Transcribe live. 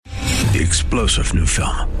The explosive new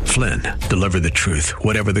film, Flynn, deliver the truth,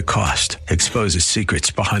 whatever the cost, exposes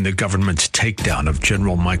secrets behind the government's takedown of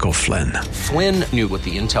General Michael Flynn. Flynn knew what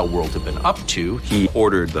the intel world had been up to. He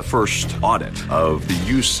ordered the first audit of the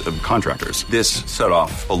use of contractors. This set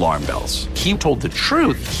off alarm bells. He told the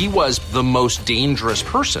truth. He was the most dangerous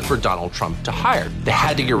person for Donald Trump to hire. They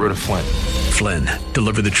had to get rid of Flynn. Flynn,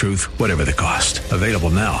 deliver the truth, whatever the cost. Available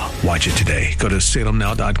now. Watch it today. Go to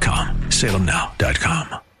salemnow.com.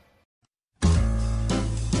 salemnow.com.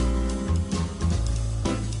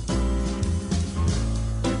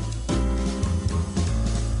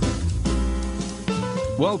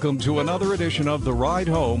 Welcome to another edition of The Ride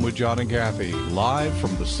Home with John and Kathy, live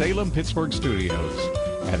from the Salem-Pittsburgh studios.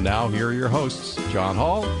 And now here are your hosts, John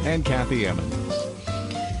Hall and Kathy Emmons.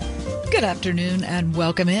 Good afternoon and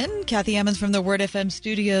welcome in. Kathy Emmons from the Word FM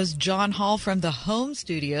studios, John Hall from the home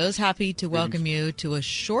studios. Happy to welcome you to a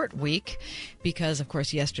short week because, of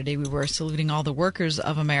course, yesterday we were saluting all the workers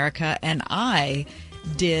of America, and I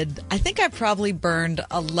think I probably burned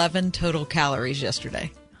 11 total calories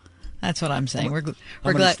yesterday. That's what I'm saying. We're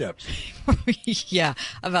How glad. many steps? Yeah,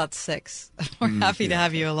 about 6. We're happy to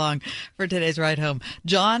have you along for today's ride home.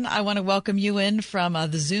 John, I want to welcome you in from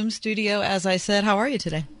the Zoom studio. As I said, how are you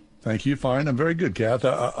today? Thank you. Fine. I'm very good, Kath.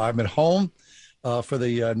 I'm at home for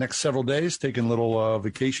the next several days, taking a little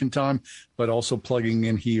vacation time, but also plugging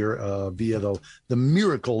in here via the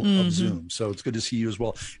miracle of Zoom. So it's good to see you as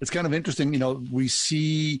well. It's kind of interesting. You know, we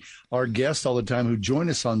see our guests all the time who join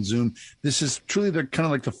us on Zoom. This is truly kind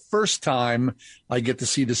of like the first time I get to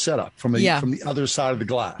see the setup from the other side of the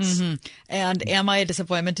glass. Mm-hmm. And am I a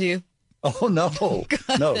disappointment to you? Oh, no,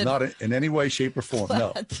 no, not in any way, shape, or form.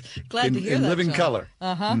 Glad to hear in that, living John. color.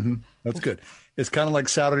 That's good. It's kind of like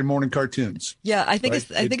Saturday morning cartoons. Yeah, I think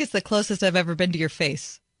it's the closest I've ever been to your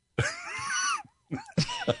face.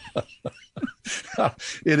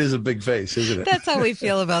 It is a big face, isn't it? That's how we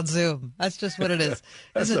feel about Zoom. That's just what it is.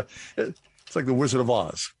 It's like the Wizard of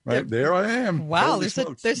Oz, right? There I am. Wow, there's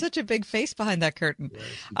such a big face behind that curtain. Yes,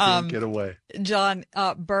 you can't get away. John,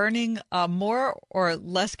 burning more or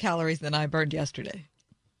less calories than I burned yesterday?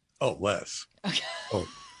 Oh, less. Okay. Oh,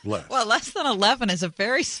 less. Well, less than 11 is a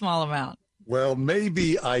very small amount. Well,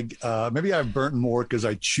 maybe I've burnt more because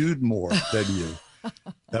I chewed more than you.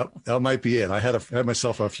 That might be it. I had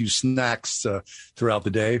myself a few snacks throughout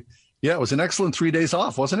the day. Yeah, it was an excellent 3 days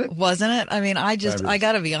off, wasn't it? Wasn't it? I mean, I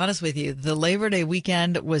got to be honest with you. The Labor Day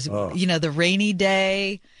weekend was, the rainy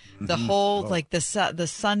day, the whole, the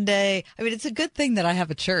Sunday. I mean, it's a good thing that I have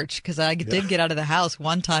a church because I did get out of the house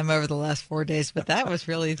one time over the last 4 days, but that was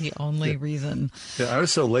really the only reason. Yeah, I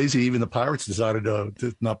was so lazy, even the Pirates decided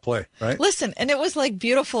to not play, right? Listen, and it was like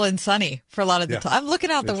beautiful and sunny for a lot of the time. I'm looking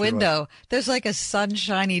out the window. There's like a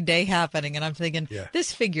sunshiny day happening, and I'm thinking,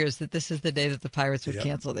 this figures that this is the day that the Pirates would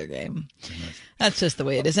cancel their game. That's just the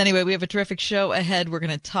way it is. Anyway, we have a terrific show ahead. We're going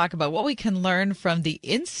to talk about what we can learn from the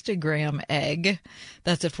Instagram egg.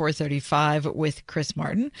 That's at 4:35 with Chris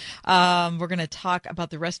Martin. We're going to talk about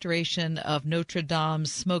the restoration of Notre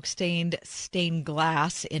Dame's smoke-stained stained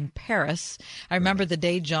glass in Paris. I remember the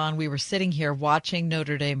day, John, we were sitting here watching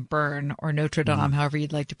Notre Dame burn, or Notre Dame, however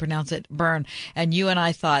you'd like to pronounce it, burn. And you and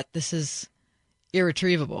I thought, this is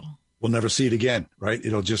irretrievable. We'll never see it again, right?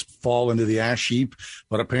 It'll just fall into the ash heap.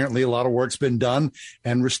 But apparently a lot of work's been done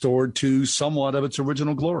and restored to somewhat of its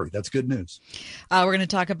original glory. That's good news. We're going to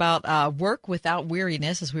talk about work without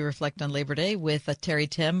weariness as we reflect on Labor Day with Terry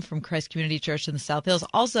Tim from Christ Community Church in the South Hills.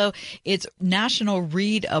 Also, it's National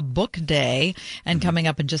Read a Book Day. And coming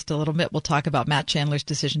up in just a little bit, we'll talk about Matt Chandler's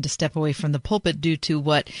decision to step away from the pulpit due to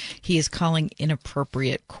what he is calling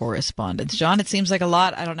inappropriate correspondence. John, it seems like a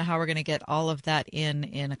lot. I don't know how we're going to get all of that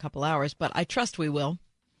in a couple hours, but I trust we will.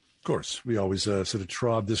 Of course, we always sort of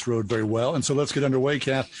trod this road very well. And so let's get underway,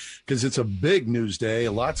 Kath, because it's a big news day.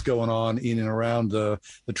 A lot's going on in and around the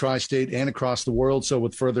tri-state and across the world. So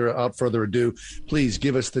without further ado, please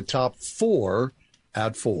give us the top 4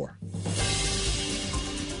 at 4.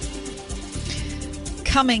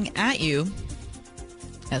 Coming at you,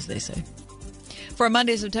 as they say, for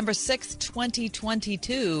Monday, September 6th,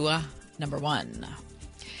 2022, number 1.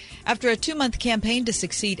 After a 2-month campaign to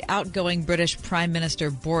succeed outgoing British Prime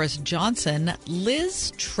Minister Boris Johnson,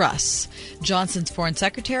 Liz Truss, Johnson's foreign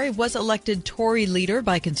secretary, was elected Tory leader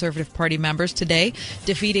by Conservative Party members today,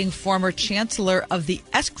 defeating former Chancellor of the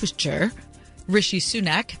Exchequer, Rishi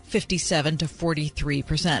Sunak, 57 to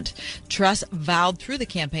 43%. Truss vowed through the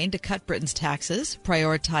campaign to cut Britain's taxes,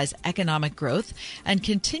 prioritize economic growth, and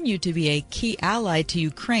continue to be a key ally to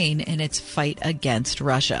Ukraine in its fight against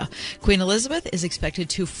Russia. Queen Elizabeth is expected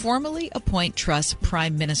to formally appoint Truss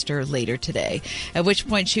Prime Minister later today, at which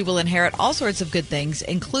point she will inherit all sorts of good things,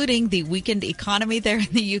 including the weakened economy there in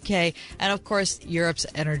the UK and, of course, Europe's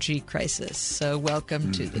energy crisis. So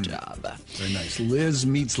welcome to the job. Very nice. Liz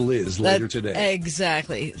meets Liz later today.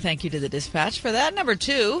 Exactly. Thank you to the Dispatch for that. Number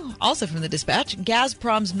 2, also from the Dispatch,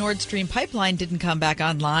 Gazprom's Nord Stream pipeline didn't come back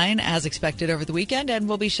online as expected over the weekend and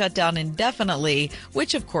will be shut down indefinitely,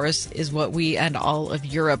 which, of course, is what we and all of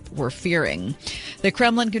Europe were fearing. The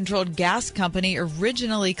Kremlin-controlled gas company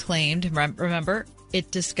originally claimed, remember, it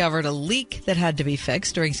discovered a leak that had to be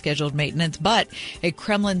fixed during scheduled maintenance, but a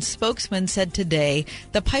Kremlin spokesman said today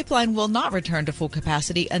the pipeline will not return to full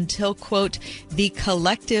capacity until, quote, the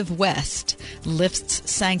collective West lifts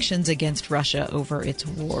sanctions against Russia over its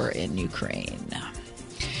war in Ukraine.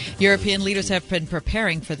 European leaders have been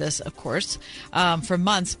preparing for this, of course, for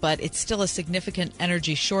months, but it's still a significant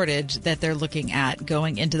energy shortage that they're looking at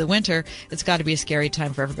going into the winter. It's got to be a scary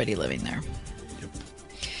time for everybody living there. Yep.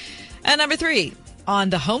 And number 3.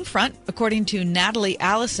 On the home front, according to Natalie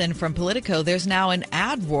Allison from Politico, there's now an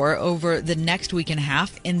ad war over the next week and a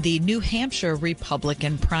half in the New Hampshire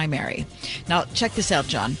Republican primary. Now, check this out,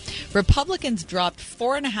 John. Republicans dropped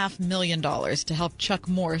 $4.5 million to help Chuck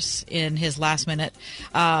Morse in his last minute,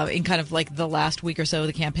 in kind of like the last week or so of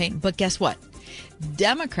the campaign. But guess what?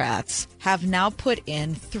 Democrats have now put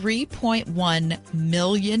in $3.1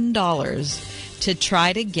 million to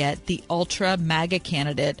try to get the ultra MAGA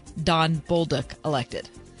candidate Don Bolduc elected.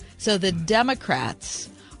 So the Democrats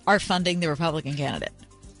are funding the Republican candidate,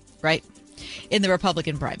 right, in the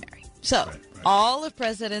Republican primary. So all of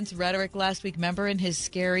President's rhetoric last week, remember in his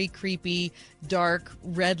scary, creepy, dark,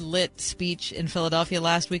 red-lit speech in Philadelphia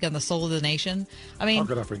last week on the Soul of the Nation? I mean, how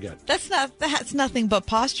could I forget? That's nothing but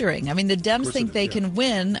posturing. I mean, the Dems think they can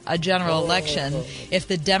win a general election if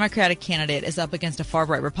the Democratic candidate is up against a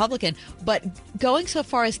far-right Republican. But going so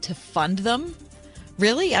far as to fund them?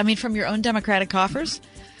 Really? I mean, from your own Democratic coffers?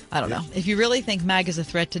 I don't know. If you really think MAG is a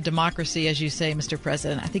threat to democracy, as you say, Mr.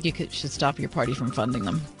 President, I think you should stop your party from funding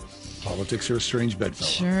them. Politics are a strange bedfellow.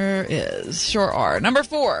 Sure is. Sure are. Number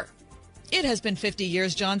 4. It has been 50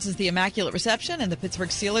 years, John, since the Immaculate Reception, and the Pittsburgh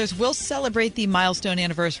Steelers will celebrate the milestone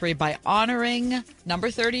anniversary by honoring number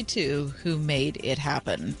 32, who made it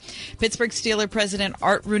happen. Pittsburgh Steelers president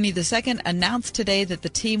Art Rooney II announced today that the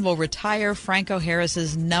team will retire Franco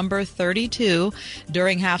Harris's number 32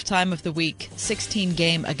 during halftime of the Week 16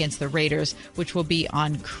 game against the Raiders, which will be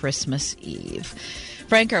on Christmas Eve.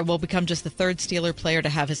 Franco will become just the third Steeler player to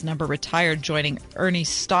have his number retired, joining Ernie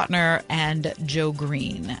Stautner and Joe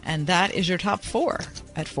Green. And that is your top 4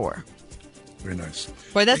 at 4. Very nice.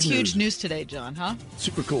 Boy, that's huge news today, John, huh?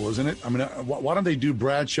 Super cool, isn't it? I mean, why don't they do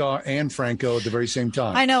Bradshaw and Franco at the very same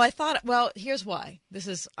time? I know. I thought, well, here's why. This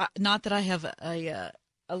is not that I have a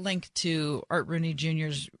link to Art Rooney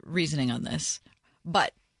Jr.'s reasoning on this,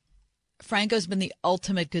 but Franco's been the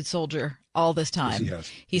ultimate good soldier all this time. Yes,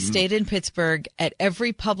 he stayed in Pittsburgh at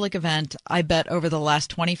every public event. I bet over the last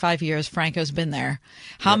 25 years, Franco's been there.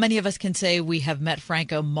 How many of us can say we have met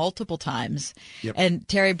Franco multiple times? Yep. And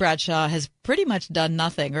Terry Bradshaw has pretty much done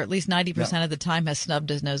nothing, or at least 90% of the time has snubbed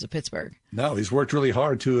his nose at Pittsburgh. No, he's worked really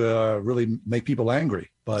hard to really make people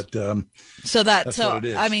angry. But that's what it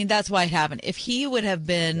is. I mean, that's why it happened. If he would have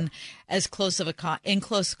been as close of in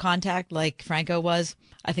close contact like Franco was,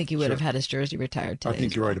 I think he would have had his jersey retired today. I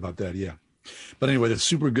think you're right about that. Yeah. But anyway, that's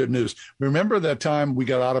super good news. Remember that time we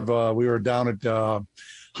got out of we were down at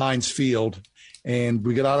Heinz Field, and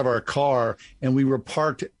we got out of our car and we were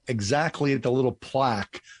parked exactly at the little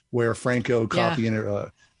plaque where Franco coffee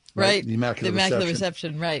and right. The Immaculate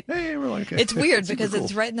Reception, right. Hey, we're like, it's weird because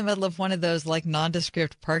it's right in the middle of one of those like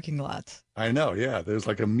nondescript parking lots. I know, yeah. There's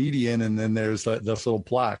like a median and then there's this little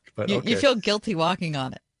plaque. But you feel guilty walking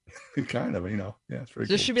on it. Kind of, yeah, it's very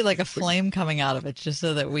There cool. should be like a flame coming out of it just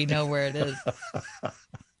so that we know where it is.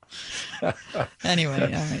 Anyway, all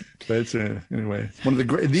right. But it's anyway, one of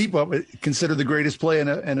the considered the greatest play in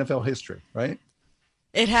NFL history, right?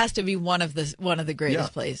 It has to be one of the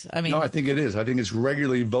greatest plays. I mean, no, I think it is. I think it's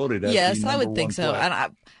regularly voted as yes, the I would number think one so.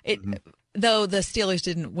 play. And though the Steelers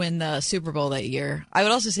didn't win the Super Bowl that year, I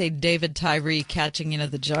would also say David Tyree catching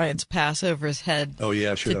the Giants' pass over his head. Oh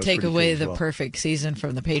yeah, sure. To take away the perfect season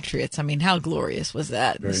from the Patriots. I mean, how glorious was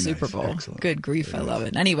that in the Super Bowl? Excellent. Good grief, I love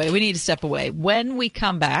it. Anyway, we need to step away. When we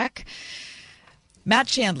come back, Matt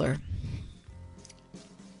Chandler,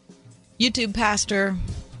 YouTube pastor,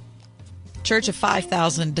 Church of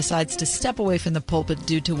 5,000 decides to step away from the pulpit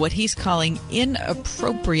due to what he's calling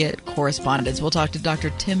inappropriate correspondence. We'll talk to Dr.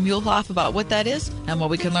 Tim Muehlhoff about what that is and what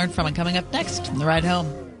we can learn from it coming up next on The Ride Home.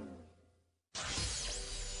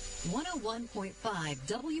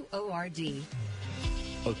 101.5 WORD.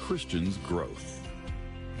 A Christian's growth.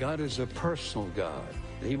 God is a personal God.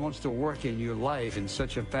 He wants to work in your life in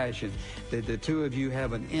such a fashion that the two of you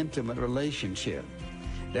have an intimate relationship.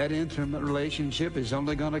 That intimate relationship is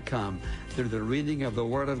only going to come through the reading of the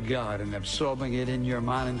Word of God and absorbing it in your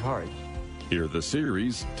mind and heart. Hear the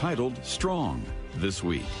series titled Strong this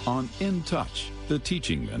week on In Touch, the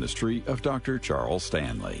teaching ministry of Dr. Charles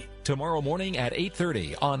Stanley. Tomorrow morning at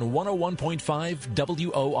 8:30 on 101.5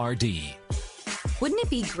 WORD. Wouldn't it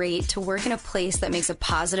be great to work in a place that makes a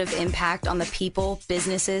positive impact on the people,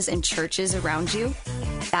 businesses, and churches around you?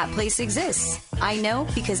 That place exists. I know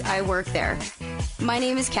because I work there. My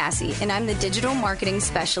name is Cassie, and I'm the digital marketing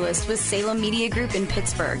specialist with Salem Media Group in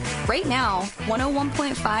Pittsburgh. Right now,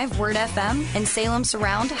 101.5 Word FM and Salem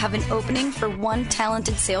Surround have an opening for one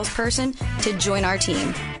talented salesperson to join our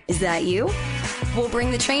team. Is that you? We'll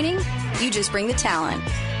bring the training. You just bring the talent.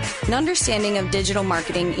 An understanding of digital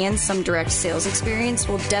marketing and some direct sales experience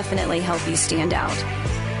will definitely help you stand out.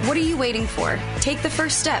 What are you waiting for? Take the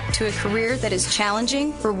first step to a career that is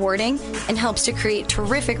challenging, rewarding, and helps to create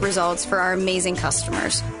terrific results for our amazing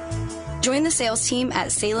customers. Join the sales team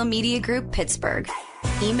at Salem Media Group, Pittsburgh.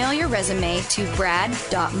 Email your resume to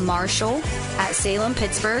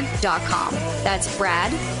brad.marshall@salempittsburgh.com. That's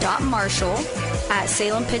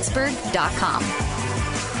brad.marshall@salempittsburgh.com.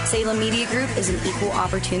 Salem Media Group is an equal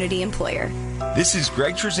opportunity employer. This is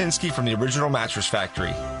Greg Trzynski from the Original Mattress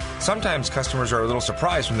Factory. Sometimes customers are a little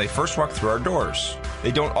surprised when they first walk through our doors.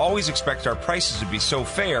 They don't always expect our prices to be so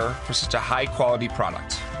fair for such a high-quality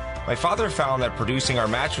product. My father found that producing our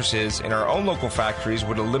mattresses in our own local factories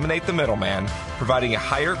would eliminate the middleman, providing a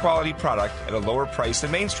higher quality product at a lower price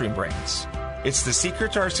than mainstream brands. It's the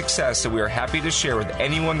secret to our success that we are happy to share with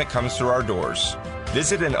anyone that comes through our doors.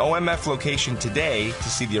 Visit an OMF location today to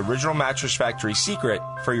see the Original Mattress Factory secret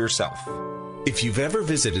for yourself. If you've ever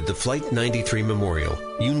visited the Flight 93 Memorial,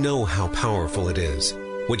 you know how powerful it is.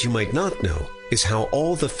 What you might not know is how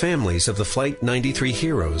all the families of the Flight 93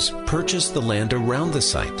 heroes purchased the land around the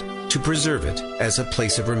site to preserve it as a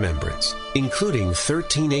place of remembrance, including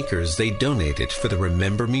 13 acres they donated for the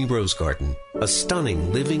Remember Me Rose Garden, a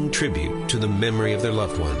stunning living tribute to the memory of their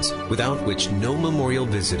loved ones, without which no memorial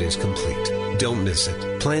visit is complete. Don't miss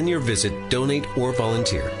it. Plan your visit, donate, or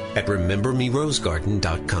volunteer at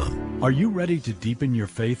RememberMeRoseGarden.com. Are you ready to deepen your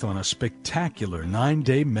faith on a spectacular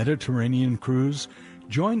 9-day Mediterranean cruise?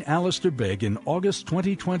 Join Alistair Begg in August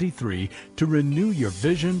 2023 to renew your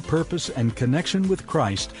vision, purpose, and connection with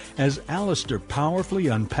Christ as Alistair powerfully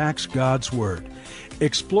unpacks God's Word.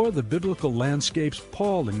 Explore the biblical landscapes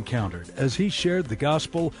Paul encountered as he shared the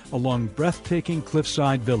gospel along breathtaking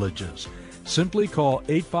cliffside villages. Simply call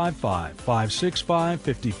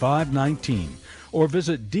 855-565-5519 or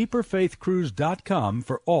visit deeperfaithcruise.com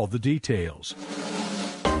for all the details.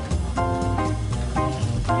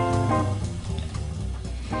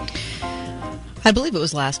 I believe it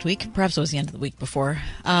was last week, perhaps it was the end of the week before,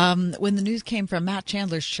 when the news came from Matt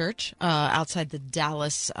Chandler's church outside the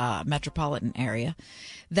Dallas metropolitan area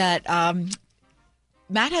that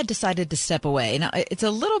Matt had decided to step away. Now, it's a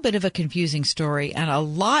little bit of a confusing story, and a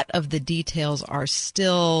lot of the details are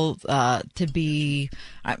still to be...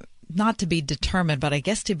 not to be determined, but I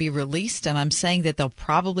guess to be released. And I'm saying that they'll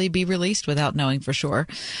probably be released without knowing for sure.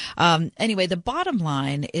 Anyway, the bottom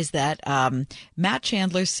line is that Matt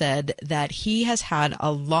Chandler said that he has had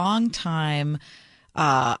a long time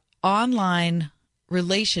online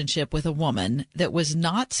relationship with a woman that was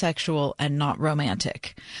not sexual and not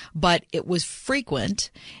romantic, but it was frequent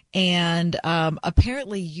and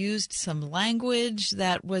apparently used some language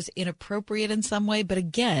that was inappropriate in some way. But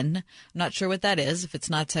again, I'm not sure what that is, if it's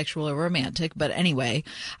not sexual or romantic. But anyway,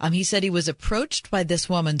 he said he was approached by this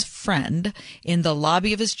woman's friend in the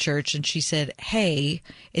lobby of his church, and she said, "Hey,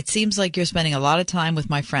 it seems like you're spending a lot of time with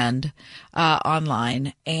my friend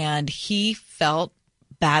online." And he felt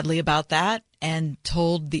badly about that and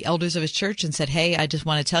told the elders of his church and said, "Hey, I just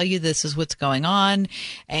want to tell you this is what's going on."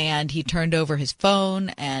 And he turned over his phone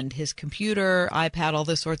and his computer, iPad, all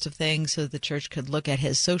those sorts of things so the church could look at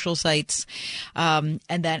his social sites. And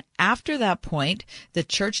then after that point, the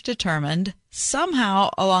church determined somehow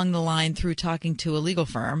along the line through talking to a legal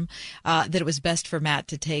firm that it was best for Matt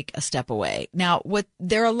to take a step away. Now,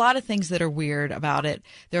 there are a lot of things that are weird about it.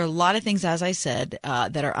 There are a lot of things, as I said,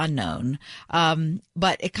 that are unknown.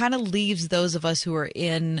 But it kind of leaves those of us who are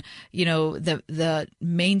in, the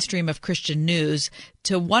mainstream of Christian news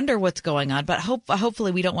to wonder what's going on. But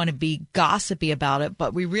hopefully we don't want to be gossipy about it,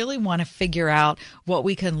 but we really want to figure out what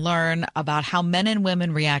we can learn about how men and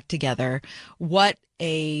women react together, what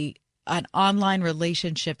an online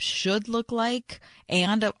relationship should look like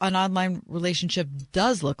and an online relationship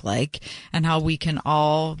does look like, and how we can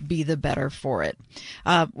all be the better for it.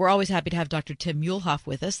 We're always happy to have Dr. Tim Muehlhoff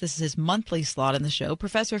with us. This is his monthly slot in the show,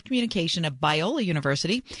 professor of communication at Biola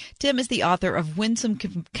University. Tim is the author of Winsome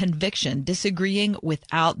Conviction, Disagreeing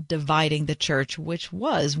Without Dividing the Church, which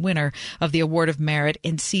was winner of the Award of Merit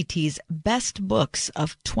in CT's Best Books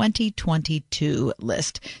of 2022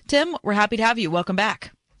 list. Tim, we're happy to have you. Welcome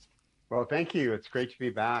back. Well, thank you. It's great to be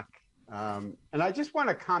back. And I just want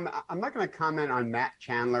to comment. I'm not going to comment on Matt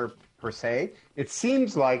Chandler per se. It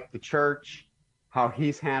seems like the church, how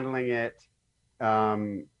he's handling it,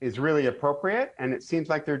 is really appropriate. And it seems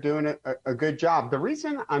like they're doing a good job. The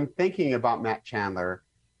reason I'm thinking about Matt Chandler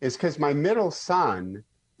is because my middle son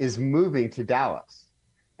is moving to Dallas.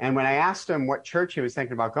 And when I asked him what church he was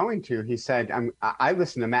thinking about going to, he said, I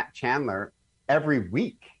listen to Matt Chandler every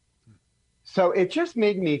week. So it just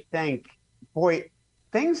made me think, boy,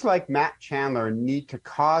 things like Matt Chandler need to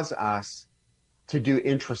cause us to do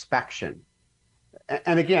introspection.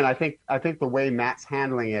 And again, I think the way Matt's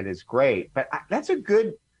handling it is great, but that's a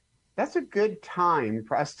good time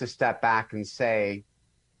for us to step back and say,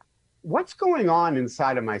 what's going on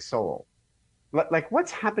inside of my soul? Like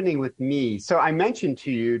what's happening with me? So I mentioned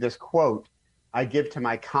to you this quote I give to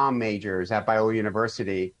my comm majors at Biola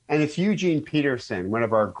University, and it's Eugene Peterson, one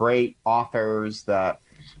of our great authors, the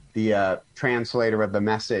translator of the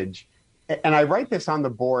Message. And I write this on the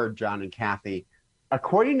board, John and Kathy.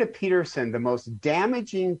 According to Peterson, the most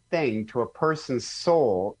damaging thing to a person's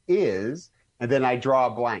soul is, and then I draw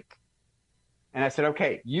a blank. And I said,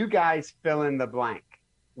 okay, you guys fill in the blank.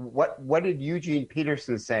 What did Eugene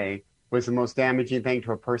Peterson say was the most damaging thing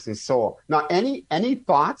to a person's soul? Now, any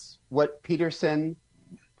thoughts what Peterson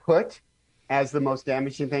put as the most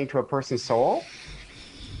damaging thing to a person's soul?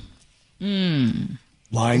 Lying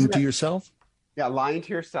to yourself? Yeah, lying to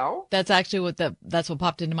yourself. That's actually that's what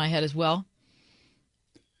popped into my head as well.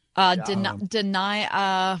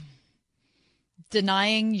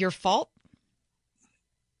 Denying your fault.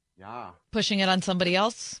 Yeah. Pushing it on somebody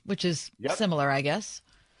else, which is similar, I guess.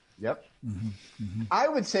 Yep. Mm-hmm. Mm-hmm. I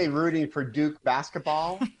would say rooting for Duke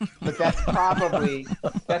basketball, but that's probably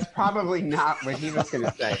not what he was going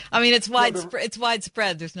to say. I mean, it's widespread. It's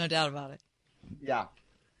widespread. There's no doubt about it. Yeah.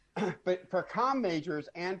 But for comm majors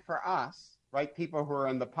and for us, right, people who are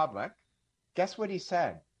in the public, guess what he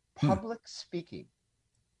said? Public speaking.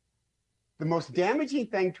 The most damaging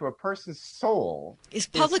thing to a person's soul is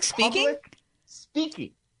public speaking. Public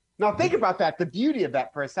speaking. Now, think about that, the beauty of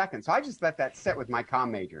that for a second. So I just let that sit with my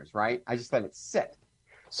comm majors, right? I just let it sit.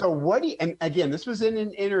 So and again, this was in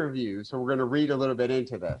an interview, so we're going to read a little bit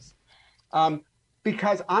into this.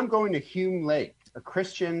 Because I'm going to Hume Lake, a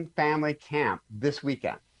Christian family camp this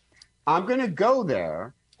weekend. I'm going to go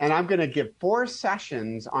there, and I'm going to give 4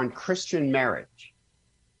 sessions on Christian marriage.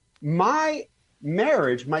 My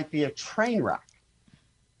marriage might be a train wreck,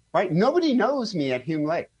 right? Nobody knows me at Hume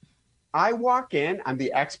Lake. I walk in, I'm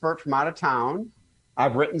the expert from out of town.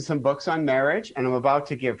 I've written some books on marriage, and I'm about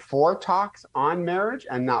to give 4 talks on marriage,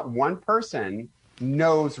 and not one person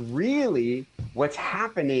knows really what's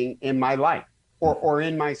happening in my life or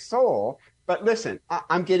in my soul. But listen,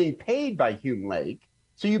 I'm getting paid by Hume Lake,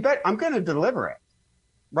 so you bet I'm going to deliver it,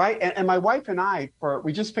 right? And my wife and I,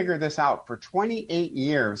 we just figured this out, for 28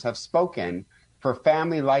 years have spoken for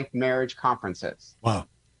family life marriage conferences. Wow.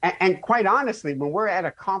 And quite honestly, when we're at a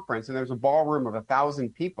conference and there's a ballroom of 1,000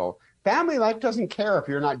 people, family life doesn't care if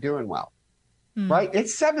you're not doing well, right?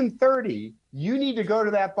 It's 7:30. You need to go to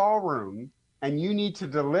that ballroom and you need to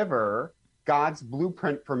deliver God's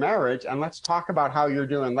blueprint for marriage. And let's talk about how you're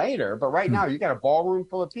doing later. But right now, you got a ballroom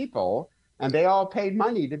full of people and they all paid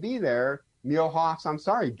money to be there. Muehlhoffs, I'm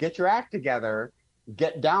sorry, get your act together,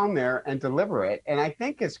 get down there and deliver it. And I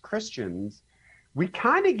think as Christians, we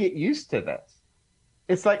kind of get used to this.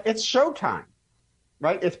 It's like it's showtime,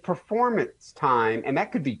 right? It's performance time. And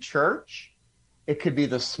that could be church. It could be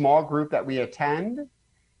the small group that we attend.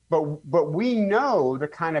 But we know the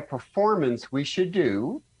kind of performance we should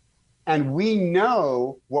do. And we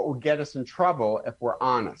know what will get us in trouble if we're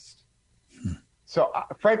honest. So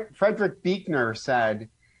Frederick Buechner said,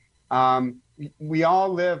 We all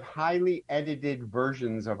live highly edited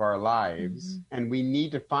versions of our lives, and we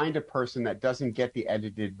need to find a person that doesn't get the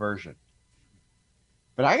edited version.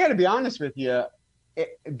 But I got to be honest with you,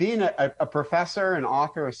 being a professor, an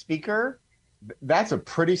author, a speaker, that's a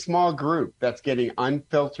pretty small group that's getting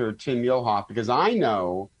unfiltered Tim Muehlhoff, because I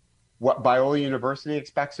know what Biola University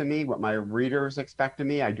expects of me, what my readers expect of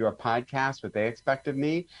me. I do a podcast, what they expect of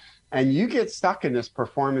me. And you get stuck in this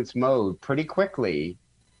performance mode pretty quickly.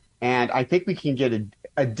 And I think we can get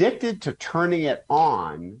addicted to turning it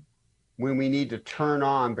on when we need to turn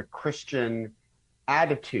on the Christian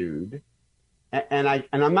attitude. And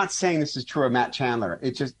I'm not saying this is true of Matt Chandler.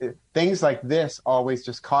 It's just things like this always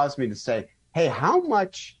just cause me to say, hey, how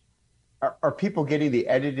much are people getting the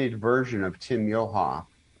edited version of Tim Muehlhoff?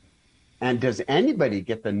 And does anybody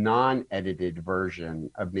get the non-edited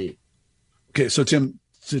version of me? Okay, so Tim,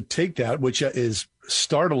 to take that, which is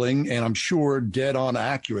startling and I'm sure dead on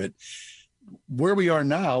accurate, where we are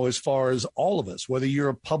now as far as all of us, whether you're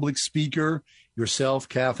a public speaker, yourself,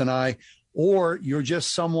 Kath and I, or you're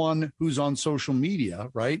just someone who's on social media,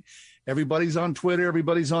 right? Everybody's on Twitter,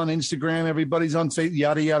 everybody's on Instagram, everybody's on Facebook,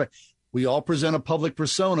 yada, yada. We all present a public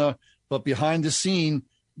persona, but behind the scene,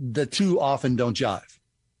 the two often don't jive.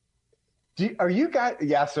 Are you guys,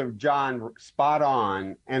 yeah, so John, spot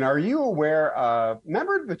on. And are you aware of,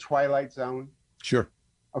 remember the Twilight Zone? Sure.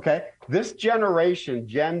 Okay. This generation,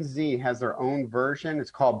 Gen Z, has their own version. It's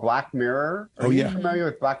called Black Mirror. Are you familiar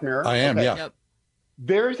with Black Mirror? I am, yeah. Yep.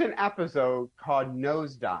 There's an episode called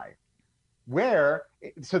Nosedive where,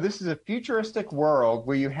 so this is a futuristic world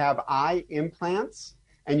where you have eye implants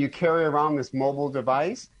and you carry around this mobile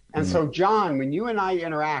device. And so, John, when you and I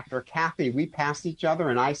interact, or Kathy, we pass each other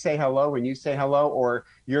and I say hello and you say hello, or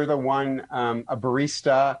you're the one, a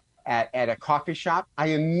barista at a coffee shop, I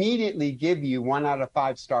immediately give you 1 out of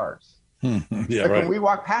 5 stars. Yeah, like when we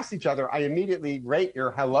walk past each other, I immediately rate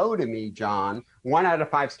your hello to me, John, 1 out of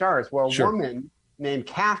 5 stars. Well, a woman named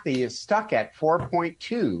Kathy is stuck at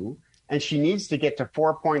 4.2, and she needs to get to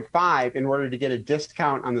 4.5 in order to get a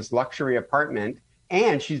discount on this luxury apartment.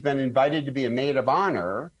 And she's been invited to be a maid of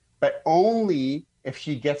honor, but only if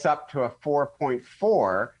she gets up to a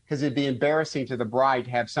 4.4, because it'd be embarrassing to the bride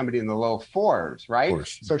to have somebody in the low 4s, right? Of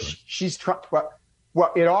course, so she's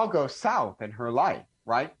well, it all goes south in her life,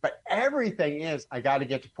 right? But everything is, I got to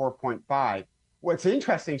get to 4.5. What's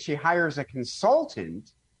interesting, she hires a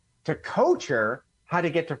consultant to coach her how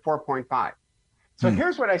to get to 4.5. So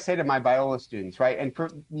here's what I say to my Biola students, right? And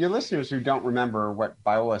for your listeners who don't remember what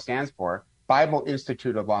Biola stands for, Bible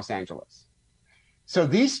Institute of Los Angeles. So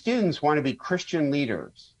these students want to be Christian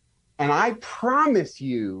leaders. And I promise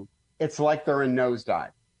you, it's like they're in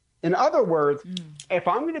Nosedive. In other words, if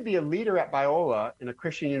I'm going to be a leader at Biola in a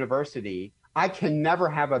Christian university, I can never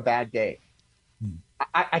have a bad day.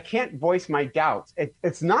 I can't voice my doubts.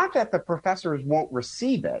 It's not that the professors won't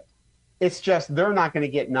receive it. It's just they're not going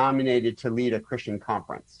to get nominated to lead a Christian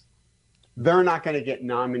conference. They're not going to get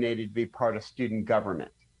nominated to be part of student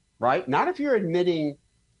government, right? Not if you're admitting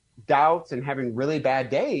doubts and having really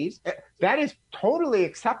bad days. That is totally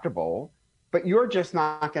acceptable, but you're just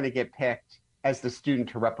not going to get picked as the student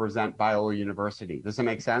to represent Biola University. Does that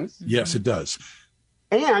make sense? Yes, it does.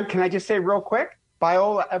 And can I just say real quick,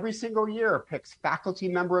 Biola every single year picks faculty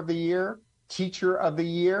member of the year, teacher of the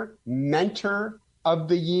year, mentor of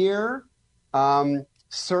the year,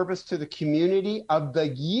 service to the community of the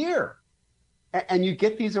year. And you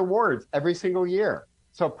get these awards every single year.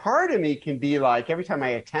 So part of me can be like, every time I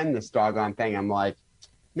attend this doggone thing, I'm like,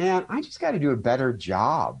 man, I just got to do a better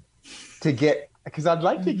job to get, because I'd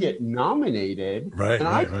like to get nominated. Right,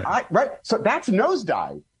 and right. So that's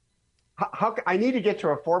Nosedive. How I need to get to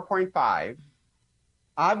a 4.5.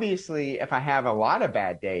 Obviously, if I have a lot of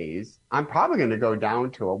bad days, I'm probably going to go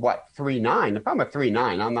down to a 3.9. If I'm a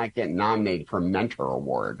 3.9, I'm not getting nominated for a mentor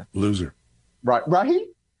award. Loser. Right.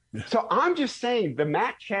 Yeah. So I'm just saying the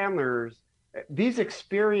Matt Chandlers, these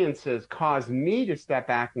experiences caused me to step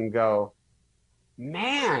back and go,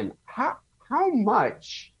 man, how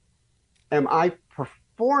much am I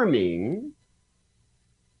performing?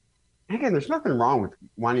 Again, there's nothing wrong with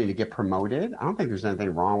wanting to get promoted. I don't think there's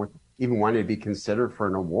anything wrong with even wanting to be considered for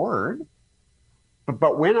an award.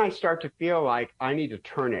 But when I start to feel like I need to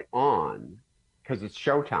turn it on because it's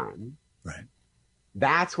showtime, right?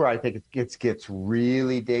 That's where I think it gets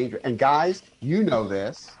really dangerous. And guys, you know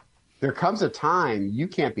this. There comes a time you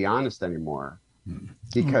can't be honest anymore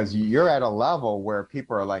because you're at a level where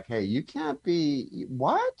people are like, hey, you can't be,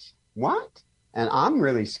 what? And I'm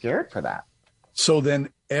really scared for that. So then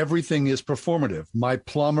everything is performative. My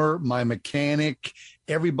plumber, my mechanic,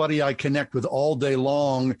 everybody I connect with all day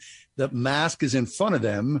long, the mask is in front of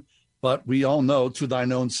them, But we all know to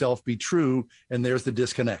thine own self be true, and there's the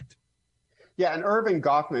disconnect. Yeah, and Irving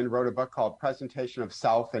Goffman wrote a book called Presentation of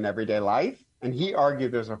Self in Everyday Life, and he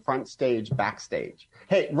argued there's a front stage, backstage.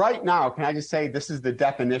 Hey, right now, can I just say this is the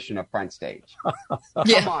definition of front stage?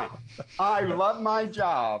 Come on. I love my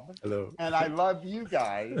job. Hello. And I love you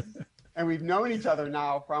guys. And we've known each other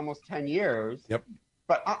now for almost 10 years. Yep.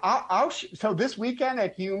 But so this weekend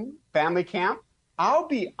at Hume Family Camp, I'll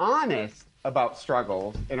be honest about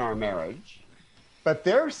struggles in our marriage. But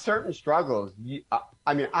there are certain struggles.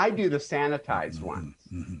 I do the sanitized ones.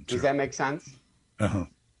 Mm-hmm, Does that make sense? Uh-huh.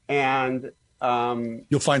 And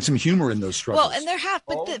you'll find some humor in those struggles. Well,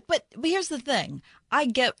 and but here's the thing. I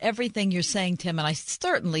get everything you're saying, Tim, and I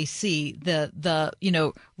certainly see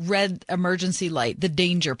the red emergency light, the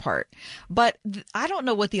danger part. But I don't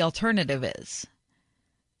know what the alternative is.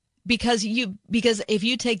 Because if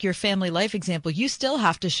you take your family life example, you still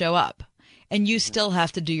have to show up. And you still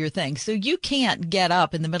have to do your thing. So you can't get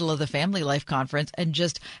up in the middle of the family life conference and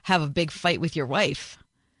just have a big fight with your wife.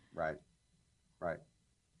 Right.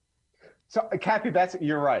 So, Kathy,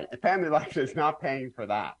 you're right. Family life is not paying for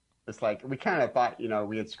that. It's like we kind of thought,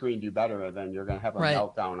 we had screened you better than you're going to have a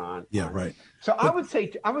meltdown on. Yeah, right. So I would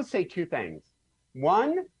say two things.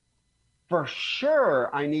 One, for sure,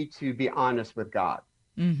 I need to be honest with God.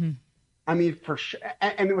 Mm-hmm. I mean, for sure.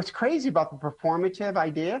 And what's crazy about the performative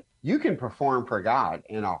idea, you can perform for God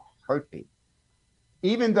in a heartbeat,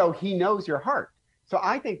 even though he knows your heart. So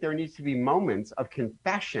I think there needs to be moments of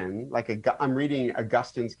confession, I'm reading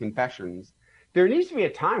Augustine's Confessions. There needs to be a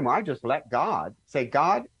time where I just let God say,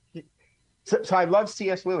 God. So I love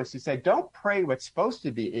C.S. Lewis. He said, don't pray what's supposed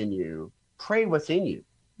to be in you, pray what's in you.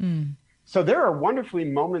 Mm. So there are wonderfully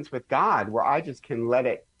moments with God where I just can let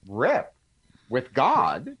it rip with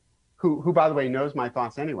God, who, by the way, knows my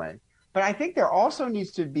thoughts anyway. But I think there also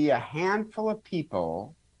needs to be a handful of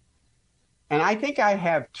people, and I think I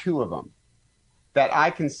have two of them, that I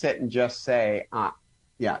can sit and just say,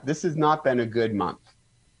 this has not been a good month.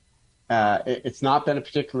 It's not been a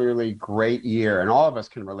particularly great year, and all of us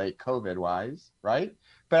can relate COVID-wise, right?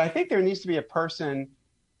 But I think there needs to be a person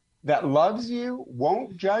that loves you,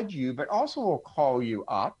 won't judge you, but also will call you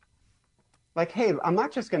up. Like, hey, I'm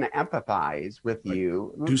not just going to empathize with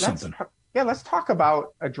you. Do something. Let's talk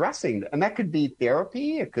about addressing, and that could be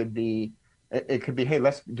therapy. It could be, hey,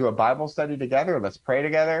 let's do a Bible study together. Let's pray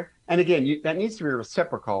together. And again, that needs to be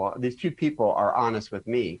reciprocal. These two people are honest with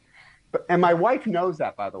me. And my wife knows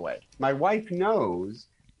that, by the way. My wife knows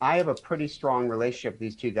I have a pretty strong relationship with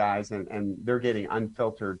these two guys, and they're getting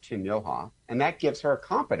unfiltered Tim Muehlhoff. And that gives her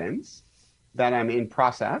confidence that I'm in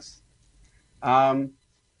process.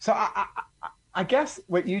 So I guess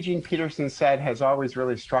what Eugene Peterson said has always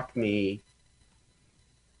really struck me,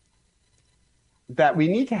 that we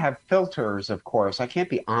need to have filters, of course. I can't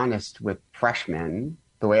be honest with freshmen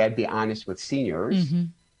the way I'd be honest with seniors. Mm-hmm.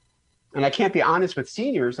 And I can't be honest with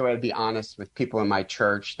seniors the way I'd be honest with people in my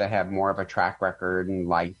church that have more of a track record and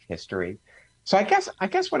life history. So I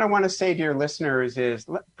guess what I want to say to your listeners is,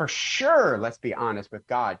 for sure, let's be honest with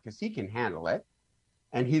God, because he can handle it.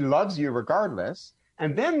 And he loves you regardless.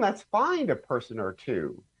 And then let's find a person or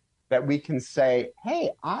two that we can say, hey,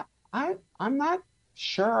 I'm not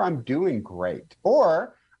sure I'm doing great.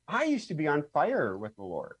 Or I used to be on fire with the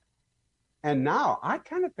Lord. And now I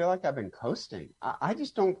kind of feel like I've been coasting. I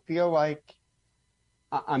just don't feel like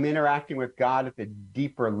I'm interacting with God at the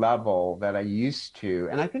deeper level that I used to.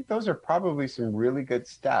 And I think those are probably some really good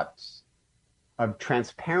steps of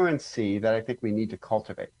transparency that I think we need to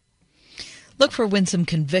cultivate. Look for Winsome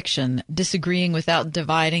Conviction, Disagreeing Without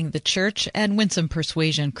Dividing the Church, and Winsome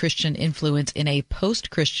Persuasion, Christian Influence in a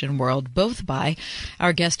Post-Christian World, both by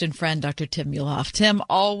our guest and friend, Dr. Tim Muehlhoff. Tim,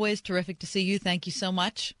 always terrific to see you. Thank you so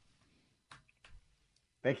much.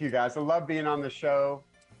 Thank you, guys. I love being on the show.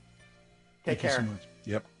 Take care. Thank you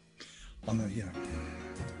so much. Yep.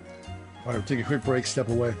 All right, we'll take a quick break, step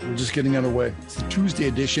away. We're just getting underway. It's the Tuesday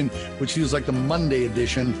edition, which feels like the Monday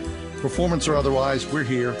edition. Performance or otherwise, we're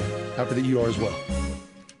here. Happy that you are as well.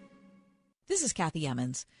 This is Kathy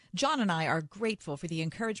Emmons. John and I are grateful for the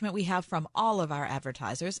encouragement we have from all of our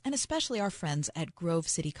advertisers, and especially our friends at Grove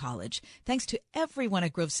City College. Thanks to everyone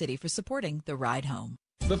at Grove City for supporting The Ride Home.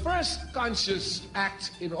 The first conscious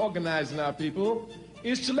act in organizing our people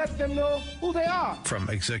is to let them know who they are. From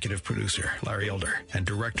executive producer Larry Elder and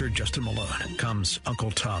director Justin Malone comes Uncle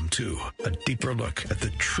Tom 2, a deeper look at the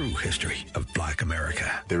true history of Black America.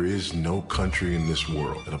 There is no country in this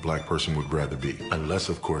world that a black person would rather be, unless,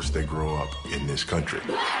 of course, they grow up in this country.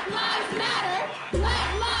 Black Lives Matter!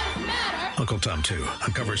 Uncle Tom 2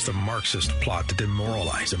 uncovers the Marxist plot to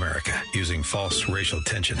demoralize America using false racial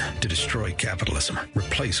tension to destroy capitalism,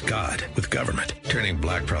 replace God with government, turning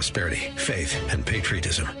black prosperity, faith, and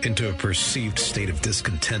patriotism into a perceived state of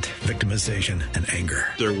discontent, victimization, and anger.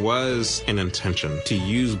 There was an intention to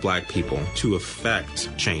use black people to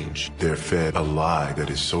affect change. They're fed a lie that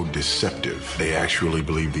is so deceptive, they actually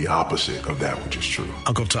believe the opposite of that which is true.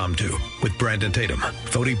 Uncle Tom 2 with Brandon Tatum,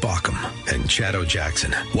 Fody Bauckham, and Shadow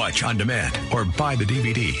Jackson. Watch on demand or buy the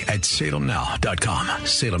DVD at salemnow.com.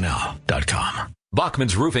 salemnow.com.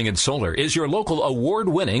 Bachman's Roofing and Solar is your local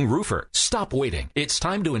award-winning roofer. Stop waiting. It's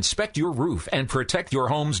time to inspect your roof and protect your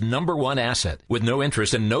home's #1 asset. With no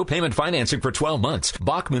interest and no payment financing for 12 months,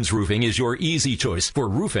 Bachman's Roofing is your easy choice for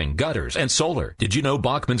roofing, gutters, and solar. Did you know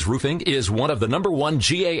Bachman's Roofing is one of the #1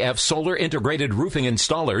 GAF solar integrated roofing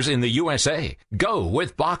installers in the USA? Go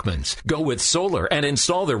with Bachman's. Go with solar and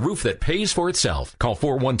install the roof that pays for itself. Call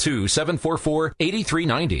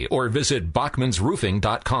 412-744-8390 or visit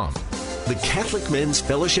bachmansroofing.com. The Catholic Men's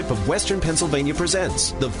Fellowship of Western Pennsylvania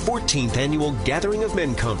presents the 14th Annual Gathering of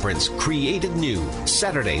Men Conference, Created New,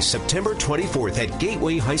 Saturday, September 24th at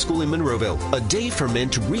Gateway High School in Monroeville. A day for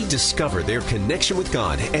men to rediscover their connection with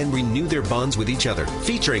God and renew their bonds with each other.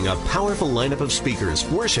 Featuring a powerful lineup of speakers,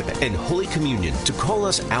 worship, and Holy Communion to call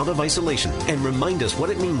us out of isolation and remind us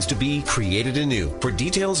what it means to be created anew. For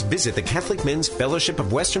details, visit the Catholic Men's Fellowship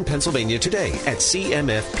of Western Pennsylvania today at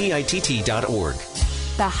cmfpitt.org.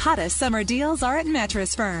 The hottest summer deals are at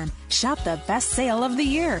Mattress Firm. Shop the best sale of the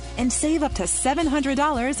year and save up to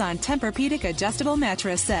 $700 on Tempur-Pedic adjustable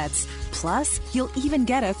mattress sets. Plus, you'll even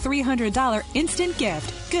get a $300 instant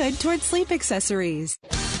gift, good towards sleep accessories.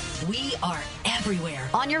 We are everywhere.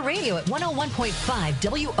 On your radio at 101.5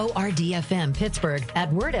 WORD-FM Pittsburgh,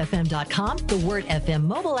 at wordfm.com, the Word FM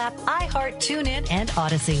mobile app, iHeart, TuneIn, and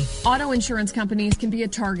Odyssey. Auto insurance companies can be a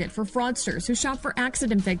target for fraudsters who shop for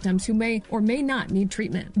accident victims who may or may not need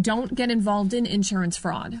treatment. Don't get involved in insurance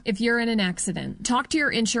fraud. If you're in an accident, talk to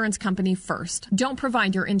your insurance company first. Don't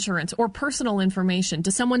provide your insurance or personal information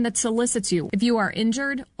to someone that solicits you. If you are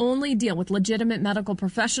injured, only deal with legitimate medical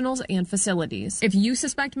professionals and facilities. If you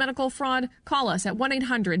suspect medical fraud, call us at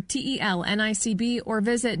 1-800-TEL-NICB or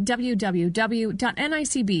visit www.nicb.org.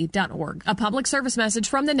 A public service message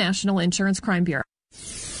from the National Insurance Crime Bureau.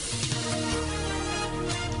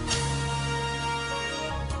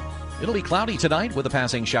 It'll be cloudy tonight with a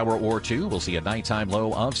passing shower or two. We'll see a nighttime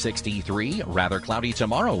low of 63. Rather cloudy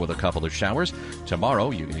tomorrow with a couple of showers. Tomorrow,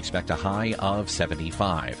 you can expect a high of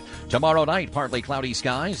 75. Tomorrow night, partly cloudy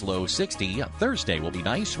skies, low 60. Thursday will be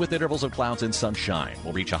nice with intervals of clouds and sunshine.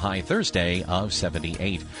 We'll reach a high Thursday of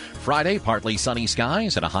 78. Friday, partly sunny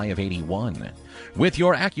skies and a high of 81. With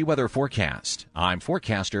your AccuWeather forecast, I'm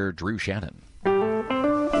forecaster Drew Shannon.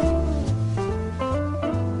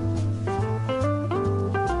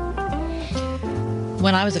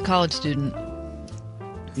 When I was a college student,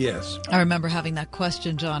 yes, I remember having that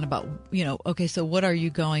question, John, about, okay, so what are you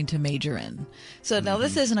going to major in? So now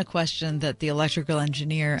this isn't a question that the electrical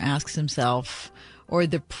engineer asks himself or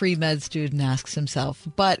the pre-med student asks himself.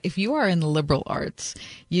 But if you are in the liberal arts,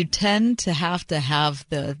 you tend to have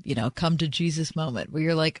the, come to Jesus moment where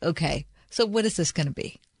you're like, okay, so what is this going to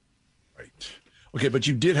be? Right. Okay, but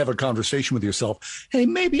you did have a conversation with yourself. Hey,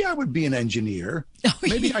 maybe I would be an engineer.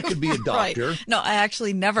 Maybe I could be a doctor. Right. No, I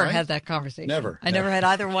actually never had that conversation. Never. I never had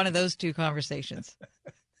either one of those two conversations.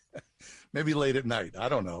 Maybe late at night. I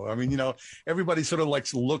don't know. I mean, everybody sort of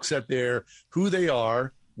looks at who they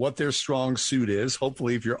are, what their strong suit is.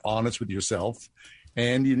 Hopefully, if you're honest with yourself,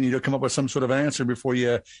 and you need to come up with some sort of answer before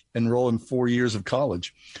you enroll in 4 years of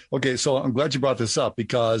college. Okay, so I'm glad you brought this up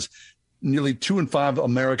because nearly 2 in 5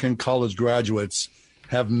 American college graduates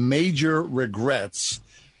have major regrets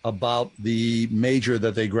about the major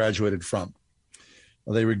that they graduated from.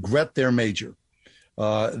 They regret their major.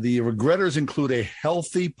 The regretters include a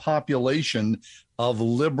healthy population of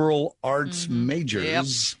liberal arts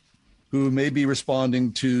majors who may be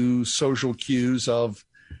responding to social cues of,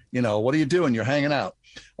 what are you doing? You're hanging out.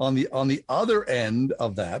 On the other end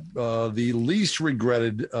of that, the least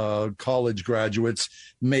regretted college graduates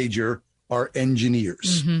major are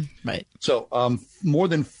engineers. Right. So more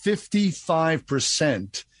than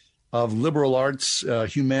 55% of liberal arts,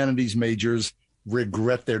 humanities majors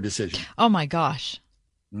regret their decision. Oh, my gosh.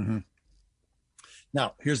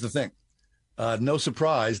 Now, here's the thing. No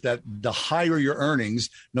surprise that the higher your earnings,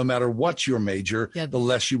 no matter what your major, the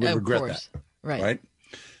less you would regret that. Right.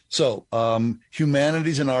 So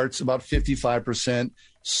humanities and arts, about 55%.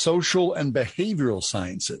 Social and behavioral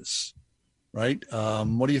sciences. Right.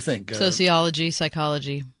 What do you think? Sociology,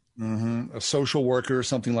 psychology. a social worker,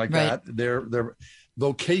 something like that. They're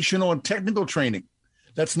vocational and technical training.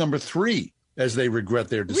 That's number 3 as they regret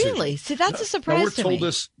their decision. Really? See, that's a surprise we're to told me.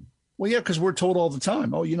 this. Well, yeah, because we're told all the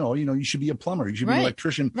time, you should be a plumber. You should be an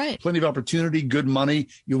electrician. Right. Plenty of opportunity, good money.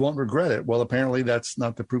 You won't regret it. Well, apparently that's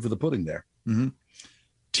not the proof of the pudding there.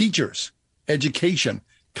 Teachers, education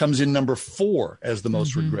comes in number 4 as the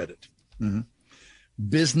most regretted.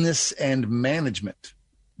 Business and management,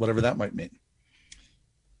 whatever that might mean.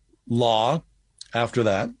 Law, after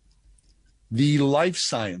that. The life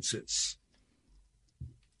sciences,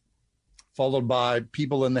 followed by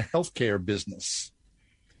people in the healthcare business.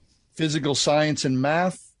 Physical science and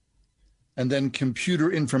math, and then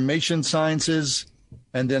computer information sciences,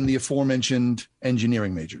 and then the aforementioned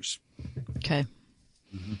engineering majors. Okay.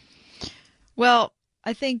 Well,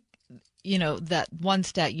 I think, that one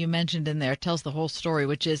stat you mentioned in there tells the whole story,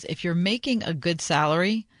 which is if you're making a good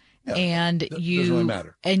salary and really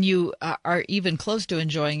matter. And you are even close to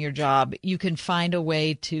enjoying your job, you can find a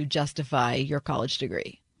way to justify your college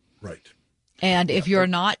degree. Right. And if you're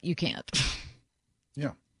not, you can't.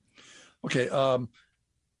 Yeah. Okay. I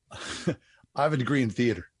have a degree in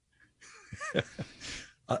theater.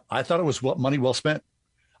 I thought it was money well spent.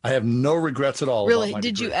 I have no regrets at all. Really? About my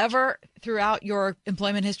Did degree. you ever, throughout your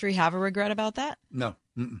employment history, have a regret about that? No.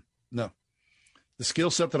 No. The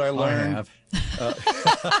skill set that I learned.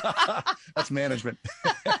 That's management.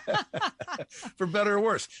 For better or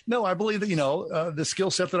worse. No, I believe that, the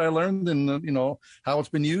skill set that I learned and, how it's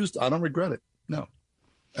been used, I don't regret it. No.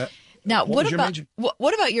 Now, what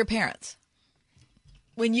about your parents?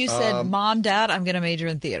 When you said, Mom, Dad, I'm going to major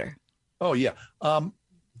in theater. Oh, yeah.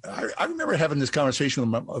 I remember having this conversation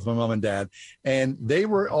with my mom and dad, and they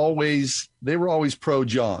were always pro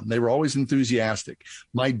John. They were always enthusiastic.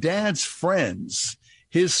 My dad's friends,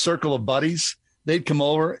 his circle of buddies, they'd come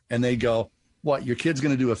over and they'd go, "What, your kid's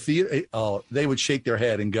going to do a theater?" Oh, they would shake their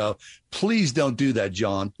head and go, "Please don't do that,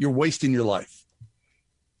 John. You're wasting your life."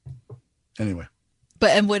 Anyway.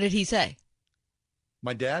 And what did he say?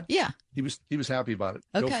 My dad? Yeah. He was happy about it.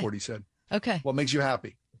 Okay. Go for it, he said. Okay. What makes you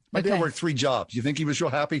happy? My dad worked 3 jobs. You think he was real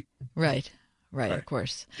happy? Right, of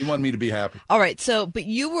course. He wanted me to be happy. All right. So, but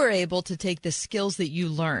you were able to take the skills that you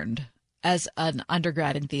learned as an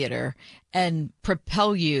undergrad in theater and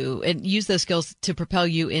propel you and use those skills to propel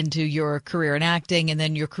you into your career in acting and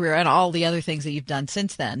then your career and all the other things that you've done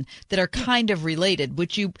since then that are kind of related,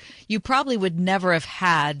 which you probably would never have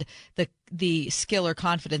had the skill or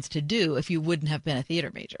confidence to do if you wouldn't have been a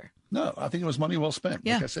theater major. No, I think it was money well spent,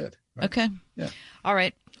 like I said. Right? Okay. Yeah. All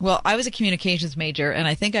right. Well, I was a communications major, and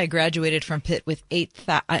I think I graduated from Pitt with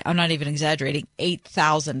I'm not even exaggerating,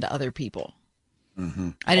 8,000 other people.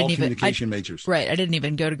 Mm-hmm. Communication majors. Right. I didn't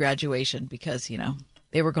even go to graduation because,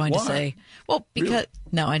 they were going to say, because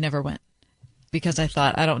no, I never went because I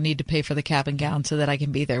thought I don't need to pay for the cap and gown so that I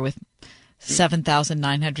can be there with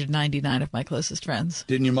 7,999 of my closest friends.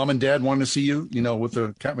 Didn't your mom and dad want to see you, with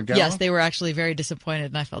the cap and gown? Yes, they were actually very disappointed,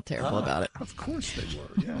 and I felt terrible about it. Of course they were,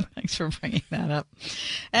 yeah. Thanks for bringing that up.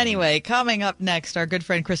 Anyway, coming up next, our good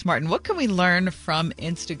friend Chris Martin. What can we learn from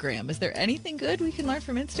Instagram? Is there anything good we can learn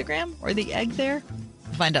from Instagram or the egg there?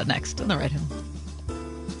 We'll find out next on The Ride Home.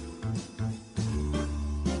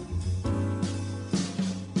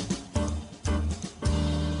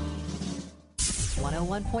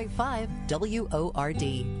 101.5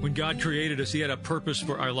 WORD. When God created us, He had a purpose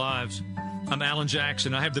for our lives. I'm Alan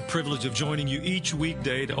Jackson. I have the privilege of joining you each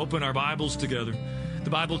weekday to open our Bibles together. The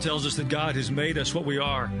Bible tells us that God has made us what we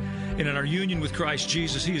are. And in our union with Christ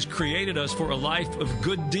Jesus, He has created us for a life of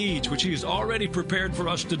good deeds, which He has already prepared for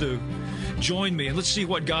us to do. Join me and let's see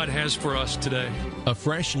what God has for us today. A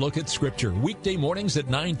fresh look at Scripture, weekday mornings at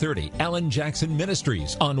 9:30. Alan Jackson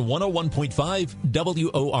Ministries on 101.5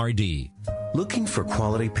 WORD. Looking for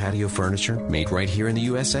quality patio furniture made right here in the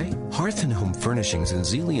USA? Hearth & Home Furnishings in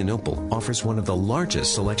Zelienople offers one of the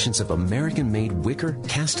largest selections of American-made wicker,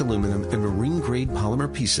 cast aluminum, and marine-grade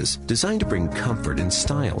polymer pieces designed to bring comfort and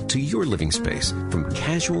style to your living space, from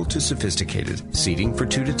casual to sophisticated. Seating for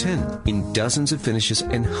 2 to 10 in dozens of finishes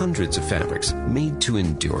and hundreds of fabrics made to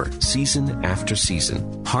endure season after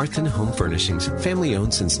season. Hearth & Home Furnishings,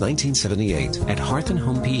 family-owned since 1978 at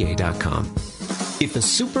hearthandhomepa.com. If a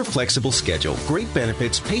super flexible schedule, great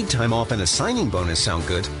benefits, paid time off, and a signing bonus sound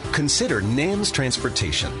good, consider NAMS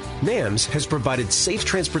Transportation. NAMS has provided safe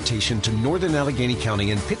transportation to Northern Allegheny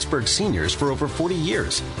County and Pittsburgh seniors for over 40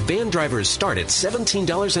 years. Van drivers start at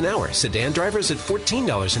 $17 an hour, sedan drivers at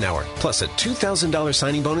 $14 an hour, plus a $2,000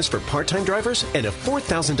 signing bonus for part-time drivers and a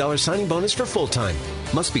 $4,000 signing bonus for full-time.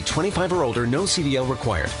 Must be 25 or older, no CDL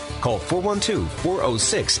required. Call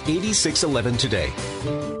 412-406-8611 today.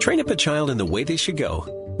 Train up a child in the way they should go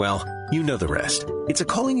Well, you know the rest. It's a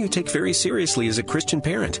calling you take very seriously as a Christian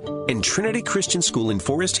parent. And Trinity Christian School in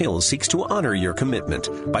Forest Hills seeks to honor your commitment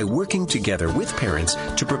by working together with parents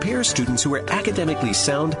to prepare students who are academically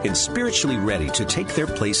sound and spiritually ready to take their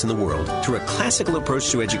place in the world through a classical approach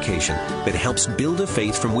to education that helps build a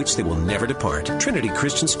faith from which they will never depart. Trinity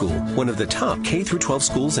Christian School, one of the top K-12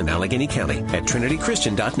 schools in Allegheny County, at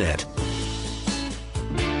trinitychristian.net.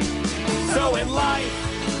 So in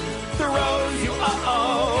life, the road you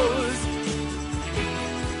owe,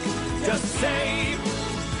 just save,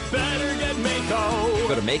 better get Maaco.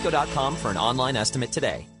 Go to Maaco.com for an online estimate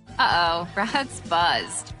today. Uh-oh, Brad's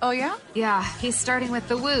buzzed. Oh, yeah? Yeah, he's starting with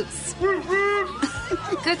the whoops.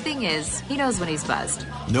 Good thing is, he knows when he's buzzed.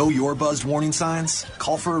 Know your buzzed warning signs?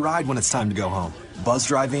 Call for a ride when it's time to go home. Buzz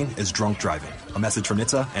driving is drunk driving. A message from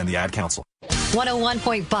NHTSA and the Ad Council.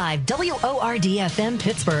 101.5 WORD-FM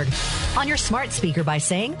Pittsburgh. On your smart speaker by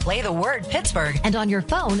saying, play the word Pittsburgh. And on your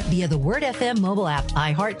phone via the Word FM mobile app,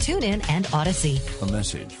 iHeart, TuneIn, and Odyssey. A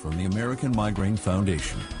message from the American Migraine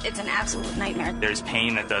Foundation. It's an absolute nightmare. There's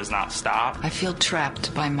pain that does not stop. I feel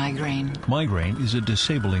trapped by migraine. Migraine is a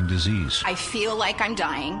disabling disease. I feel like I'm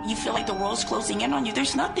dying. You feel like the world's closing in on you.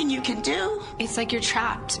 There's nothing you can do. It's like you're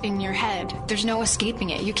trapped in your head. There's no escaping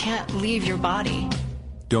it. You can't leave your body.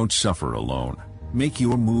 Don't suffer alone. Make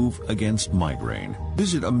your move against migraine.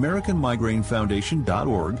 Visit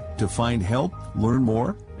AmericanMigraineFoundation.org to find help, learn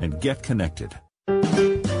more, and get connected.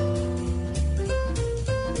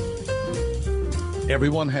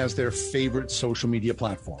 Everyone has their favorite social media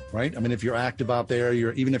platform, right? I mean, if you're active out there,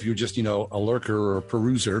 even if you're just, a lurker or a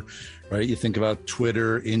peruser, right? You think about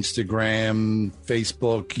Twitter, Instagram,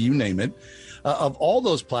 Facebook, you name it. Of all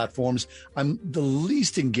those platforms, I'm the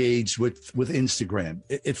least engaged with Instagram.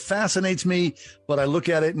 It fascinates me, but I look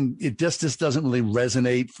at it and it just doesn't really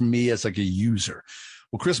resonate for me as like a user.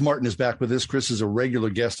 Well, Chris Martin is back with us. Chris is a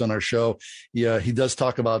regular guest on our show. He does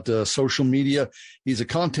talk about social media. He's a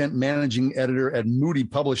content managing editor at Moody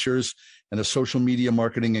Publishers and a social media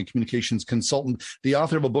marketing and communications consultant, the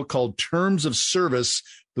author of a book called Terms of Service,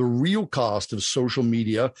 The Real Cost of Social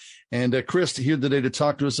Media. And Chris, here today to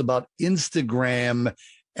talk to us about Instagram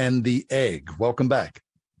and the egg. Welcome back.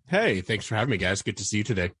 Hey, thanks for having me, guys. Good to see you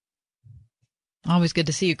today. Always good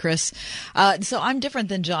to see you, Chris. So I'm different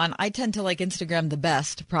than John. I tend to like Instagram the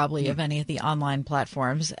best, probably, of any of the online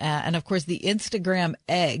platforms. And of course, the Instagram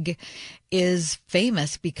egg is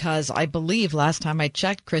famous because I believe last time I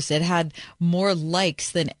checked, Chris, it had more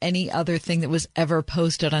likes than any other thing that was ever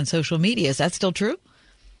posted on social media. Is that still true?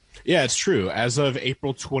 Yeah, it's true. As of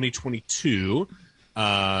April 2022,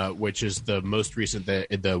 which is the most recent, the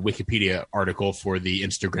Wikipedia article for the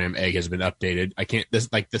Instagram egg has been updated. I can't, this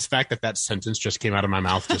fact that sentence just came out of my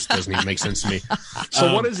mouth just doesn't even make sense to me.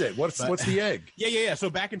 So what is it? What's the egg? Yeah. So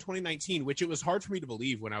back in 2019, which it was hard for me to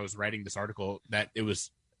believe when I was writing this article that it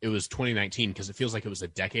was 2019 because it feels like it was a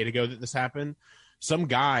decade ago that this happened. Some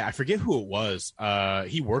guy, I forget who it was,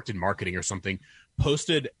 he worked in marketing or something,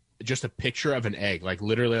 posted just a picture of an egg, like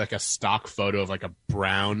literally like a stock photo of like a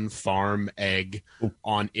brown farm egg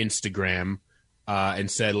on Instagram,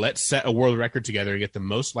 and said, let's set a world record together and get the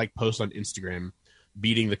most liked post on Instagram,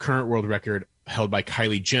 beating the current world record held by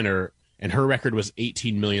Kylie Jenner. And her record was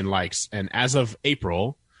 18 million likes. And as of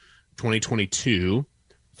April 2022,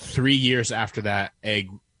 3 years after that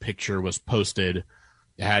egg picture was posted,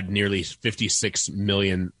 it had nearly 56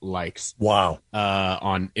 million likes. Wow.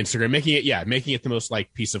 On Instagram, making it the most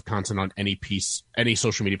liked piece of content on any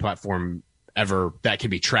social media platform ever that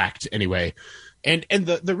can be tracked anyway. And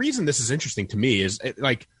the reason this is interesting to me is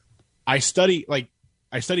I study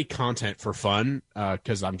content for fun,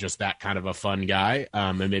 because I'm just that kind of a fun guy.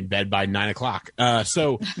 I'm in bed by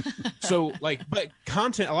 9:00. But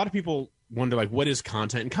content, a lot of people wonder what is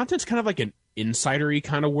content? And content's kind of like an insidery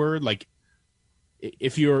kind of word. Like,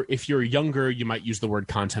 if you're younger, you might use the word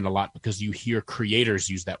content a lot because you hear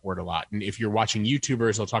creators use that word a lot. And if you're watching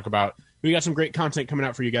YouTubers, they'll talk about, we got some great content coming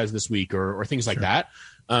out for you guys this week, or things like that.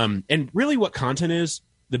 And really what content is,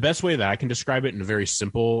 the best way that I can describe it in a very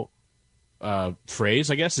simple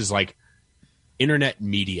phrase, I guess, is like internet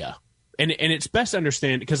media. And it's best to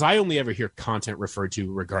understand, because I only ever hear content referred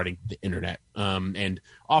to regarding the internet, and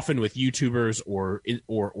often with YouTubers or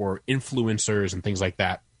influencers and things like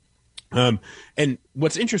that. And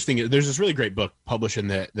what's interesting is there's this really great book published in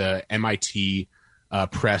the MIT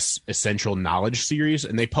Press Essential Knowledge series,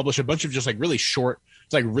 and they publish a bunch of just really short,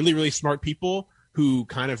 it's really, really smart people who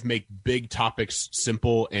kind of make big topics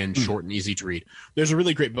simple and short and easy to read. There's a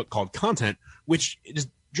really great book called Content, which is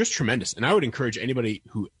just tremendous. And I would encourage anybody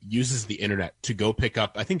who uses the internet to go pick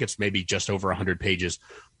up, I think it's maybe just over 100 pages.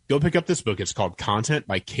 Go pick up this book. It's called Content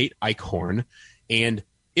by Kate Eichhorn. And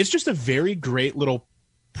it's just a very great little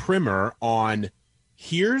primer on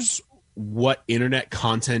here's what internet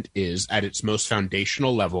content is at its most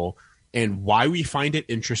foundational level and why we find it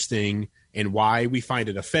interesting and why we find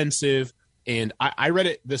it offensive. And I read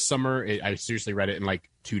it this summer. I seriously read it in like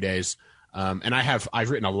 2 days. And I've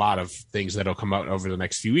written a lot of things that'll come out over the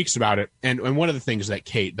next few weeks about it. And one of the things that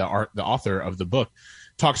Kate, the author of the book,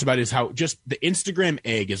 talks about is how just the Instagram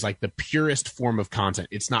egg is like the purest form of content.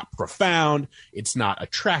 It's not profound. It's not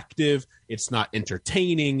attractive. It's not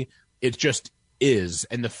entertaining. It just is.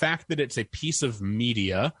 And the fact that it's a piece of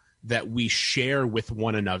media that we share with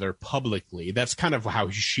one another publicly, that's kind of how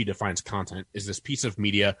she defines content, is this piece of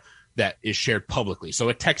media that is shared publicly. So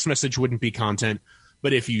a text message wouldn't be content,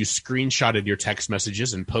 but if you screenshotted your text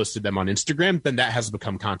messages and posted them on Instagram, then that has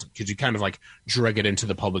become content because you kind of like drug it into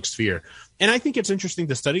the public sphere. And I think it's interesting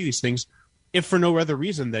to study these things, if for no other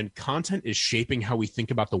reason than content is shaping how we think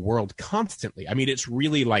about the world constantly. I mean, it's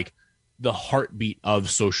really like the heartbeat of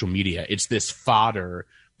social media. It's this fodder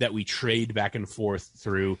that we trade back and forth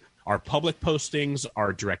through our public postings,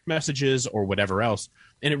 our direct messages, or whatever else.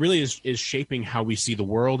 And it really is shaping how we see the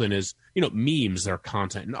world, and is, memes are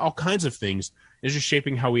content and all kinds of things. Is just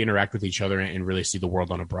shaping how we interact with each other and really see the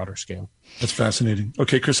world on a broader scale. That's fascinating.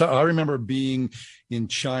 Okay, Chris, I remember being in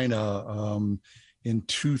China in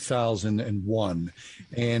 2001.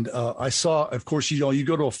 And I saw, of course, you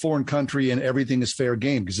go to a foreign country and everything is fair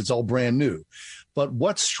game because it's all brand new. But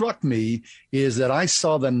what struck me is that I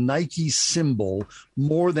saw the Nike symbol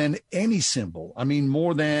more than any symbol. I mean,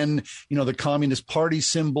 more than, the Communist Party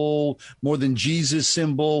symbol, more than Jesus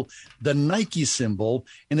symbol, the Nike symbol.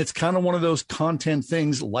 And it's kind of one of those content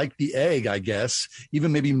things like the egg, I guess,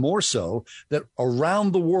 even maybe more so, that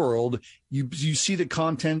around the world, you see the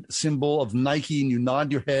content symbol of Nike and you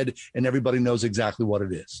nod your head and everybody knows exactly what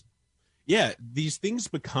it is. Yeah, these things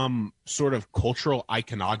become sort of cultural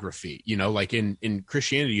iconography, like in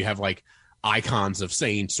Christianity, you have like icons of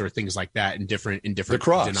saints or things like that in different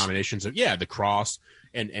denominations of, the cross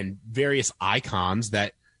and various icons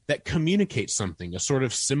that communicate something, a sort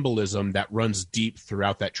of symbolism that runs deep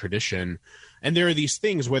throughout that tradition. And there are these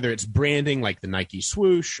things, whether it's branding like the Nike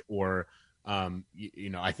swoosh or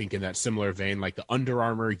I think in that similar vein, like the Under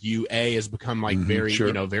Armour UA has become like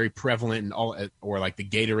very prevalent and all, or like the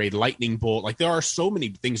Gatorade Lightning Bolt. Like there are so many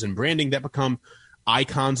things in branding that become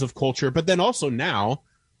icons of culture. But then also now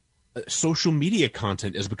social media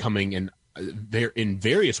content is becoming in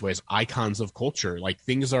various ways icons of culture. Like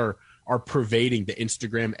things are pervading the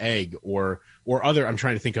Instagram egg or other, I'm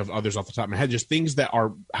trying to think of others off the top of my head, just things that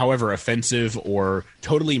are, however offensive or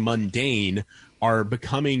totally mundane, are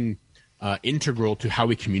becoming integral to how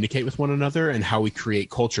we communicate with one another and how we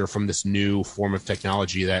create culture from this new form of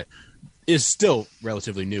technology that is still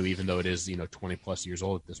relatively new, even though it is, 20 plus years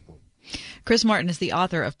old at this point. Chris Martin is the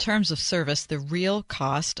author of Terms of Service, The Real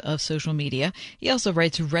Cost of Social Media. He also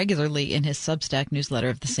writes regularly in his Substack newsletter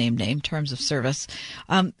of the same name, Terms of Service.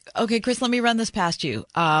 Okay, Chris, let me run this past you.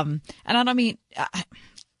 And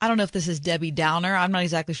I don't know if this is Debbie Downer. I'm not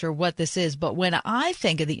exactly sure what this is. But when I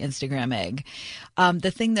think of the Instagram egg, the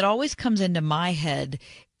thing that always comes into my head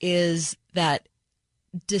is that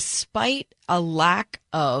despite a lack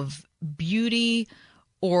of beauty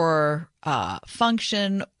or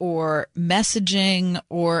function or messaging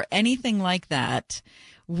or anything like that,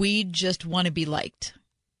 we just want to be liked.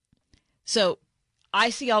 So I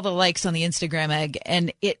see all the likes on the Instagram egg,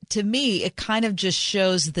 and to me, it kind of just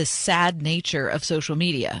shows the sad nature of social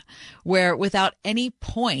media, where without any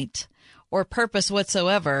point or purpose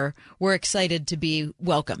whatsoever, we're excited to be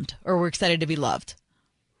welcomed or we're excited to be loved.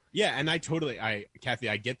 Yeah, and Kathy,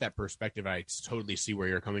 I get that perspective. I totally see where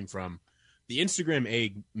you're coming from. The Instagram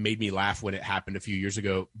egg made me laugh when it happened a few years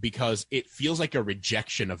ago because it feels like a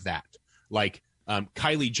rejection of that. Like,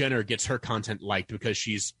 Kylie Jenner gets her content liked because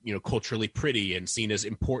she's, culturally pretty and seen as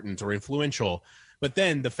important or influential. But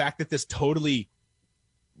then the fact that this totally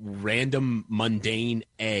random, mundane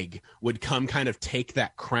egg would come kind of take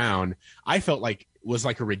that crown, I felt like was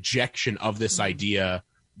like a rejection of this idea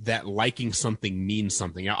that liking something means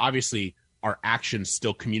something. Now, obviously, our actions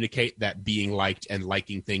still communicate that being liked and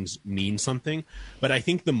liking things mean something. But I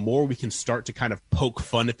think the more we can start to kind of poke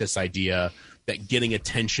fun at this idea that getting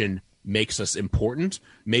attention makes us important,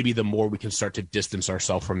 maybe the more we can start to distance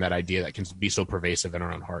ourselves from that idea that can be so pervasive in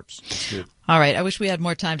our own hearts. All right. I wish we had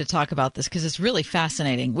more time to talk about this because it's really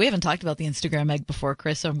fascinating. We haven't talked about the Instagram egg before,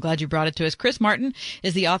 Chris, so I'm glad you brought it to us. Chris Martin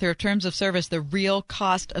is the author of Terms of Service, The Real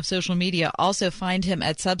Cost of Social Media. Also find him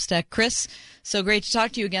at Substack. Chris, so great to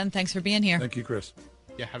talk to you again. Thanks for being here. Thank you, Chris.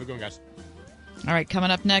 Yeah, have a good one, guys. All right, coming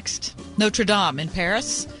up next, Notre Dame in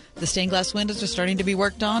Paris. The stained glass windows are starting to be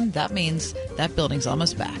worked on. That means that building's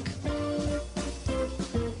almost back.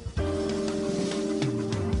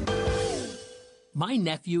 My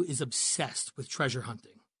nephew is obsessed with treasure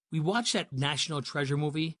hunting. We watched that National Treasure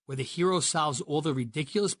movie where the hero solves all the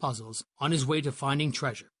ridiculous puzzles on his way to finding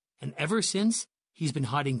treasure. And ever since, he's been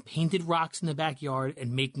hiding painted rocks in the backyard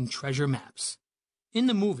and making treasure maps. In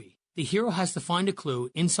the movie, the hero has to find a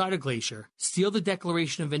clue inside a glacier, steal the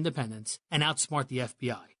Declaration of Independence, and outsmart the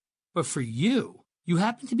FBI. But for you, you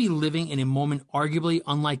happen to be living in a moment arguably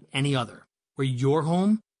unlike any other, where your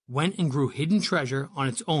home went and grew hidden treasure on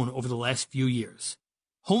its own over the last few years.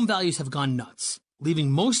 Home values have gone nuts,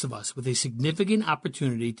 leaving most of us with a significant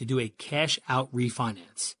opportunity to do a cash-out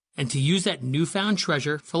refinance and to use that newfound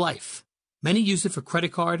treasure for life. Many use it for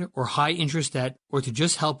credit card or high-interest debt or to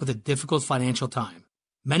just help with a difficult financial time.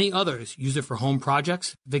 Many others use it for home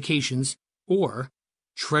projects, vacations, or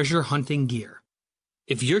treasure hunting gear.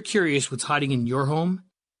 If you're curious what's hiding in your home,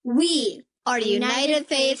 we are United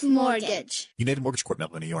Faith Mortgage. United Mortgage Corp,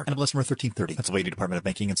 Melville, New York. NMLS number 1330. Pennsylvania Department of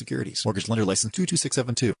Banking and Securities. Mortgage lender license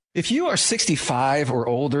 22672. If you are 65 or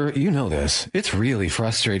older, you know this. It's really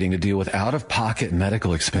frustrating to deal with out-of-pocket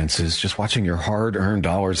medical expenses, just watching your hard-earned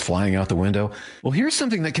dollars flying out the window. Well, here's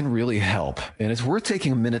something that can really help, and it's worth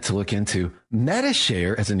taking a minute to look into.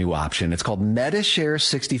 Medi-Share is a new option. It's called Medi-Share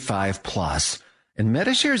 65 Plus. And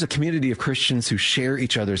Medi-Share is a community of Christians who share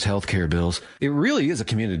each other's healthcare bills. It really is a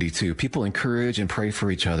community, too. People encourage and pray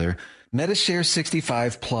for each other. Medi-Share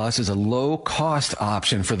 65 Plus is a low-cost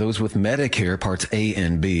option for those with Medicare Parts A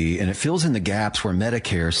and B, and it fills in the gaps where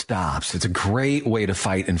Medicare stops. It's a great way to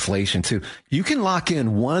fight inflation, too. You can lock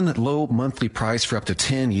in one low monthly price for up to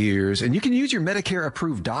 10 years, and you can use your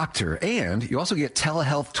Medicare-approved doctor, and you also get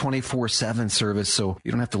telehealth 24/7 service, so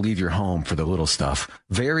you don't have to leave your home for the little stuff.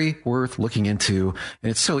 Very worth looking into,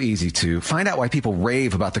 and it's so easy to. Find out why people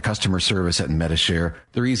rave about the customer service at Medi-Share.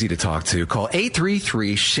 They're easy to talk to. Call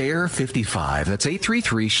 833-SHARE-55. That's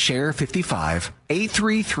 833-SHARE-55.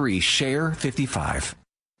 833-SHARE-55.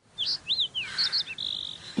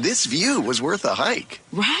 This view was worth a hike.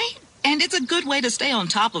 Right? And it's a good way to stay on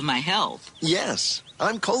top of my health. Yes.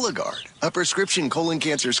 I'm Cologuard, a prescription colon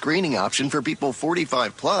cancer screening option for people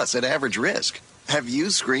 45 plus at average risk. Have you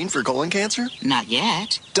screened for colon cancer? Not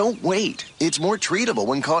yet. Don't wait. It's more treatable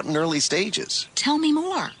when caught in early stages. Tell me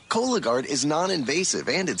more. Cologuard is non-invasive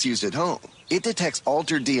and it's used at home. It detects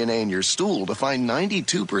altered DNA in your stool to find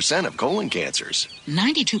 92% of colon cancers.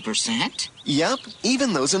 92%? Yep,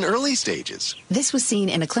 even those in early stages. This was seen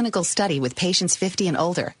in a clinical study with patients 50 and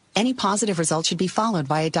older. Any positive result should be followed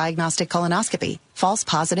by a diagnostic colonoscopy. False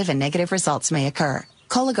positive and negative results may occur.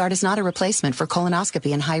 Cologuard is not a replacement for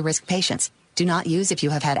colonoscopy in high-risk patients. Do not use if you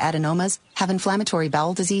have had adenomas, have inflammatory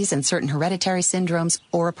bowel disease and certain hereditary syndromes,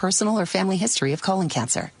 or a personal or family history of colon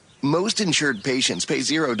cancer. Most insured patients pay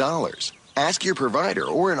 $0. Ask your provider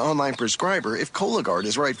or an online prescriber if Cologuard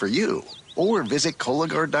is right for you, or visit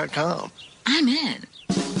Cologuard.com. I'm in.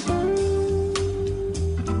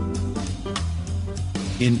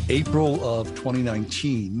 In April of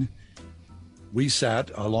 2019, we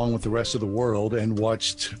sat, along with the rest of the world, and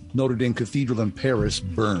watched Notre Dame Cathedral in Paris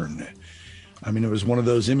burn. I mean, it was one of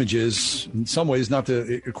those images, in some ways, not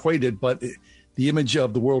to equate it, but the image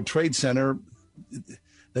of the World Trade Center,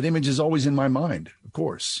 that image is always in my mind, of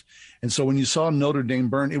course. And so when you saw Notre Dame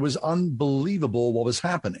burn, it was unbelievable what was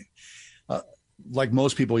happening. Like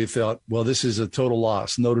most people, you thought, well, this is a total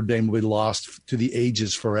loss. Notre Dame will be lost to the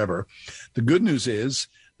ages forever. The good news is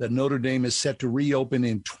that Notre Dame is set to reopen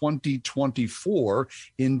in 2024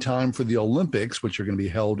 in time for the Olympics, which are going to be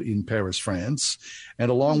held in Paris, France. And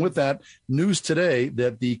along with that, news today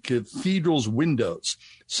that the cathedral's windows,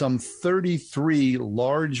 some 33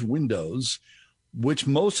 large windows, which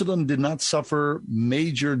most of them did not suffer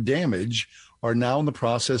major damage, are now in the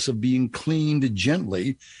process of being cleaned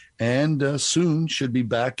gently and soon should be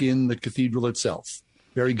back in the cathedral itself.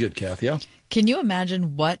 Very good, Kathy. Yeah? Can you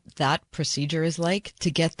imagine what that procedure is like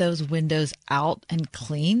to get those windows out and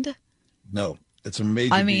cleaned? No, it's a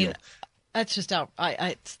major deal. That's just out.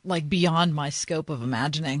 It's like beyond my scope of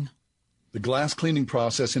imagining. The glass cleaning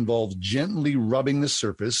process involves gently rubbing the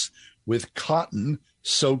surface with cotton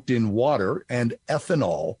soaked in water and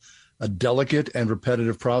ethanol, a delicate and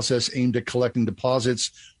repetitive process aimed at collecting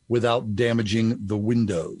deposits without damaging the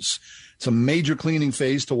windows. It's a major cleaning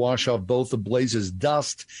phase to wash off both the blaze's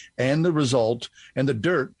dust and the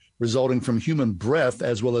dirt resulting from human breath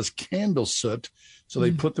as well as candle soot. So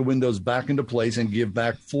they put the windows back into place and give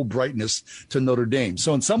back full brightness to Notre Dame.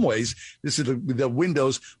 So in some ways, this is the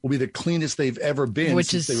windows will be the cleanest they've ever been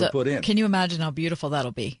since they were put in. Can you imagine how beautiful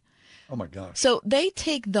that'll be? Oh, my gosh. So they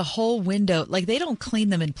take the whole window, like they don't clean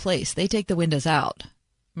them in place. They take the windows out.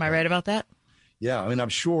 Am I right about that? Yeah, I mean, I'm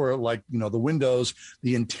sure, like, the windows,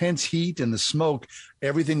 the intense heat and the smoke,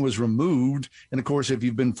 everything was removed. And of course, if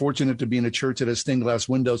you've been fortunate to be in a church that has stained glass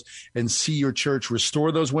windows and see your church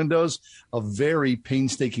restore those windows, a very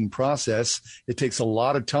painstaking process. It takes a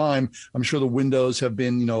lot of time. I'm sure the windows have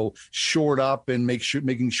been, shored up and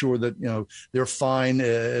making sure that, they're fine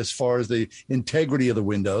as far as the integrity of the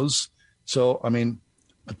windows. So, I mean,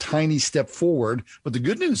 a tiny step forward. But the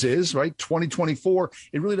good news is, right, 2024,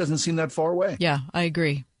 it really doesn't seem that far away. Yeah, I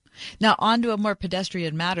agree. Now, on to a more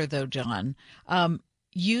pedestrian matter, though, John.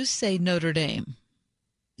 You say Notre Dame.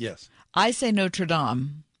 Yes. I say Notre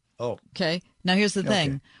Dame. Oh. Okay. Now, here's the thing.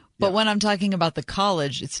 Okay. But when I'm talking about the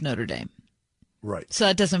college, it's Notre Dame. Right. So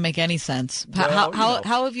that doesn't make any sense. Well,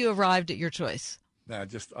 how have you arrived at your choice? Nah,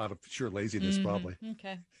 just out of sheer laziness, probably.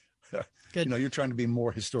 Okay. Good. You're trying to be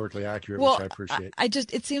more historically accurate, which I appreciate.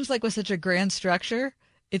 It seems like with such a grand structure,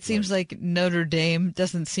 it seems like Notre Dame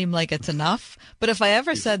doesn't seem like it's enough. But if I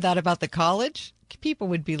ever said that about the college, people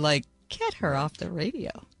would be like, get her off the radio.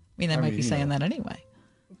 I mean, they might be saying that anyway.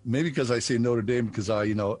 Maybe because I say Notre Dame because I,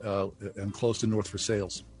 am close to North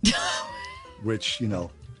Versailles, which,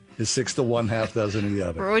 is 6 to 1/2 dozen of the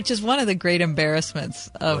other. Which is one of the great embarrassments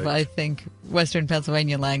of, I think, Western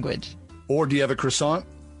Pennsylvania language. Or do you have a croissant?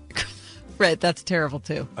 Right, that's terrible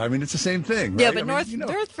too. I mean, it's the same thing, right? Yeah, but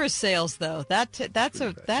North Versailles, though,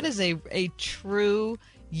 that is a true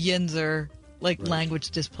Yinzer language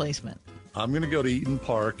displacement. I'm going to go to Eaton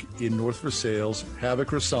Park in North Versailles, have a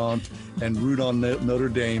croissant, and root on Notre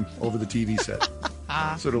Dame over the TV set.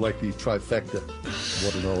 Sort of like the trifecta of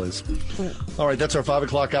what it all is. All right, that's our 5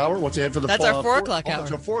 o'clock hour. What's ahead for the That's our 4 o'clock hour.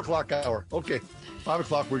 That's our 4 o'clock hour. Okay, 5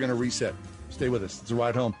 o'clock, we're going to reset. Stay with us. It's a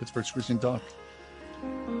ride home. Pittsburgh's Christian Talk.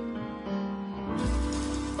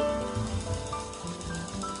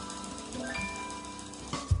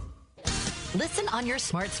 Listen on your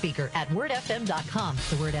smart speaker at wordfm.com,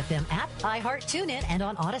 the Word FM app, iHeart, TuneIn, and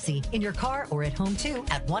on Odyssey. In your car or at home, too,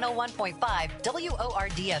 at 101.5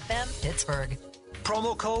 WORD-FM, Pittsburgh.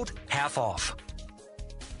 Promo code half off.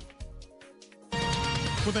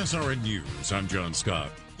 With SRN News, I'm John Scott.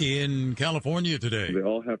 In California today, they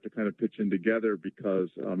all have to kind of pitch in together because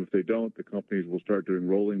if they don't, the companies will start doing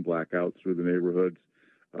rolling blackouts through the neighborhoods.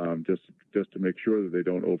 Just to make sure that they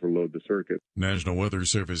don't overload the circuit. National Weather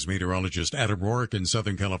Service meteorologist Adam Rourke in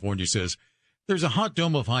Southern California says there's a hot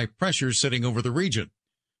dome of high pressure sitting over the region.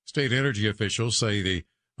 State energy officials say the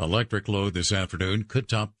electric load this afternoon could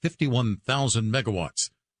top 51,000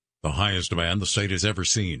 megawatts, the highest demand the state has ever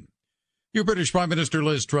seen. Your British Prime Minister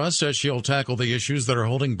Liz Truss says she'll tackle the issues that are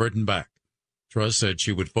holding Britain back. Truss said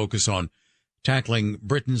she would focus on tackling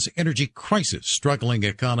Britain's energy crisis, struggling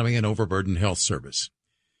economy, and overburdened health service.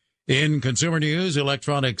 In consumer news,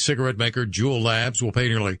 electronic cigarette maker Juul Labs will pay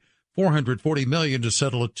nearly $440 million to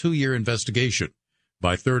settle a 2-year investigation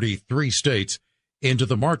by 33 states into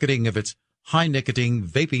the marketing of its high-nicotine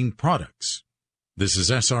vaping products. This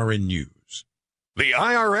is SRN News. The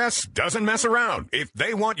IRS doesn't mess around. If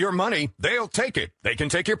they want your money, they'll take it. They can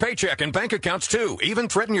take your paycheck and bank accounts, too, even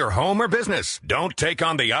threaten your home or business. Don't take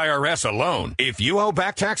on the IRS alone. If you owe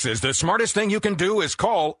back taxes, the smartest thing you can do is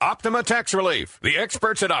call Optima Tax Relief. The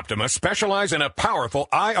experts at Optima specialize in a powerful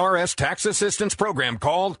IRS tax assistance program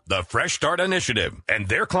called the Fresh Start Initiative. And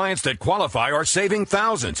their clients that qualify are saving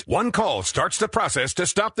thousands. One call starts the process to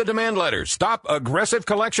stop the demand letters, stop aggressive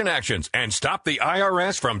collection actions, and stop the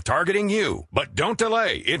IRS from targeting you. But don't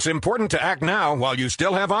delay. It's important to act now while you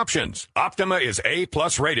still have options. Optima is A+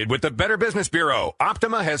 rated with the Better Business Bureau.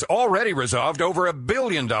 Optima has already resolved over $1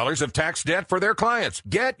 billion of tax debt for their clients.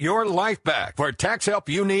 Get your life back. For tax help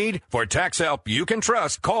you need, for tax help you can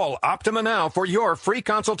trust, call Optima now for your free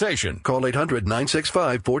consultation. Call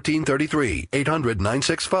 800-965-1433.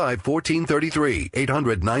 800-965-1433.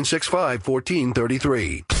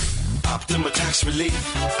 800-965-1433. Optima Tax Relief.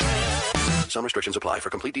 Some restrictions apply. For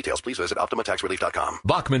complete details, please visit OptimaTaxRelief.com.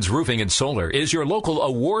 Bachman's Roofing and Solar is your local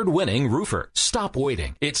award-winning roofer. Stop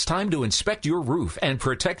waiting. It's time to inspect your roof and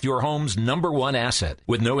protect your home's #1 asset.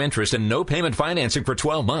 With no interest and no payment financing for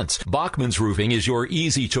 12 months, Bachman's Roofing is your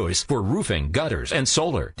easy choice for roofing, gutters, and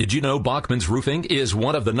solar. Did you know Bachman's Roofing is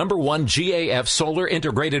one of the #1 GAF solar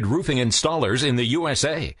integrated roofing installers in the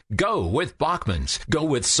USA? Go with Bachman's. Go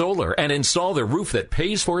with solar and install the roof that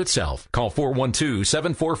pays for itself. Call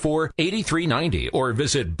 412-744-8300 390 or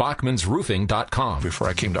visit bachmansroofing.com. Before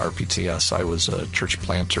I came to RPTS, I was a church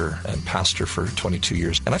planter and pastor for 22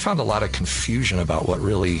 years, and I found a lot of confusion about what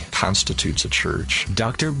really constitutes a church.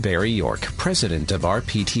 Dr. Barry York, president of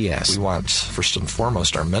RPTS. We want, first and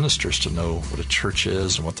foremost, our ministers to know what a church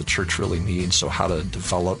is and what the church really needs, so how to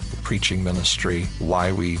develop the preaching ministry,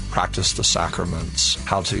 why we practice the sacraments,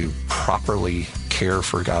 how to properly care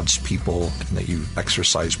for God's people, and that you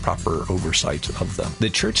exercise proper oversight of them. The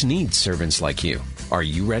church needs servants like you. Are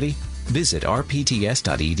you ready? Visit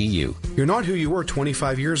rpts.edu. You're not who you were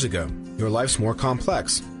 25 years ago. Your life's more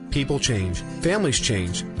complex. People change, families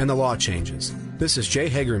change, and the law changes. This is Jay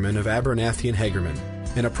Hagerman of Abernathy and Hagerman,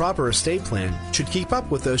 and a proper estate plan should keep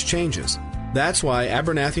up with those changes. That's why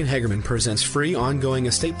Abernathy and Hagerman presents free ongoing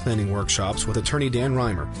estate planning workshops with attorney Dan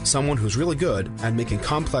Reimer, someone who's really good at making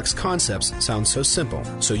complex concepts sound so simple,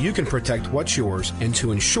 so you can protect what's yours and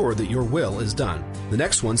to ensure that your will is done. The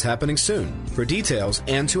next one's happening soon. For details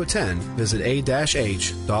and to attend, visit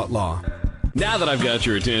a-h.law. Now that I've got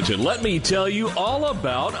your attention, let me tell you all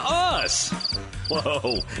about us.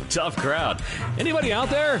 Whoa, tough crowd. Anybody out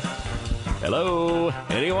there? Hello?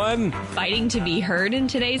 Anyone? Fighting to be heard in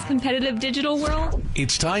today's competitive digital world?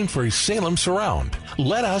 It's time for Salem Surround.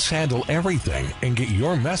 Let us handle everything and get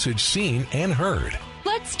your message seen and heard.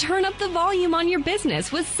 Let's turn up the volume on your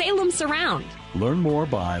business with Salem Surround. Learn more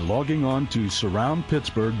by logging on to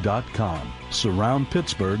surroundpittsburgh.com.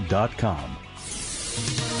 surroundpittsburgh.com.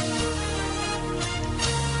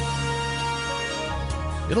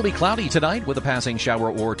 It'll be cloudy tonight with a passing shower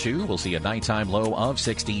or two. We'll see a nighttime low of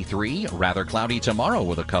 63. Rather cloudy tomorrow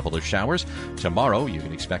with a couple of showers. Tomorrow, you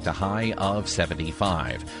can expect a high of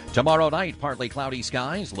 75. Tomorrow night, partly cloudy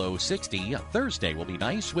skies, low 60. Thursday will be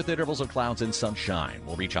nice with intervals of clouds and sunshine.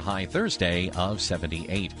 We'll reach a high Thursday of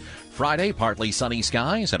 78. Friday, partly sunny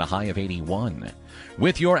skies and a high of 81.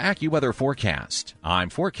 With your AccuWeather forecast, I'm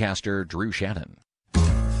forecaster Drew Shannon.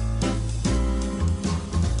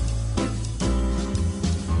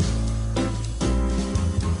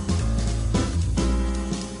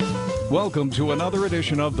 Welcome to another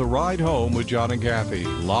edition of The Ride Home with John and Kathy,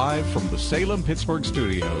 live from the Salem Pittsburgh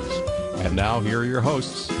studios. And now here are your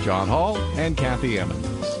hosts, John Hall and Kathy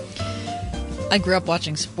Emmons. I grew up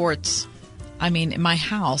watching sports. I mean, in my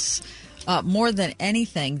house, more than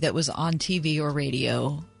anything that was on TV or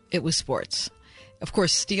radio, it was sports. Of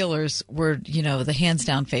course, Steelers were, the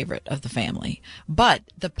hands-down favorite of the family. But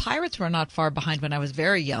the Pirates were not far behind when I was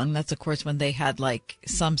very young. That's, of course, when they had,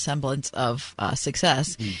 some semblance of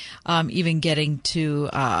success, even getting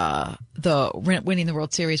to winning the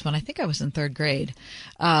World Series when I think I was in third grade.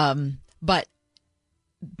 But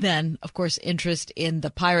then, of course, interest in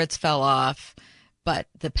the Pirates fell off. But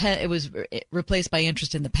it was replaced by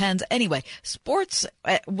interest in the Pens. Anyway, sports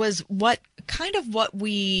was it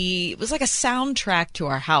was like a soundtrack to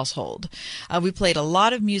our household. We played a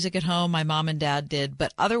lot of music at home, my mom and dad did,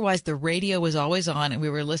 but otherwise the radio was always on and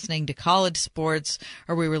we were listening to college sports,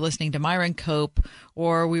 or we were listening to Myron Cope,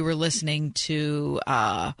 or we were listening to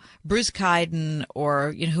Bruce Kiden,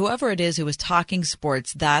 or whoever it is who was talking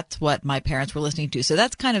sports. That's what my parents were listening to. So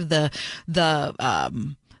that's kind of the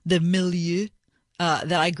milieu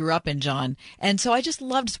that I grew up in, John. And so I just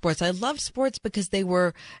loved sports. I loved sports because it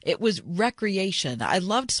was recreation. I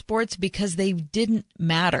loved sports because they didn't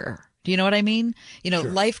matter. Do you know what I mean? Sure.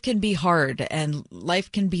 Life can be hard and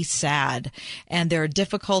life can be sad, and there are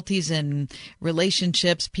difficulties in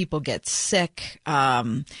relationships. People get sick.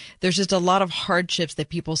 There's just a lot of hardships that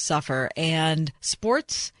people suffer, and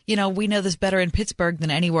sports, we know this better in Pittsburgh than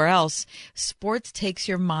anywhere else. Sports takes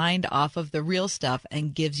your mind off of the real stuff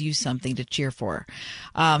and gives you something to cheer for.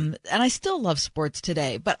 And I still love sports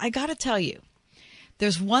today, but I got to tell you,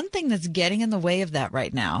 there's one thing that's getting in the way of that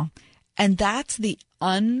right now. And that's the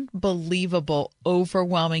unbelievable,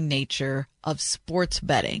 overwhelming nature of sports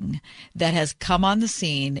betting that has come on the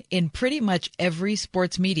scene in pretty much every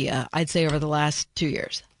sports media, I'd say, over the last 2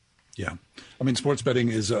 years. Yeah. I mean, sports betting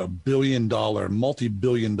is a billion-dollar,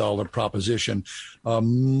 multi-billion-dollar proposition.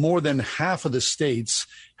 More than half of the states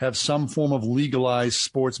have some form of legalized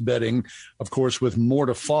sports betting, of course, with more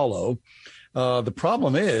to follow. The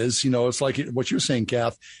problem is, it's like what you're saying,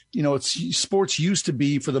 Kath, sports used to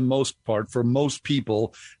be, for the most part, for most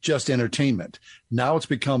people, just entertainment. Now it's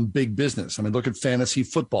become big business. I mean, look at fantasy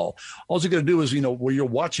football. All you got to do is, where you're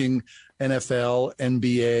watching NFL,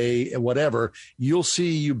 NBA, whatever, you'll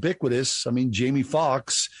see ubiquitous. I mean, Jamie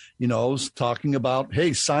Foxx, talking about,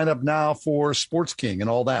 hey, sign up now for Sports King and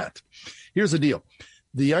all that. Here's the deal.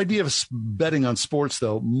 The idea of betting on sports,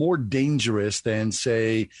 though, more dangerous than,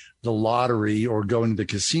 say, the lottery or going to the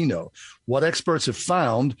casino. What experts have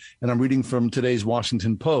found, and I'm reading from today's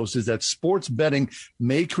Washington Post, is that sports betting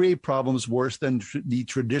may create problems worse than the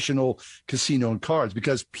traditional casino and cards,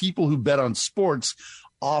 because people who bet on sports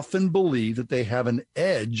often believe that they have an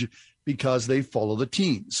edge because they follow the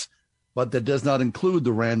teams. But that does not include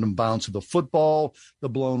the random bounce of the football, the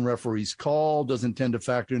blown referee's call, doesn't tend to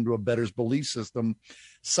factor into a bettor's belief system.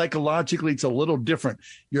 Psychologically, it's a little different.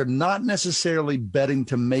 You're not necessarily betting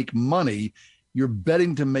to make money. You're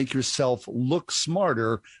betting to make yourself look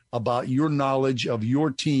smarter about your knowledge of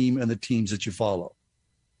your team and the teams that you follow.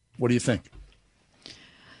 What do you think?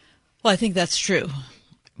 Well, I think that's true.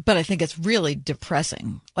 But I think it's really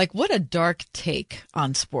depressing. Like, what a dark take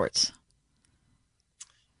on sports.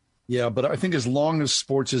 Yeah, but I think as long as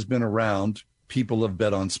sports has been around, people have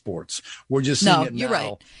bet on sports. We're just seeing it now. You're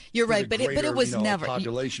right. You're right, but it was never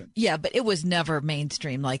population. Yeah, but it was never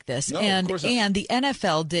mainstream like this. No, and of course not. And the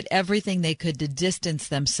NFL did everything they could to distance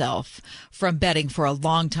themselves from betting for a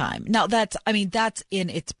long time. Now that's in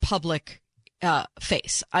its public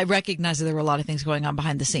face. I recognize that there were a lot of things going on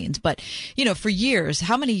behind the scenes, but for years,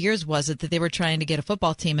 how many years was it that they were trying to get a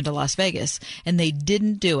football team into Las Vegas and they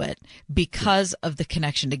didn't do it because of the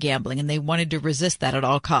connection to gambling, and they wanted to resist that at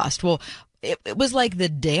all costs? Well, it was like the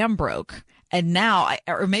dam broke. And now,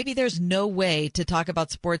 or maybe there's no way to talk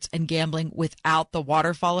about sports and gambling without the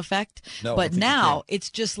waterfall effect. No, but now it's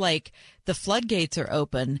just like the floodgates are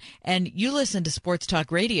open, and you listen to sports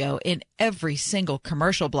talk radio in every single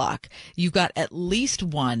commercial block. You've got at least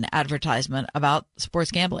one advertisement about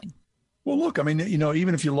sports gambling. Well, look, I mean,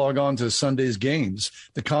 even if you log on to Sunday's games,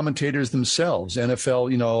 the commentators themselves,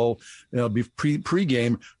 NFL,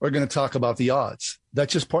 pre-game, are going to talk about the odds.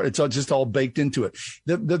 That's just part. It's just all baked into it.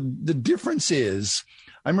 The difference is,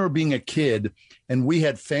 I remember being a kid and we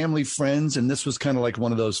had family friends, and this was kind of like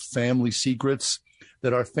one of those family secrets,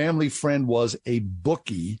 that our family friend was a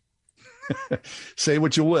bookie. Say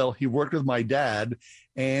what you will. He worked with my dad.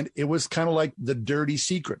 And it was kind of like the dirty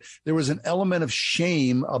secret. There was an element of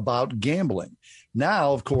shame about gambling.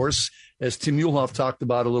 Now, of course, as Tim Muehlhoff talked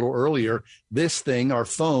about a little earlier, this thing, our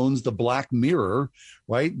phones, the black mirror,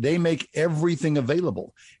 right? They make everything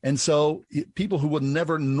available. And so people who would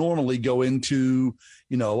never normally go into,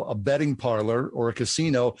 a betting parlor or a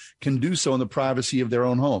casino can do so in the privacy of their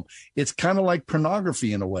own home. It's kind of like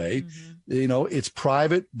pornography in a way. Mm-hmm. It's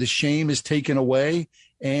private. The shame is taken away.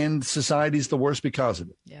 And society's the worst because of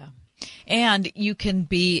it. Yeah. And you can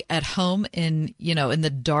be at home in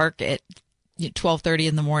the dark at 12:30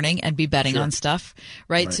 in the morning and be betting on stuff,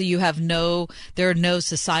 right? So you have there are no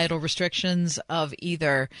societal restrictions of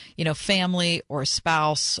either, family or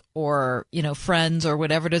spouse or, friends or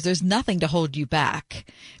whatever it is. There's nothing to hold you back.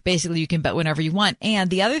 Basically, you can bet whenever you want.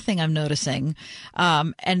 And the other thing I'm noticing,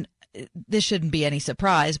 and this shouldn't be any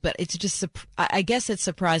surprise, but it's just, I guess it's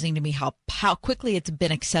surprising to me how quickly it's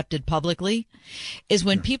been accepted publicly, is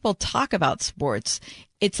when people talk about sports,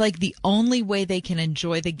 it's like the only way they can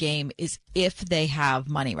enjoy the game is if they have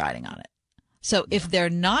money riding on it. So if they're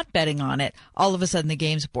not betting on it, all of a sudden the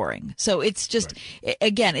game's boring. So it's just,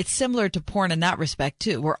 again, it's similar to porn in that respect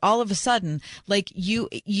too, where all of a sudden, like you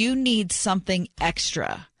need something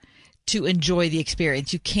extra to enjoy the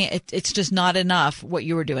experience. You can't, it's just not enough what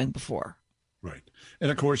you were doing before. Right.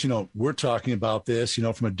 And of course, we're talking about this,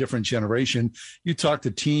 from a different generation. You talk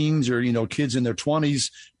to teens or, kids in their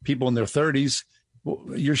 20s, people in their 30s,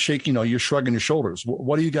 you're shaking, you're shrugging your shoulders.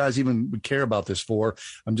 What do you guys even care about this for?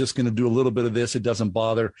 I'm just going to do a little bit of this. It doesn't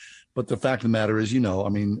bother. But the fact of the matter is,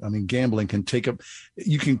 gambling can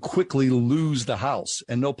you can quickly lose the house,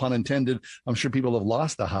 and no pun intended. I'm sure people have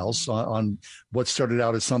lost the house on what started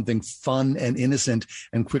out as something fun and innocent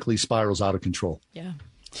and quickly spirals out of control. Yeah.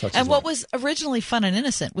 And what was originally fun and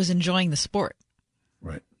innocent was enjoying the sport.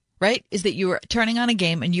 Right. Right. Is that you were turning on a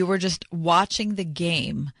game and you were just watching the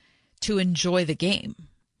game to enjoy the game.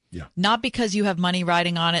 Yeah. Not because you have money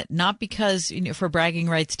riding on it, not because for bragging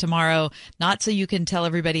rights tomorrow, not so you can tell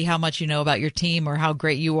everybody how much you know about your team or how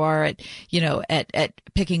great you are at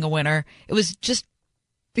picking a winner. It was just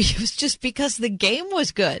because the game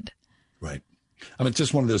was good. Right. I mean, it's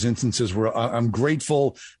just one of those instances where I'm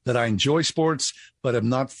grateful that I enjoy sports, but I'm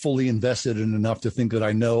not fully invested in enough to think that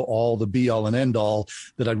I know all the be all and end all,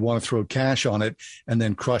 that I'd want to throw cash on it and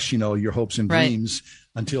then crush, your hopes and dreams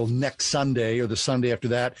until next Sunday or the Sunday after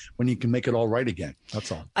that, when you can make it all right again.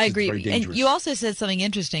 That's all. I agree. And you also said something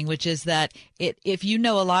interesting, which is that if you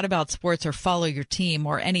know a lot about sports or follow your team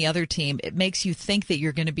or any other team, it makes you think that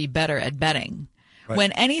you're going to be better at betting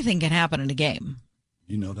when anything can happen in a game.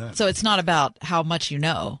 You know that. So it's not about how much you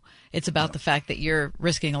know. It's about the fact that you're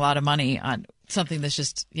risking a lot of money on something that's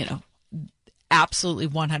just, absolutely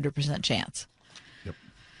 100% chance. Yep.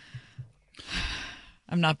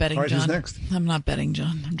 I'm not betting, All right, John. who's next? I'm not betting,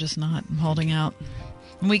 John. I'm just not. I'm holding out.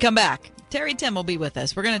 When we come back, Terry Tim will be with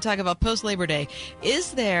us. We're going to talk about post-Labor Day.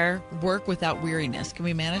 Is there work without weariness? Can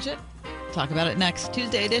we manage it? Talk about it next.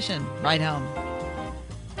 Tuesday edition. Ride Home.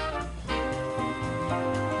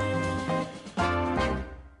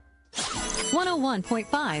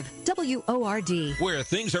 101.5 WORD. Where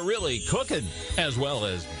things are really cooking, as well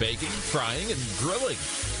as baking, frying, and grilling.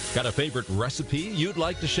 Got a favorite recipe you'd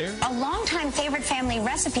like to share? A longtime favorite family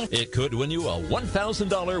recipe. It could win you a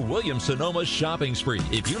 $1,000 Williams-Sonoma shopping spree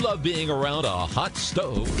if you love being around a hot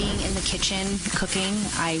stove. Being in the kitchen, cooking,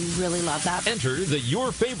 I really love that. Enter the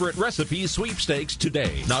Your Favorite Recipe sweepstakes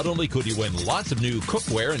today. Not only could you win lots of new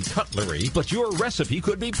cookware and cutlery, but your recipe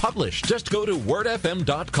could be published. Just go to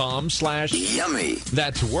wordfm.com/yummy.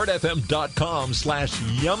 That's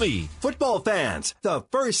wordfm.com/yummy. Football fans, the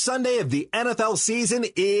first Sunday of the NFL season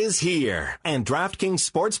is here, and DraftKings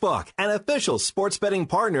Sportsbook, an official sports betting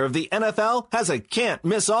partner of the NFL, has a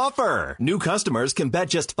can't-miss offer. New customers can bet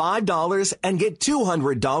just $5 and get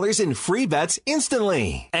 $200 in free bets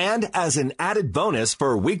instantly. And as an added bonus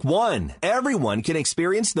for Week 1, everyone can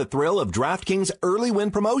experience the thrill of DraftKings Early Win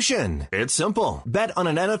promotion. It's simple. Bet on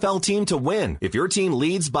an NFL team to win. If your team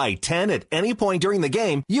leads by 10 at any point during the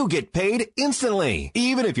game, you get paid instantly,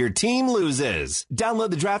 even if your team loses. Download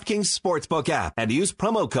the DraftKings Sportsbook app and use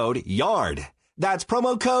promo code YARD. That's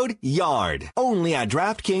promo code YARD. Only at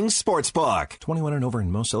DraftKings Sportsbook. 21 and over in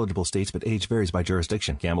most eligible states, but age varies by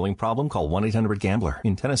jurisdiction. Gambling problem? Call 1-800-GAMBLER.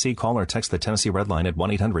 In Tennessee, call or text the Tennessee Red Line at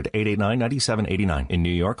 1-800-889-9789. In New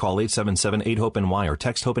York, call 877-8-HOPE-NY or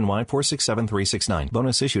text HOPE-NY 467-369.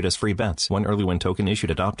 Bonus issued as free bets. One early win token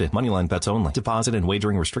issued adopted. Moneyline bets only. Deposit and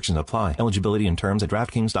wagering restrictions apply. Eligibility and terms at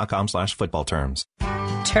DraftKings.com/football terms.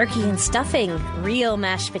 Turkey and stuffing, real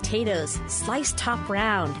mashed potatoes, sliced top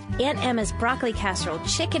round, Aunt Emma's broccoli casserole,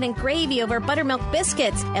 chicken and gravy over buttermilk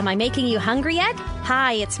biscuits. Am I making you hungry yet?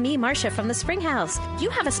 Hi, it's me, Marcia from the Spring House. Do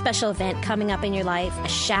you have a special event coming up in your life? A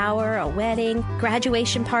shower, a wedding,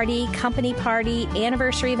 graduation party, company party,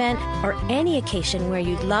 anniversary event, or any occasion where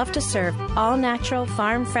you'd love to serve all-natural,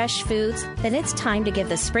 farm-fresh foods? Then it's time to give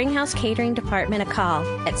the Spring House Catering Department a call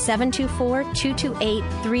at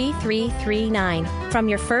 724-228-3339. From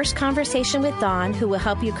your first conversation with Dawn, who will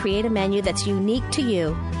help you create a menu that's unique to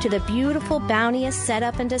you, to the beautiful, bounteous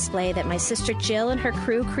setup and display that my sister Jill and her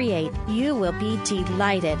crew create, you will be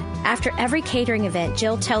delighted. After every catering event,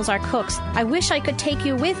 Jill tells our cooks, I wish I could take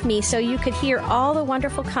you with me so you could hear all the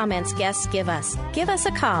wonderful comments guests give us. Give us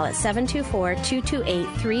a call at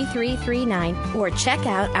 724-228-3339 or check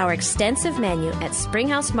out our extensive menu at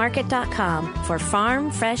springhousemarket.com for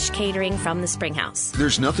farm fresh catering from the Springhouse.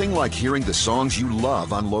 There's nothing like hearing the songs you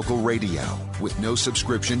love on local radio with no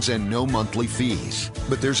subscriptions and no monthly fees.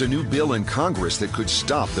 But there's a new bill in Congress that could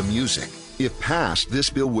stop the music. If passed, this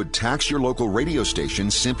bill would tax your local radio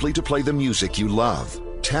station simply to play the music you love.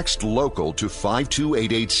 Text LOCAL to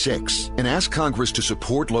 52886 and ask Congress to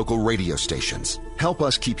support local radio stations. Help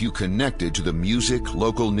us keep you connected to the music,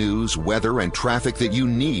 local news, weather, and traffic that you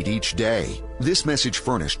need each day. This message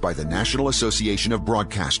furnished by the National Association of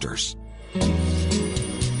Broadcasters.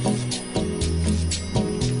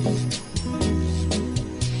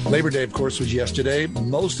 Labor Day, of course, was yesterday.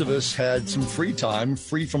 Most of us had some free time,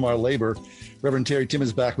 free from our labor. Reverend Terry Tim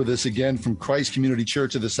is back with us again from Christ Community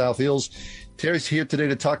Church of the South Hills. Terry's here today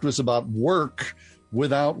to talk to us about work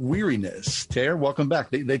without weariness. Terry, welcome back.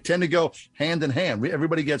 They tend to go hand in hand.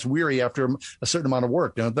 Everybody gets weary after a certain amount of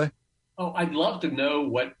work, don't they? Oh, I'd love to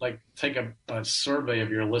know take a survey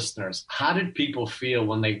of your listeners. How did people feel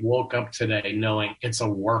when they woke up today knowing it's a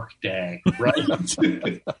work day, right?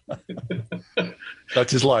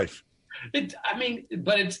 That's his life. But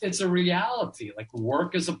it's a reality. Like,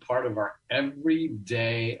 work is a part of our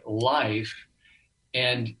everyday life.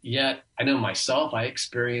 And yet, I know myself, I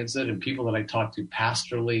experience it, and people that I talk to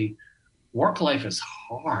pastorally, work life is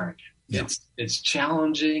hard. Yeah. It's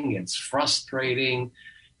challenging. It's frustrating.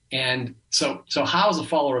 And so how, as a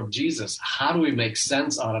follower of Jesus, how do we make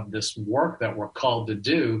sense out of this work that we're called to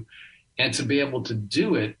do, and to be able to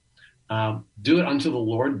do it unto the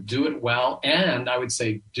Lord, do it well, and I would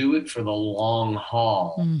say do it for the long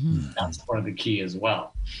haul. Mm-hmm. That's part of the key as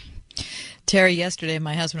well. Terry, yesterday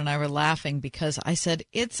my husband and I were laughing because I said,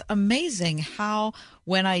 it's amazing how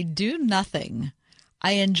when I do nothing,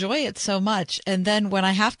 I enjoy it so much. And then when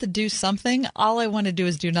I have to do something, all I want to do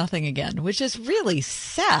is do nothing again, which is really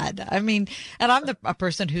sad. I mean, and I'm a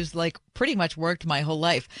person who's like pretty much worked my whole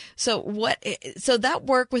life. So that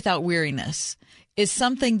work without weariness is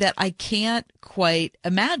something that I can't quite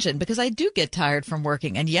imagine, because I do get tired from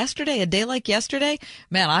working. And a day like yesterday,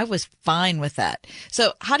 man, I was fine with that.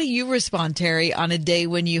 So how do you respond, Terry, on a day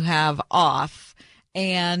when you have off?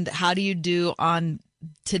 And how do you do on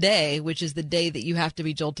today, which is the day that you have to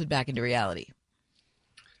be jolted back into reality?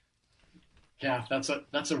 Yeah, that's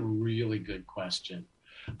a really good question.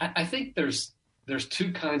 I think there's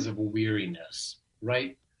two kinds of weariness,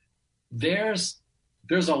 right? There's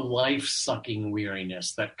a life-sucking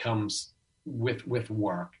weariness that comes with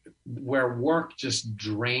work, where work just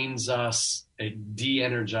drains us, it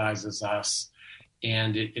de-energizes us,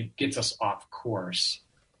 and it gets us off course.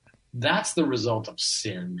 That's the result of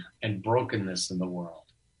sin and brokenness in the world.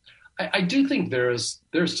 I do think there's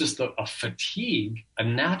just a fatigue, a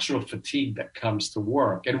natural fatigue that comes to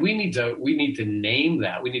work, and we need to name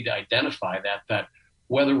that. We need to identify that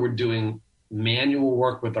whether we're doing manual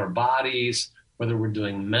work with our bodies, whether we're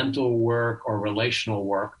doing mental work or relational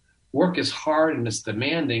work, work is hard and it's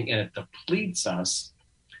demanding and it depletes us.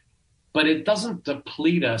 But it doesn't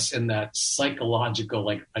deplete us in that psychological,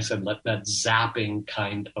 like I said, that zapping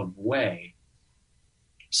kind of way.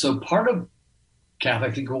 So part of, Kath,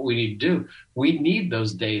 I think what we need to do, we need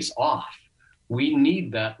those days off. We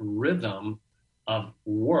need that rhythm of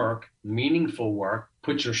work, meaningful work,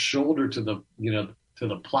 put your shoulder to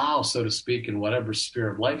the plow, so to speak, in whatever sphere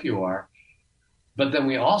of life you are. But then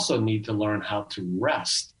we also need to learn how to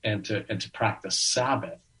rest and to practice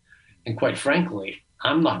Sabbath. And quite frankly,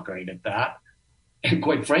 I'm not great at that. And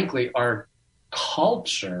quite frankly, our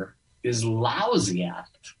culture is lousy at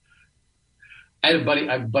it. I had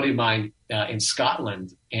a buddy of mine in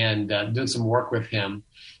Scotland, and doing some work with him.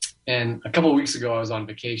 And a couple of weeks ago, I was on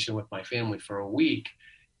vacation with my family for a week.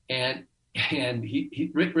 And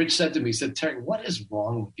Rich said to me, he said, Terry, what is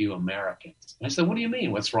wrong with you Americans? And I said, what do you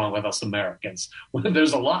mean? What's wrong with us Americans? Well,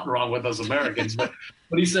 there's a lot wrong with us Americans. But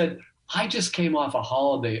he said, I just came off a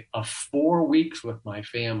holiday of 4 weeks with my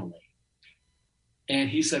family. And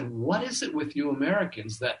he said, what is it with you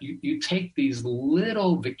Americans that you take these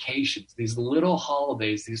little vacations, these little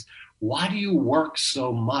holidays, why do you work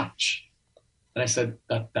so much? And I said,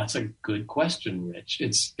 that's a good question, Rich.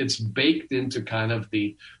 It's baked into kind of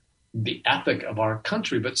the ethic of our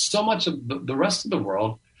country, but so much of the rest of the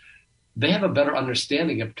world, they have a better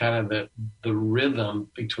understanding of kind of the rhythm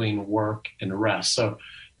between work and rest. So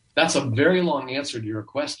that's a very long answer to your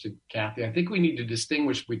question, Kathy. I think we need to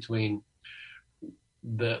distinguish between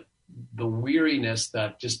the weariness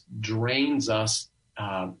that just drains us,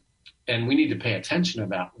 and we need to pay attention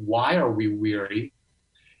about why are we weary,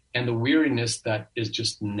 and the weariness that is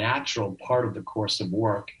just natural part of the course of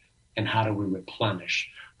work, and how do we replenish.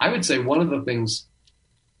 I would say one of the things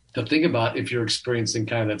to think about if you're experiencing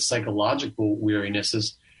kind of that psychological weariness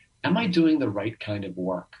is, am I doing the right kind of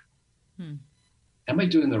work? Am I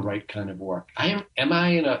doing the right kind of work? Am I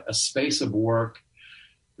in a space of work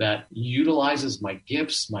that utilizes my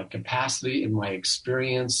gifts, my capacity, and my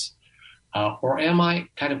experience? Or am I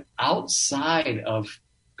kind of outside of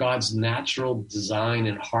God's natural design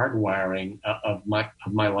and hardwiring of my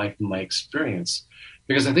life and my experience?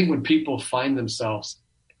 Because I think when people find themselves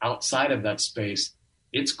outside of that space,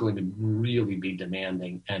 it's going to really be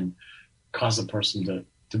demanding and cause a person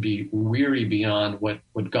to be weary beyond what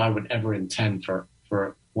God would ever intend for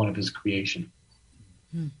one of his creation.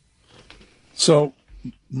 So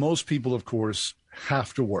most people, of course,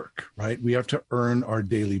 have to work, right? We have to earn our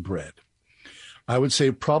daily bread. I would say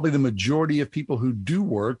probably the majority of people who do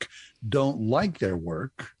work don't like their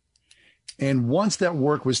work. And once that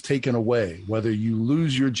work was taken away, whether you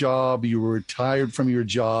lose your job, you were retired from your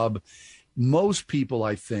job, most people,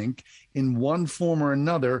 I think, in one form or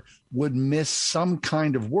another would miss some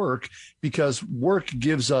kind of work, because work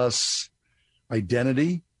gives us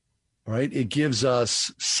identity, right? It gives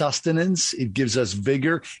us sustenance. It gives us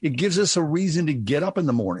vigor. It gives us a reason to get up in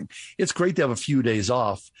the morning. It's great to have a few days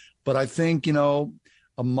off, but I think, a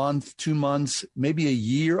month, 2 months, maybe a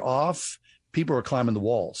year off, people are climbing the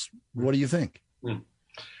walls. What do you think?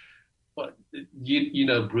 Well, you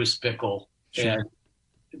know Bruce Bickle. Sure. And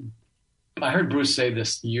I heard Bruce say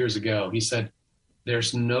this years ago. He said,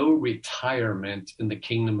 there's no retirement in the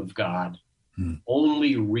kingdom of God,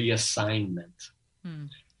 only reassignment.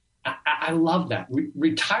 I love that.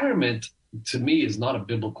 Retirement, to me, is not a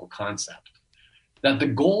biblical concept. That the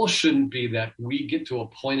goal shouldn't be that we get to a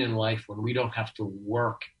point in life when we don't have to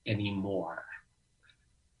work anymore.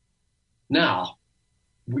 Now,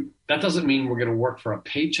 that doesn't mean we're going to work for a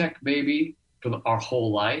paycheck maybe for our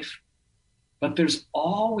whole life, but there's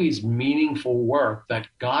always meaningful work that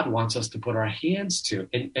God wants us to put our hands to.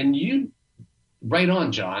 And you, right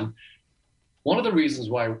on, John, one of the reasons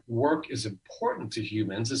why work is important to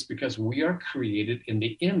humans is because we are created in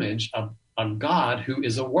the image of a God who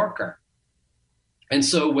is a worker. And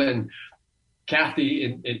so when Kathy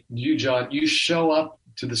and you, John, you show up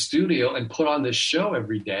to the studio and put on this show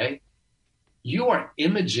every day, you are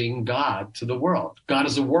imaging God to the world. God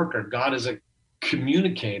is a worker. God is a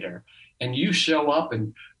communicator. And you show up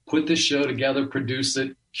and put this show together, produce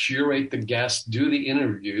it, curate the guests, do the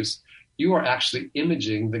interviews. You are actually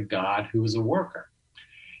imaging the God who is a worker.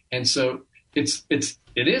 And so it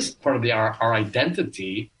is part of our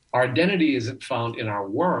identity. Our identity isn't found in our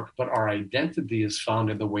work, but our identity is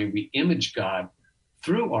found in the way we image God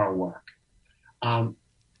through our work.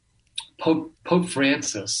 Pope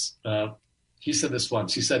Francis, he said this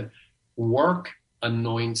once. He said, work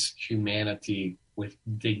anoints humanity with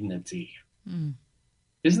dignity. Mm.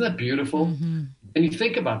 Isn't that beautiful? Mm-hmm. And you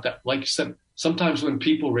think about that, like you said, sometimes when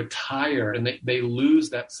people retire and they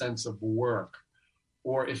lose that sense of work,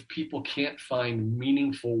 or if people can't find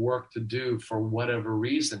meaningful work to do for whatever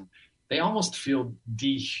reason, they almost feel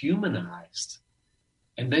dehumanized.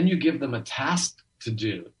 And then you give them a task to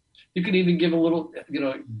do. You can even give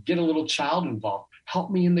get a little child involved.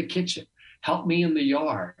 Help me in the kitchen. Help me in the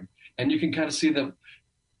yard. And you can kind of see them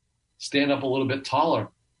stand up a little bit taller.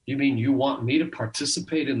 You mean you want me to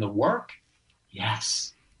participate in the work?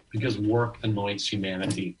 Yes, because work anoints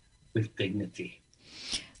humanity with dignity.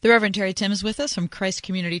 The Reverend Terry Tim is with us from Christ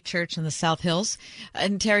Community Church in the South Hills.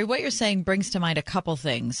 And Terry, what you're saying brings to mind a couple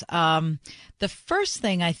things. The first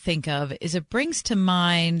thing I think of is it brings to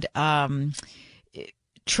mind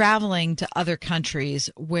traveling to other countries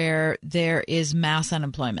where there is mass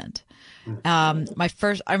unemployment. I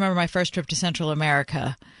remember my first trip to Central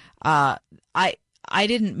America. I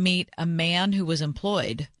didn't meet a man who was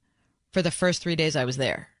employed for the first 3 days I was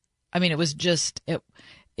there. I mean, it was just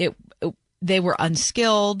they were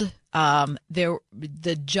unskilled.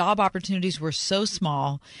 The job opportunities were so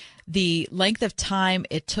small. The length of time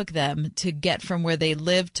it took them to get from where they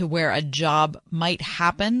lived to where a job might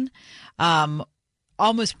happen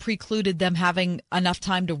almost precluded them having enough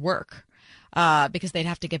time to work because they'd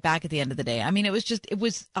have to get back at the end of the day. I mean,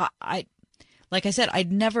 like I said,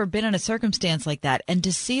 I'd never been in a circumstance like that. And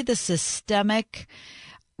to see the systemic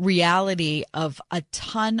reality of a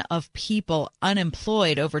ton of people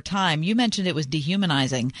unemployed over time, you mentioned it was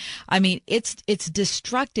dehumanizing. I mean, it's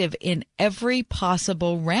destructive in every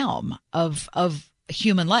possible realm of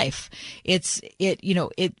human life. It's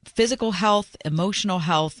physical health, emotional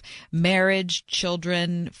health, marriage,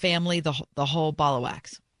 children, family, the whole ball of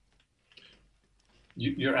wax.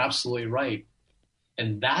 You're absolutely right.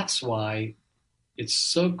 And that's why it's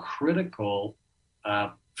so critical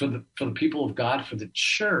for the people of God, for the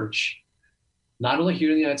church, not only here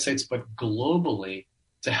in the United States, but globally,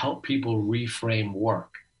 to help people reframe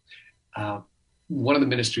work. One of the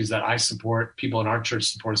ministries that I support, people in our church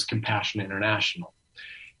support, is Compassion International.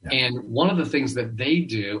 Yeah. And one of the things that they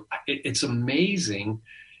do, it's amazing,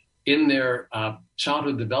 in their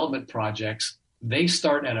childhood development projects, they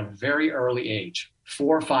start at a very early age,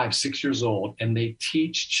 4, 5, 6 years old, and they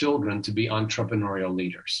teach children to be entrepreneurial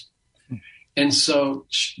leaders. And so,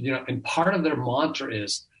 and part of their mantra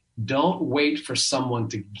is, don't wait for someone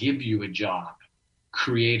to give you a job,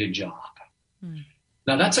 create a job.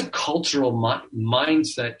 Now, that's a cultural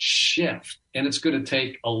mindset shift, and it's going to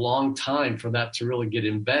take a long time for that to really get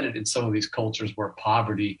embedded in some of these cultures where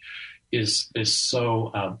poverty is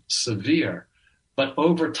so severe. But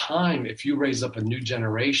over time, if you raise up a new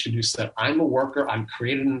generation who said, I'm a worker, I'm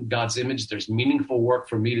created in God's image, there's meaningful work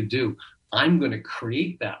for me to do, I'm going to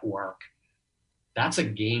create that work, that's a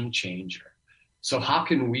game changer. So how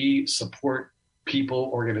can we support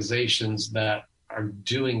people, organizations that are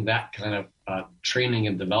doing that kind of training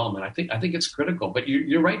and development? I think it's critical. But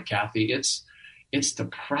you're right, Kathy. It's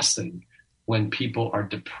depressing when people are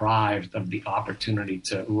deprived of the opportunity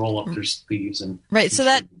to roll up their sleeves and right. So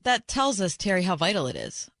that tells us, Terry, how vital it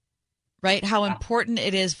is, right? How important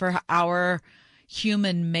it is for our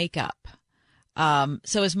human makeup.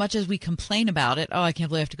 So as much as we complain about it, I can't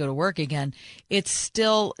believe I have to go to work again, it's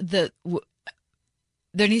still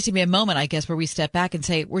there needs to be a moment, I guess, where we step back and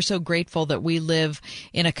say, we're so grateful that we live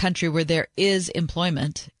in a country where there is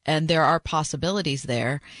employment and there are possibilities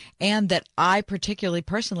there, and that I particularly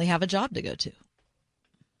personally have a job to go to.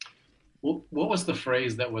 Well, what was the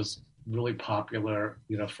phrase that was really popular,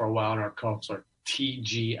 for a while in our culture?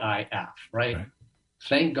 TGIF, right?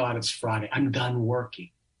 Thank God it's Friday. I'm done working.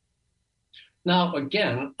 Now,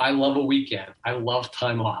 again, I love a weekend. I love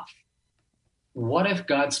time off. What if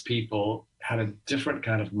God's people had a different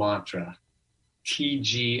kind of mantra?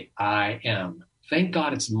 TGIM. Thank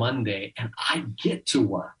God it's Monday and I get to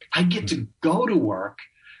work. I get to go to work,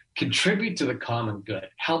 contribute to the common good,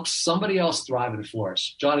 help somebody else thrive and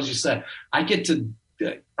flourish. John, as you said, I get to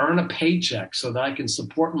earn a paycheck so that I can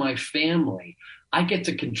support my family. I get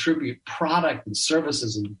to contribute product and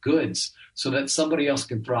services and goods so that somebody else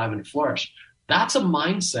can thrive and flourish. That's a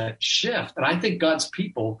mindset shift. And I think God's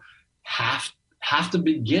people have to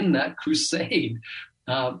begin that crusade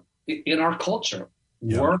in our culture.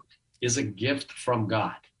 Yeah. Work is a gift from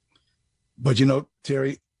God. But,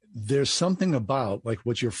 Terry, there's something about, like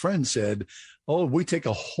what your friend said, we take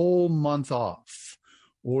a whole month off.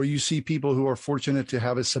 Or you see people who are fortunate to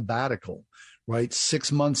have a sabbatical, right?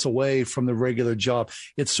 6 months away from the regular job.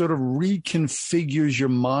 It sort of reconfigures your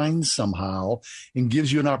mind somehow and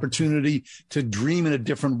gives you an opportunity to dream in a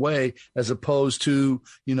different way, as opposed to,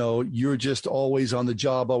 you're just always on the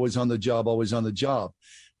job, always on the job, always on the job.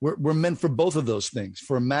 We're meant for both of those things,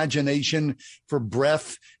 for imagination, for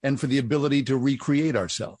breath, and for the ability to recreate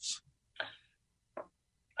ourselves.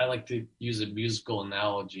 I like to use a musical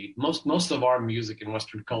analogy. Most of our music in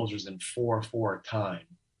Western culture is in 4/4 time.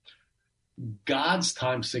 God's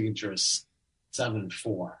time signature is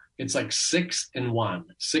 7/4. It's like 6 and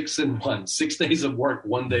 1, 6 and 1, 6 days of work,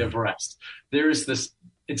 1 day of rest.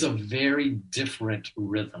 It's a very different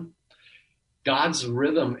rhythm. God's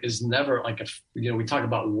rhythm is never like we talk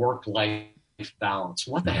about work-life balance.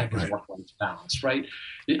 What the heck is work-life balance, right?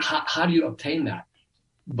 How do you obtain that?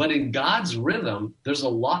 But in God's rhythm, there's a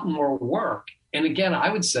lot more work. And again,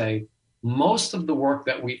 I would say most of the work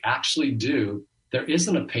that we actually do, there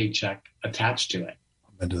isn't a paycheck attached to it.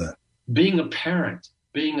 I'm into that. Being a parent,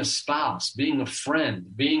 being a spouse, being a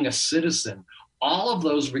friend, being a citizen, all of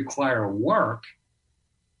those require work,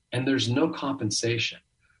 and there's no compensation.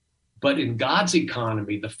 But in God's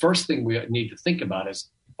economy, the first thing we need to think about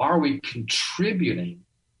is, are we contributing?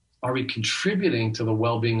 Are we contributing to the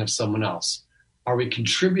well-being of someone else? Are we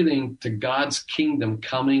contributing to God's kingdom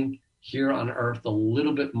coming here on earth a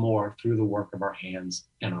little bit more through the work of our hands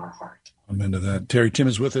and our heart? I'm into that. Terry Tim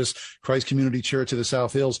is with us, Christ Community Church of the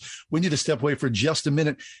South Hills. We need to step away for just a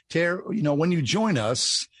minute. Terry, when you join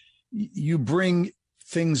us, you bring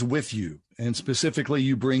things with you, and specifically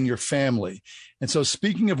you bring your family. And so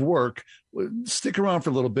speaking of work, stick around for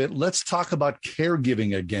a little bit. Let's talk about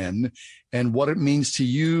caregiving again and what it means to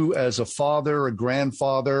you as a father, a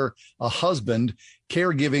grandfather, a husband,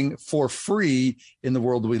 caregiving for free in the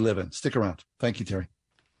world we live in. Stick around. Thank you, Terry.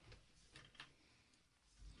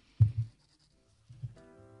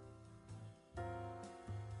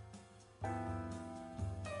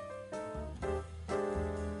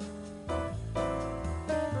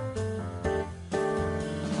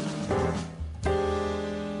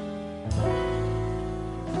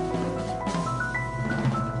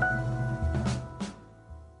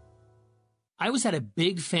 I was at a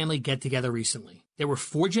big family get-together recently. There were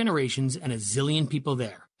 4 generations and a zillion people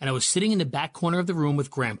there, and I was sitting in the back corner of the room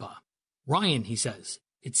with Grandpa. Ryan, he says,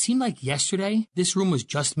 it seemed like yesterday this room was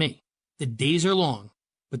just me. The days are long,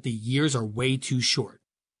 but the years are way too short.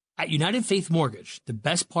 At United Faith Mortgage, the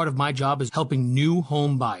best part of my job is helping new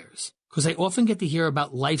home buyers, because I often get to hear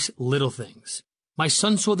about life's little things. My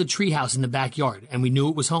son saw the treehouse in the backyard, and we knew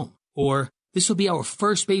it was home. Or, this will be our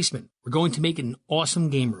first basement. We're going to make it an awesome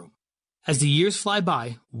game room. As the years fly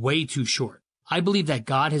by, way too short, I believe that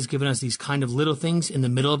God has given us these kind of little things in the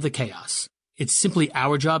middle of the chaos. It's simply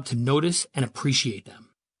our job to notice and appreciate them.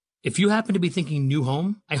 If you happen to be thinking new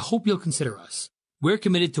home, I hope you'll consider us. We're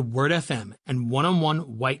committed to Word FM and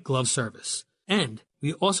one-on-one white glove service. And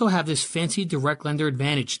we also have this fancy direct lender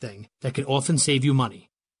advantage thing that can often save you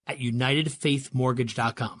money at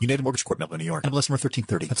UnitedFaithMortgage.com. United Mortgage Corp, Melville, New York. MLS number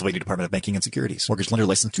 1330. Pennsylvania Department of Banking and Securities. Mortgage lender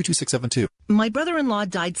license 22672. My brother-in-law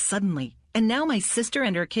died suddenly, and now my sister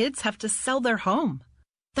and her kids have to sell their home.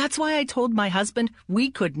 That's why I told my husband we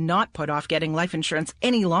could not put off getting life insurance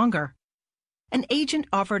any longer. An agent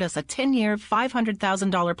offered us a 10-year,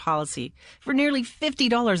 $500,000 policy for nearly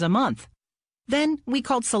 $50 a month. Then we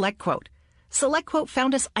called SelectQuote. SelectQuote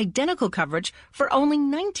found us identical coverage for only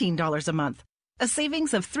 $19 a month, a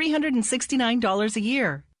savings of $369 a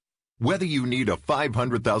year. Whether you need a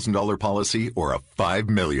 $500,000 policy or a $5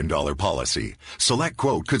 million policy,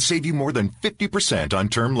 SelectQuote could save you more than 50% on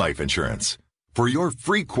term life insurance. For your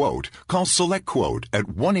free quote, call SelectQuote at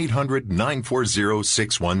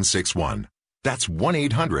 1-800-940-6161. That's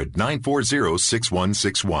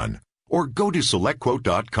 1-800-940-6161. Or go to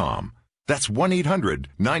SelectQuote.com. That's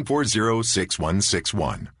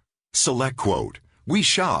 1-800-940-6161. SelectQuote. We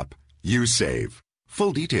shop, you save.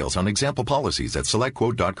 Full details on example policies at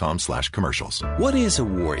selectquote.com/commercials. What is a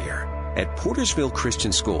warrior? At Portersville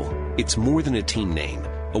Christian School, it's more than a team name.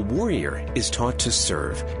 A warrior is taught to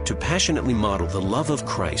serve, to passionately model the love of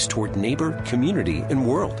Christ toward neighbor, community, and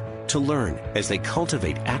world. To learn as they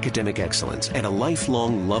cultivate academic excellence and a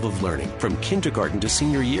lifelong love of learning from kindergarten to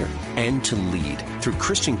senior year. And to lead through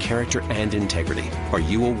Christian character and integrity. Are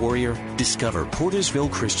you a warrior? Discover Portersville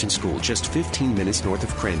Christian School just 15 minutes north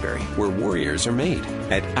of Cranberry, where warriors are made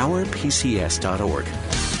at ourpcs.org.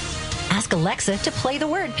 Ask Alexa to play the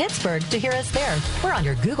word Pittsburgh to hear us there. We're on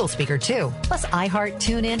your Google speaker, too. Plus iHeart,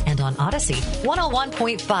 TuneIn, and on Odyssey.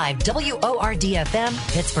 101.5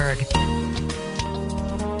 WORD-FM, Pittsburgh.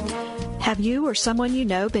 Have you or someone you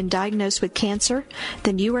know been diagnosed with cancer?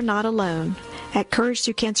 Then you are not alone. At Courage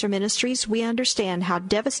Through Cancer Ministries, we understand how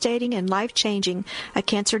devastating and life-changing a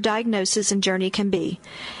cancer diagnosis and journey can be.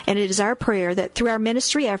 And it is our prayer that through our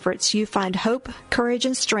ministry efforts, you find hope, courage,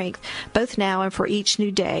 and strength, both now and for each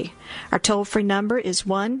new day. Our toll-free number is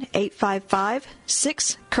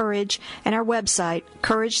 1-855-6-COURAGE, and our website,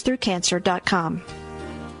 CourageThroughCancer.com.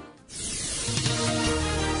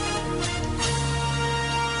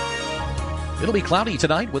 It'll be cloudy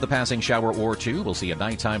tonight with a passing shower or two. We'll see a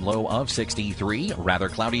nighttime low of 63. Rather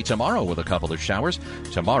cloudy tomorrow with a couple of showers.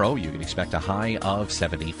 Tomorrow, you can expect a high of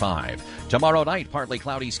 75. Tomorrow night, partly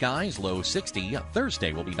cloudy skies, low 60.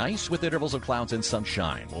 Thursday will be nice with intervals of clouds and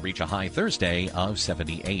sunshine. We'll reach a high Thursday of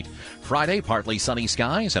 78. Friday, partly sunny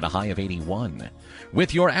skies at a high of 81.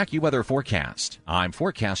 With your AccuWeather forecast, I'm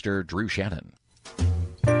forecaster Drew Shannon.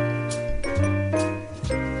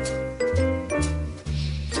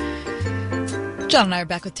 John and I are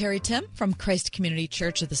back with Terry Tim from Christ Community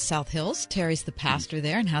Church of the South Hills. Terry's the pastor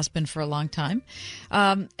there and has been for a long time.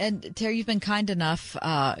 And Terry, you've been kind enough,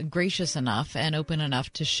 gracious enough, and open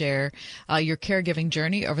enough to share your caregiving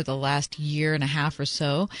journey over the last year and a half or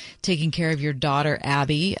so, taking care of your daughter,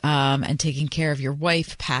 Abby, and taking care of your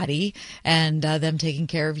wife, Patty, and them taking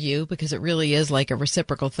care of you, because it really is like a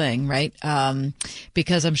reciprocal thing, right?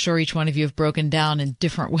 Because I'm sure each one of you have broken down in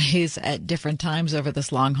different ways at different times over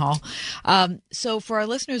this long haul. So for our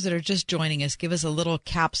listeners that are just joining us, give us a little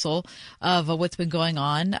capsule of what's been going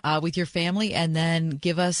on with your family, and then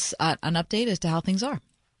give us an update as to how things are.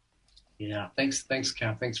 Yeah, thanks,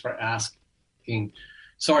 Kath. Thanks for asking.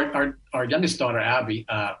 So our youngest daughter, Abby,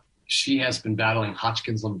 she has been battling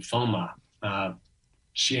Hodgkin's lymphoma.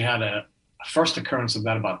 She had a first occurrence of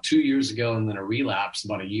that about 2 years ago, and then a relapse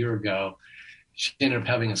about a year ago. She ended up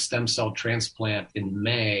having a stem cell transplant in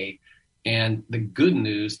May. And the good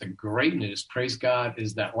news, the great news, praise God,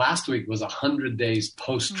 is that last week was 100 days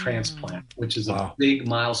post-transplant, which is a big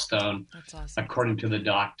milestone, according to the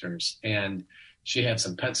doctors. And she had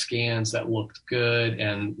some PET scans that looked good.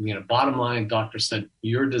 And, bottom line, doctor said,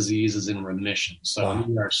 your disease is in remission. So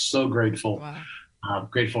we are so grateful,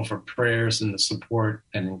 grateful for prayers and the support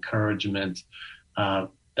and encouragement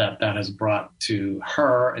that has brought to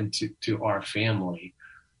her and to our family.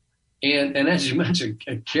 And as you mentioned,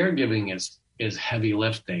 caregiving is heavy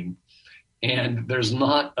lifting, and there's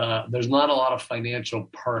not a lot of financial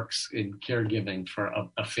perks in caregiving for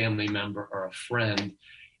a family member or a friend,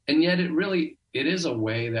 and yet it is a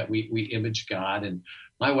way that we image God. And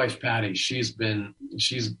my wife Patty, she's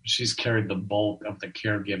carried the bulk of the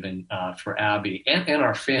caregiving for Abby and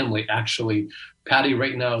our family. Actually, Patty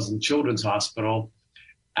right now is in Children's Hospital.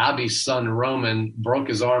 Abby's son Roman broke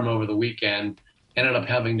his arm over the weekend. Ended up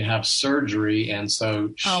having to have surgery, and so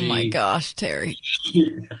oh my gosh, Terry!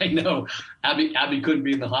 I know Abby couldn't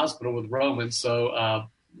be in the hospital with Roman, so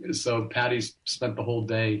Patty spent the whole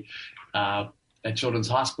day at Children's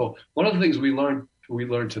Hospital. One of the things Patty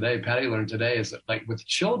learned today, is that, like, with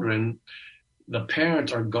children, the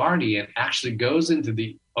parent or guardian actually goes into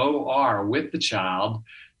the OR with the child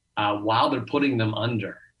while they're putting them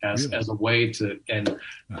under. As a way to, and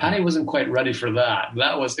Patty wasn't quite ready for that.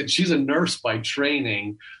 And she's a nurse by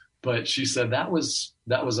training, but she said that was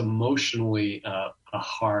emotionally a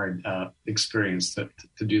hard experience to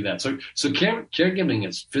do that. So caregiving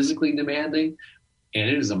is physically demanding, and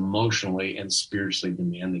it is emotionally and spiritually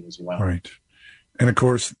demanding as well. Right. And of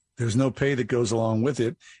course, there's no pay that goes along with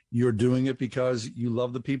it. You're doing it because you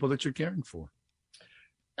love the people that you're caring for.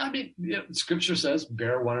 I mean, Scripture says,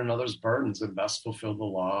 bear one another's burdens and thus fulfill the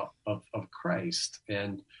law of Christ.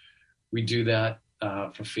 And we do that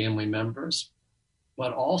for family members,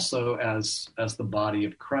 but also as the body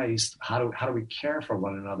of Christ. How do we care for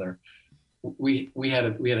one another? We had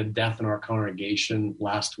a death in our congregation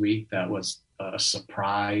last week that was a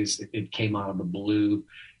surprise. It came out of the blue,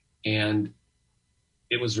 and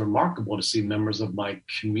it was remarkable to see members of my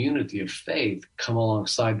community of faith come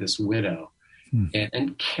alongside this widow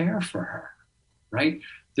and care for her, right?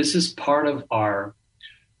 This is part of our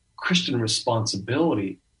Christian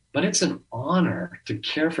responsibility, but it's an honor to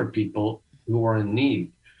care for people who are in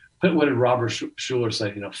need. But what did Robert Schuller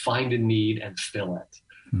say? Find a need and fill it.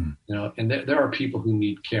 And there are people who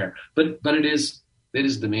need care, but it is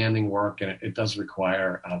demanding work, and it does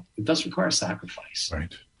require sacrifice.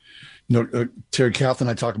 Right. Terry, Kath and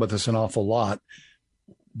I talk about this an awful lot.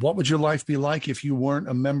 What would your life be like if you weren't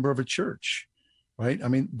a member of a church? Right. I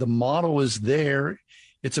mean, the model is there.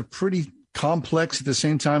 It's a pretty complex, at the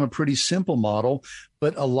same time, a pretty simple model,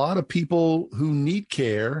 but a lot of people who need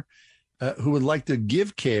care, who would like to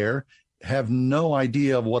give care, have no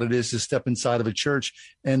idea of what it is to step inside of a church,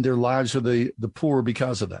 and their lives are the poorer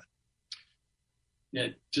because of that. Yeah,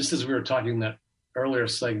 just as we were talking in that earlier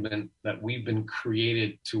segment, that we've been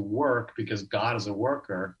created to work because God is a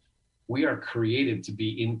worker. We are created to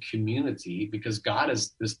be in community because God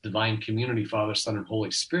is this divine community, Father, Son, and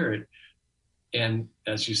Holy Spirit. And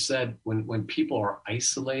as you said, when people are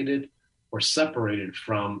isolated or separated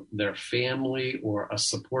from their family or a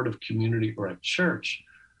supportive community or a church,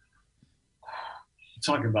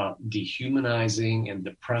 talk about dehumanizing and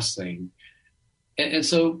depressing. And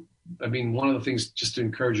so, I mean, one of the things, just to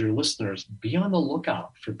encourage your listeners, be on the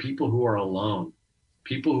lookout for people who are alone,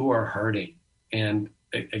 people who are hurting. And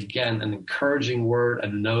again, an encouraging word, a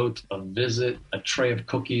note, a visit, a tray of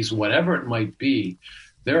cookies, whatever it might be.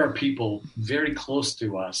 There are people very close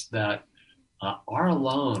to us that are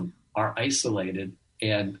alone, are isolated,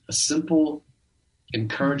 and a simple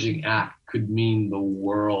encouraging act could mean the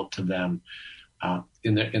world to them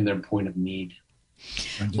in their point of need.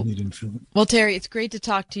 Well, Terry, it's great to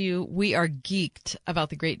talk to you. We are geeked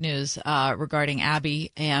about the great news regarding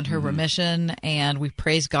Abby and her remission, and we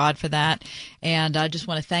praise God for that. And I just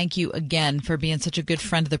want to thank you again for being such a good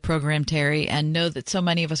friend of the program, Terry, and know that so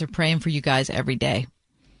many of us are praying for you guys every day.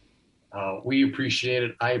 We appreciate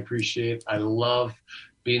it. I appreciate it. I love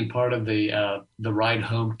being part of the Ride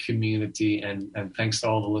Home community, and thanks to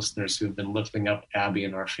all the listeners who have been lifting up Abby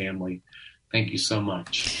and our family. Thank you so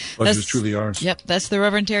much. Pleasure's truly ours. Yep, that's the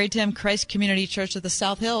Reverend Terry Tim, Christ Community Church of the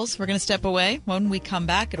South Hills. We're going to step away. When we come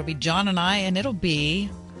back, it'll be John and I, and it'll be,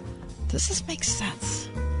 does this make sense?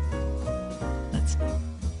 Let's see.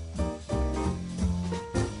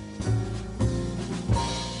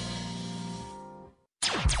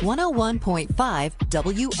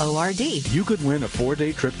 101.5 WORD. You could win a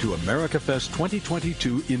 4-day trip to America Fest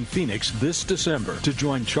 2022 in Phoenix this December to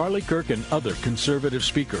join Charlie Kirk and other conservative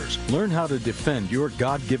speakers. Learn how to defend your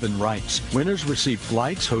God-given rights. Winners receive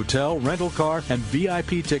flights, hotel, rental car, and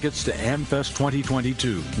VIP tickets to AmFest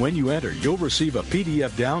 2022. When you enter, you'll receive a PDF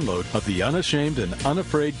download of the Unashamed and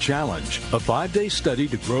Unafraid Challenge, a 5-day study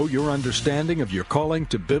to grow your understanding of your calling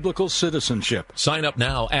to biblical citizenship. Sign up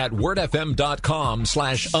now at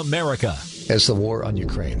wordfm.com/America. As the war on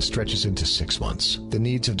Ukraine stretches into 6 months, the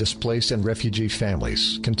needs of displaced and refugee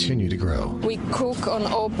families continue to grow. We cook on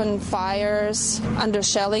open fires under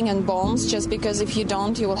shelling and bombs just because if you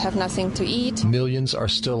don't, you will have nothing to eat. Millions are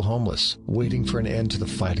still homeless, waiting for an end to the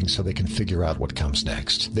fighting so they can figure out what comes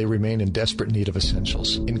next. They remain in desperate need of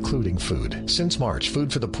essentials, including food. Since March,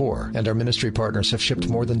 Food for the Poor and our ministry partners have shipped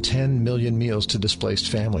more than 10 million meals to displaced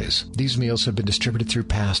families. These meals have been distributed through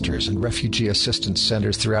pastors and refugee assistance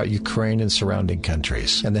centers throughout Ukraine and surrounding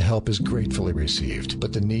countries, and the help is gratefully received.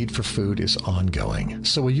 But the need for food is ongoing.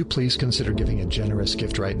 So will you please consider giving a generous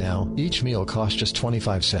gift right now? Each meal costs just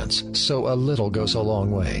 25 cents, so a little goes a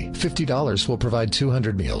long way. $50 will provide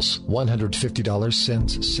 200 meals. $150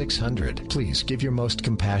 sends 600. Please give your most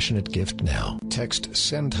compassionate gift now. Text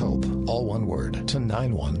SEND HOPE, all one word, to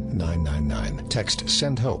 91999. Text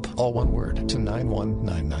SEND HOPE, all one word, to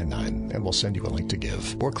 91999, and we'll send you a link to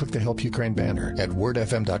give. Or click the Help Ukraine banner at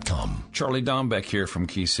wordfm.com. Charlie Dombeck here from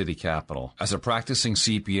Key City Capital. As a practicing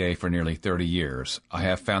CPA for nearly 30 years, I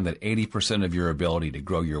have found that 80% of your ability to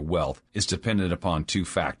grow your wealth is dependent upon 2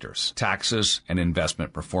 factors: taxes and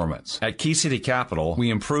investment performance. At Key City Capital, we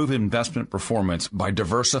improve investment performance by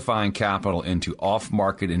diversifying capital into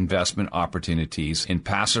off-market investment opportunities in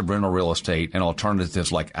passive rental real estate and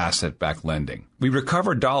alternatives like asset-backed lending. We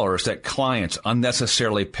recover dollars that clients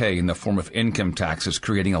unnecessarily pay in the form of income taxes,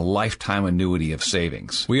 creating a lifetime annuity of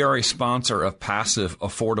savings. We are responsible sponsor of passive,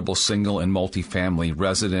 affordable single and multifamily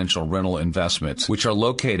residential rental investments, which are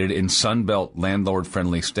located in Sunbelt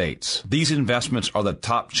landlord-friendly states. These investments are the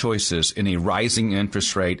top choices in a rising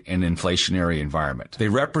interest rate and inflationary environment. They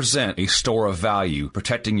represent a store of value,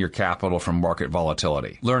 protecting your capital from market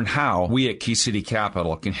volatility. Learn how we at Key City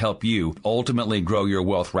Capital can help you ultimately grow your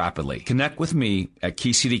wealth rapidly. Connect with me at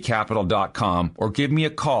keycitycapital.com or give me a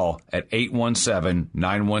call at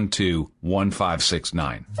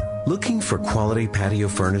 817-912-1569. Looking for quality patio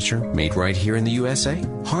furniture made right here in the USA?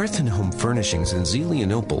 Hearth & Home Furnishings in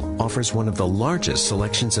Zelienople offers one of the largest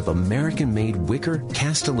selections of American-made wicker,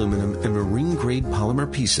 cast aluminum, and marine-grade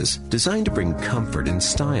polymer pieces designed to bring comfort and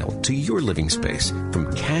style to your living space,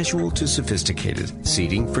 from casual to sophisticated.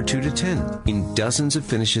 Seating for 2 to 10 in dozens of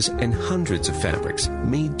finishes and hundreds of fabrics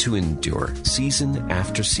made to endure season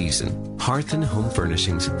after season. Hearth & Home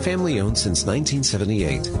Furnishings, family-owned since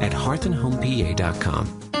 1978 at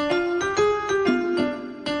hearthandhomepa.com.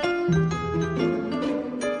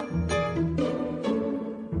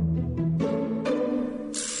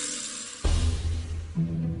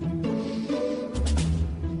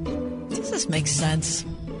 Makes sense.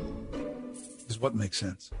 Is what makes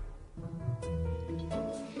sense?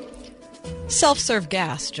 Self-serve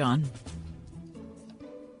gas, John.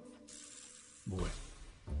 Boy.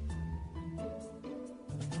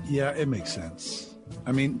 Yeah, it makes sense.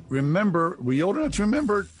 I mean, remember, were you old enough to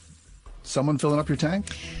remember someone filling up your tank?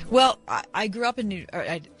 Well, I grew up in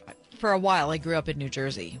for a while, I grew up in New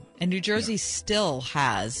Jersey. And New Jersey still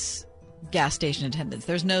has gas station attendants.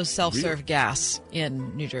 There's no self-serve gas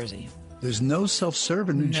in New Jersey. There's no self-serve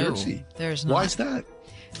in New Jersey. There's not. Why is that?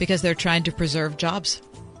 Because they're trying to preserve jobs.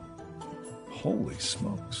 Holy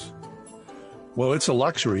smokes. Well, it's a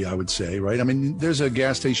luxury, I would say, right? I mean, there's a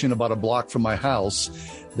gas station about a block from my house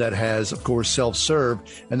that has, of course, self-serve,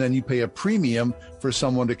 and then you pay a premium for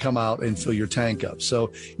someone to come out and fill your tank up.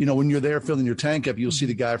 So, when you're there filling your tank up, you'll see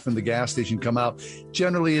the guy from the gas station come out.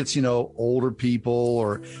 Generally, it's, older people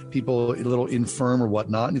or people a little infirm or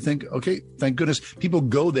whatnot. And you think, okay, thank goodness people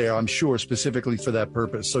go there, I'm sure, specifically for that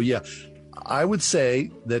purpose. So, yeah, I would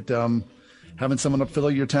say that having someone up fill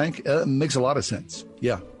your tank makes a lot of sense.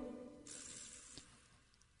 Yeah.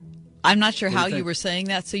 I'm not sure how you were saying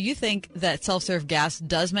that. So you think that self-serve gas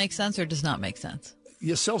does make sense or does not make sense?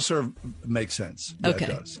 Yeah, self-serve makes sense. Yeah, okay.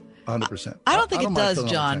 It does. 100%. I don't think it does,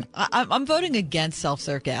 John. I'm voting against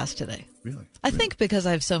self-serve gas today. Really? I think because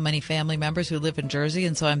I have so many family members who live in Jersey,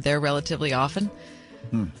 and so I'm there relatively often.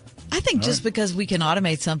 I think just because we can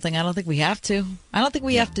automate something, I don't think we have to. I don't think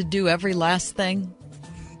we have to do every last thing.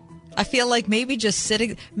 I feel like maybe just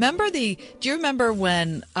sitting. Do you remember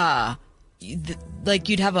when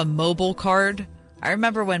you'd have a mobile card? I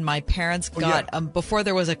remember when my parents got before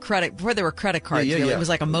there were credit cards. Yeah. It was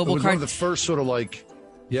like a mobile card. One of the first sort of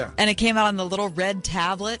and it came out on the little red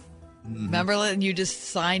tablet. Mm-hmm. Remember, and you just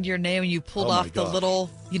signed your name and you pulled off the little,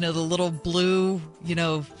 the little blue,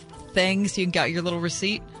 thing, so you got your little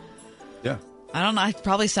receipt. Yeah. I don't know. I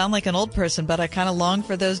probably sound like an old person, but I kind of long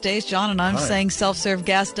for those days, John. And I'm saying self-serve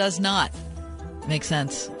gas does not make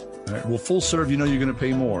sense. All right. Well, full serve, you're going to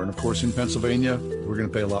pay more. And, of course, in Pennsylvania, we're going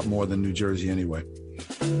to pay a lot more than New Jersey anyway.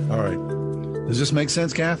 All right. Does this make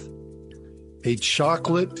sense, Kath? A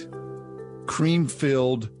chocolate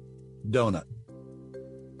cream-filled donut.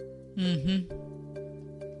 Mm-hmm.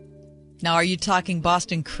 Now, are you talking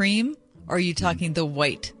Boston cream or are you talking the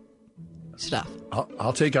white stuff?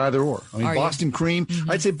 I'll take either or. I mean, Boston cream,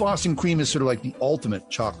 Mm-hmm. I'd say Boston cream is sort of like the ultimate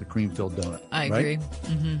chocolate cream-filled donut. I agree.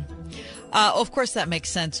 Mm-hmm. Of course, that makes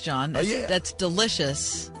sense, John. That's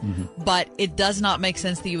delicious, but it does not make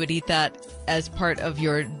sense that you would eat that as part of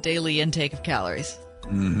your daily intake of calories.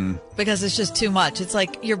 Mm-hmm. Because it's just too much. It's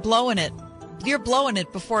like you're blowing it. You're blowing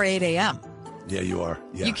it before 8 a.m. Yeah, you are.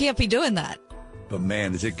 Yeah. You can't be doing that. But,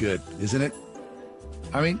 man, is it good, isn't it?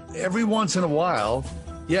 I mean, every once in a while,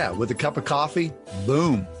 with a cup of coffee,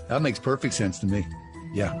 boom. That makes perfect sense to me.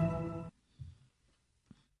 Yeah.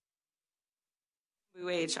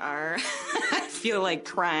 HR. I feel like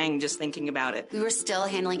crying just thinking about it. We were still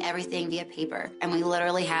handling everything via paper, and we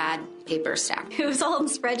literally had paper stacked. It was all in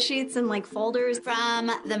spreadsheets and folders.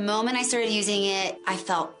 From the moment I started using it, I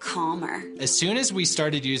felt calmer. As soon as we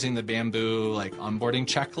started using the Bamboo onboarding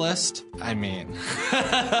checklist,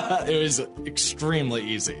 it was extremely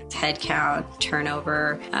easy. Head count,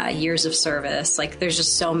 turnover, years of service. There's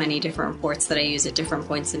just so many different reports that I use at different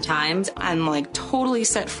points in time. I'm totally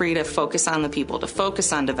set free to focus on the people, to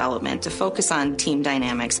focus on development, to focus on team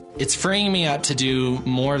dynamics. It's freeing me up to do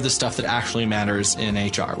more of the stuff that actually matters in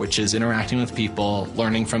HR, which is interacting with people,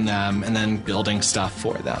 learning from them, and then building stuff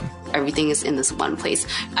for them. Everything is in this one place.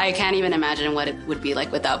 I can't even imagine what it would be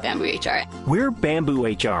like without Bamboo HR. We're Bamboo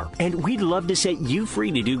HR, and we'd love to set you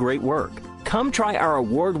free to do great work. Come try our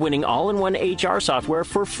award-winning all-in-one HR software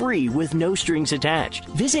for free with no strings attached.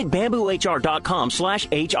 Visit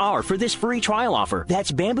bamboohr.com/HR for this free trial offer.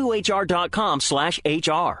 That's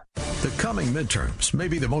bamboohr.com/HR. The coming midterms may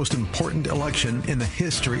be the most important election in the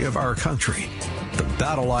history of our country. The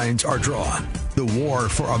battle lines are drawn. The war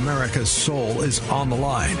for America's soul is on the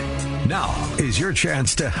line. Now is your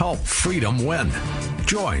chance to help freedom win.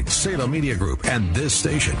 Join Salem Media Group and this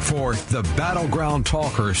station for the Battleground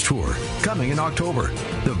Talkers Tour coming in October.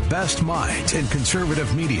 The best minds in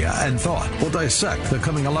conservative media and thought will dissect the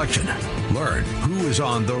coming election. Learn who is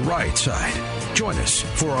on the right side. Join us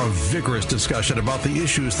for a vigorous discussion about the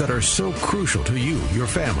issues that are so crucial to you, your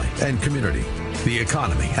family, and community. The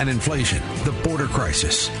economy and inflation, the border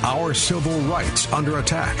crisis, our civil rights under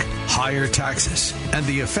attack, higher taxes, and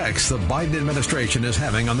the effects the Biden administration is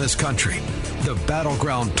having on this country. The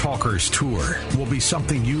Battleground Talkers Tour will be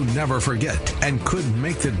something you never forget and could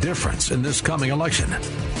make the difference in this coming election.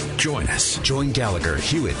 Join us. Join Gallagher,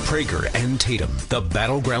 Hewitt, Prager, and Tatum. The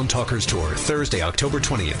Battleground Talkers Tour, Thursday, October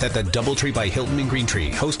 20th at the Doubletree by Hilton in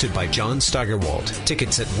Greentree, hosted by John Steigerwald.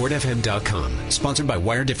 Tickets at wordfm.com. Sponsored by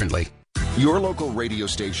Wire Differently. Your local radio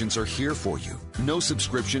stations are here for you. No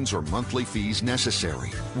subscriptions or monthly fees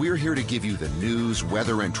necessary. We're here to give you the news,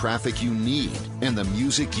 weather, and traffic you need and the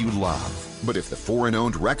music you love. But if the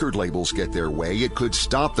foreign-owned record labels get their way, it could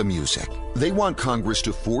stop the music. They want Congress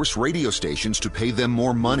to force radio stations to pay them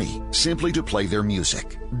more money simply to play their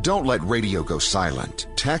music. Don't let radio go silent.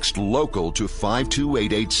 Text LOCAL to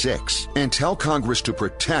 52886 and tell Congress to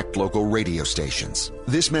protect local radio stations.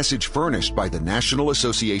 This message furnished by the National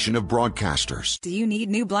Association of Broadcasters. Do you need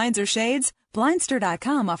new blinds or shades?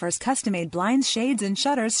 Blindster.com offers custom-made blinds, shades, and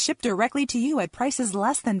shutters shipped directly to you at prices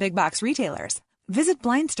less than big box retailers. Visit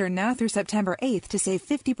Blindster now through September 8th to save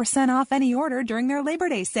 50% off any order during their Labor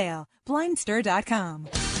Day sale. Blindster.com.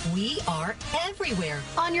 We are everywhere.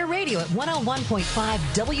 On your radio at 101.5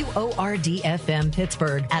 WORD-FM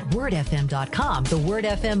Pittsburgh, at wordfm.com, the Word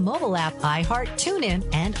FM mobile app, iHeart, TuneIn,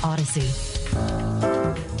 and Odyssey.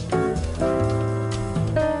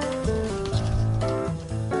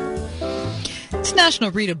 It's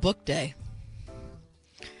National Read a Book Day.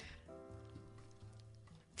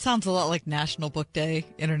 Sounds a lot like National Book Day,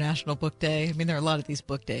 International Book Day. I mean, there are a lot of these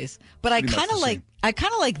book days, but I kind of like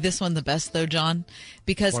this one the best, though, John,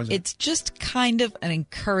 because it's just kind of an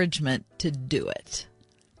encouragage to do it.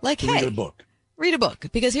 Like, hey, read a book. Read a book.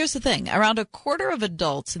 Because here's the thing: around a quarter of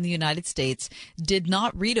adults in the United States did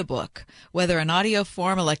not read a book, whether in audio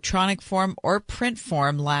form, electronic form, or print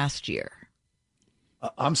form, last year.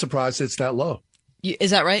 I'm surprised it's that low. Is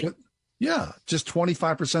that right? Yeah, just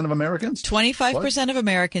 25% of Americans? 25% of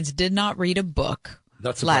Americans did not read a book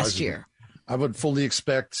last year. I would fully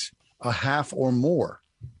expect a half or more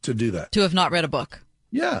to do that. To have not read a book.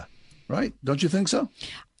 Yeah, right? Don't you think so?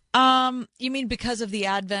 You mean because of the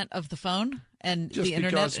advent of the phone and just the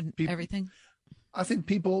internet and everything? I think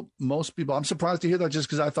most people, I'm surprised to hear that just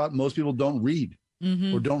because I thought most people don't read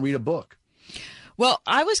or don't read a book. Well,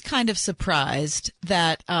 I was kind of surprised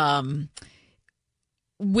that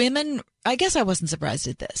women, I guess I wasn't surprised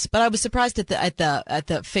at this, but I was surprised at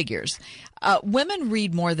the figures. Women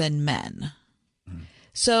read more than men.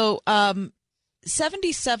 So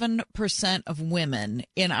 77% of women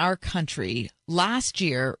in our country last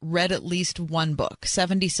year read at least one book,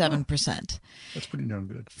 77%. That's pretty darn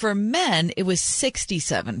good. For men, it was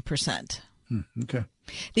 67%. Okay.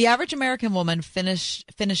 The average American woman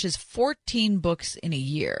finishes 14 books in a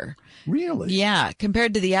year. Really? Yeah,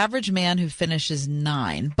 compared to the average man who finishes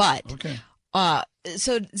 9. But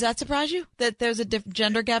so does that surprise you that there's a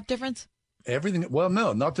gender gap difference? Everything. Well,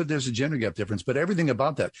 no, not that there's a gender gap difference, but everything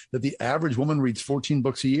about that the average woman reads 14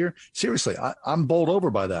 books a year. Seriously, I'm bowled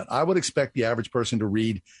over by that. I would expect the average person to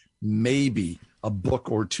read maybe a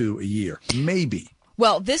book or two a year. Maybe.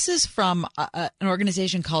 Well, this is from an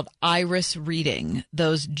organization called Iris Reading,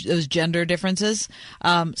 those gender differences.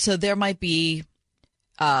 So there might be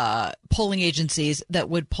polling agencies that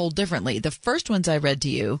would poll differently. The first ones I read to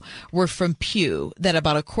you were from Pew, that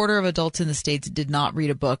about a quarter of adults in the States did not read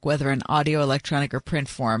a book, whether in audio, electronic, or print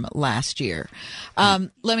form last year. Let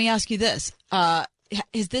me ask you this.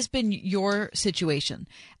 Has this been your situation?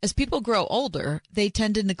 As people grow older, they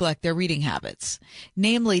tend to neglect their reading habits.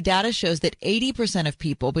 Namely, data shows that 80% of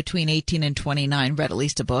people between 18 and 29 read at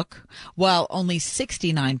least a book, while only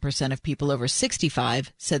 69% of people over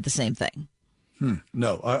 65 said the same thing.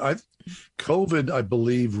 No, COVID, I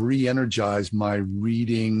believe, re-energized my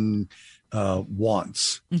reading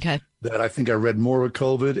once. Okay. That I think I read more with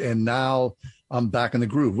COVID, and now I'm back in the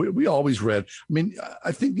groove. We always read. I mean,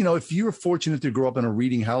 I think, if you're fortunate to grow up in a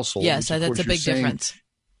reading household. Yes, that's a big difference.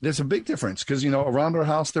 There's a big difference because, around our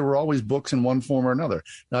house, there were always books in one form or another.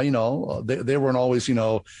 Now, they weren't always,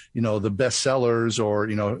 the bestsellers or,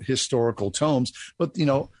 historical tomes, but,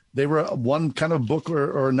 they were one kind of book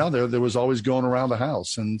or another that was always going around the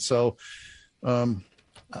house. And so, I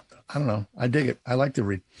don't know. I dig it. I like to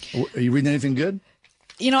read. Are you reading anything good?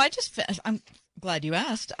 I'm glad you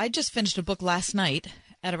asked. I just finished a book last night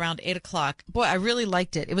at around 8:00. Boy, I really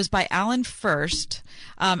liked it. It was by Alan Furst.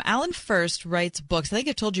 Alan Furst writes books. I think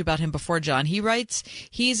I've told you about him before, John.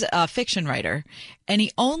 He's a fiction writer, and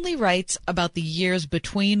he only writes about the years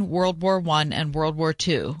between World War I and World War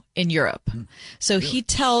II in Europe. So really? He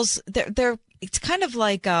tells, it's kind of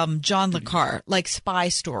like John le Carre, like spy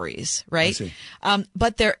stories, right? I see.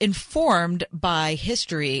 But they're informed by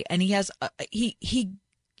history, and he has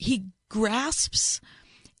he grasps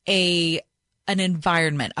an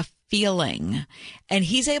environment, a feeling, and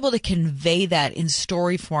he's able to convey that in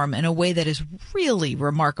story form in a way that is really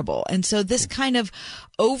remarkable. And so this kind of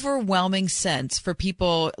overwhelming sense for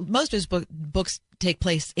people, most of his books take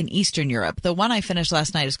place in Eastern Europe. The one I finished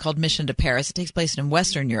last night is called Mission to Paris. It takes place in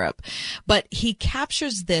Western Europe. But he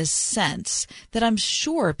captures this sense that I'm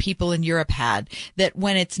sure people in Europe had, that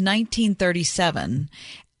when it's 1937,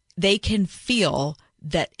 they can feel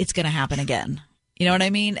that it's going to happen again. You know what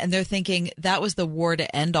I mean? And they're thinking that was the war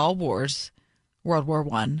to end all wars, World War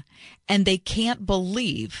I, and they can't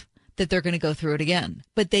believe that they're going to go through it again.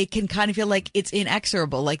 But they can kind of feel like it's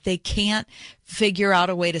inexorable, like they can't figure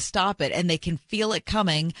out a way to stop it, and they can feel it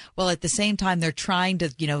coming, while at the same time they're trying to,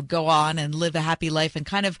 go on and live a happy life and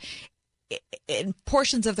kind of, in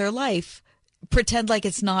portions of their life, pretend like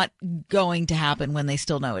it's not going to happen when they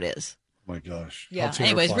still know it is. My gosh. Yeah.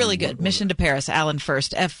 Anyways, really good. Mission to Paris, Alan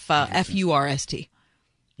Furst, F-U-R-S-T.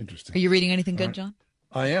 Interesting. Are you reading anything good, John?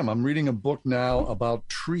 I am. I'm reading a book now about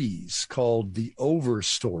trees called The Over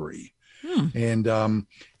Story. And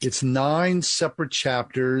it's 9 separate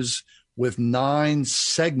chapters with 9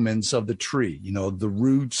 segments of the tree, the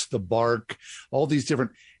roots, the bark, all these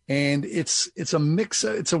different. And it's a mix.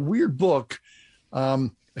 It's a weird book.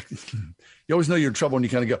 You always know you're in trouble when you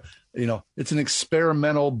kind of go, it's an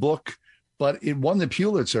experimental book, but it won the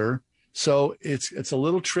Pulitzer. So it's a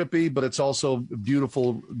little trippy, but it's also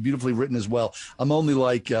beautifully written as well. I'm only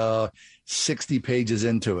like 60 pages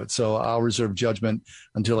into it, so I'll reserve judgment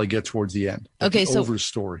until I get towards the end. Okay, so Over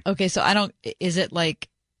Story. Okay, so is it like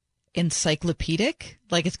encyclopedic?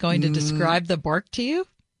 Like it's going to describe the bark to you?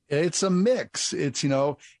 It's a mix. It's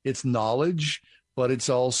it's knowledge, but it's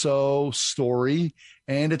also story,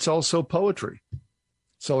 and it's also poetry.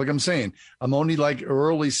 So like I'm saying, I'm only like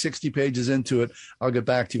early 60 pages into it. I'll get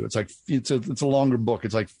back to you. It's like, it's a longer book.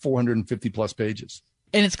 It's like 450 plus pages.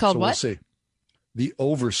 And it's called what? We'll see. The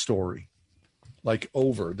Over Story. Like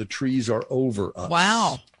over. The trees are over us.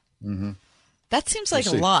 Wow. Mm-hmm. That seems like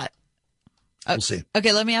a lot. We'll see.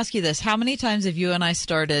 Okay, let me ask you this. How many times have you and I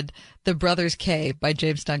started The Brothers K by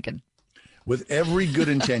James Duncan? With every good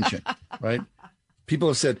intention, right? People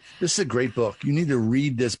have said, this is a great book. You need to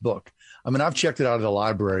read this book. I mean, I've checked it out at the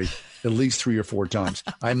library at least 3 or 4 times.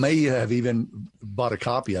 I may have even bought a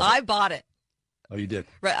copy of it. I bought it. Oh, you did?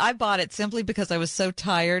 Right. I bought it simply because I was so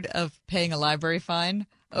tired of paying a library fine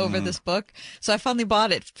over this book. So I finally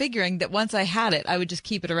bought it, figuring that once I had it, I would just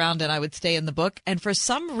keep it around and I would stay in the book. And for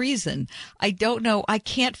some reason, I don't know, I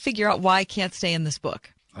can't figure out why I can't stay in this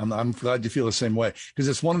book. I'm glad you feel the same way, because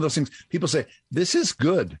it's one of those things people say, this is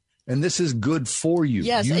good. And this is good for you.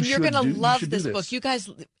 Yes, and you're going to love this book. You guys,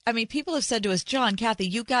 I mean, people have said to us, John, Kathy,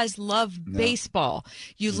 you guys love baseball.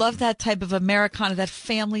 You love that type of Americana, that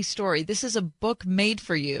family story. This is a book made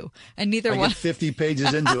for you. And neither one. I get 50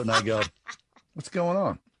 pages into it and I go, what's going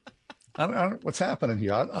on? I don't what's happening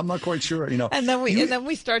here. I'm not quite sure, And then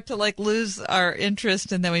we start to like lose our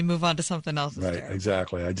interest, and then we move on to something else. Right,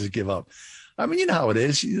 exactly. I just give up. I mean, you know how it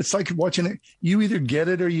is. It's like watching it. You either get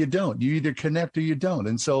it or you don't. You either connect or you don't.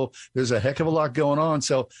 And so there's a heck of a lot going on.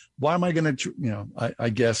 So why am I going to, I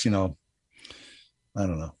guess, I don't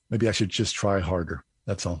know. Maybe I should just try harder.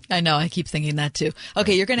 That's all. I know. I keep thinking that too.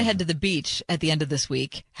 Okay. You're going to head to the beach at the end of this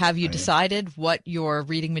week. Have you decided what your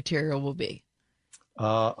reading material will be?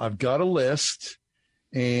 I've got a list,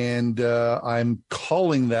 and I'm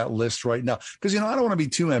calling that list right now because, I don't want to be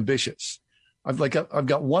too ambitious. I've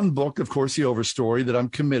got one book, of course, The Over Story, that I'm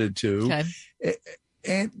committed to. Okay.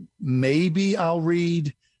 And maybe I'll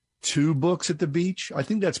read 2 books at the beach. I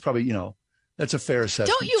think that's probably, that's a fair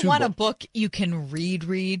assessment. Don't you want a book you can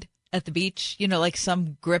read at the beach? Like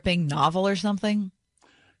some gripping novel or something?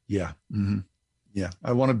 Yeah. Mm-hmm. Yeah.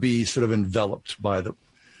 I want to be sort of enveloped by them.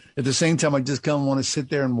 At the same time, I just kind of want to sit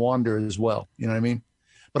there and wander as well. You know what I mean?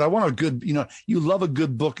 But I want a good, you love a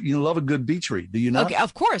good book. You love a good beach read. Do you not? Okay,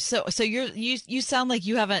 of course. So you sound like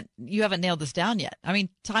you haven't nailed this down yet. I mean,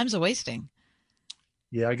 time's a wasting.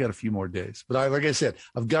 Yeah, I got a few more days. But like I said,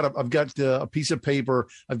 I've got a piece of paper.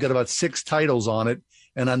 I've got about 6 titles on it.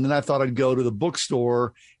 And then I thought I'd go to the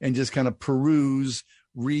bookstore and just kind of peruse,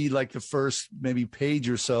 read like the first maybe page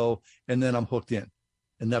or so, and then I'm hooked in.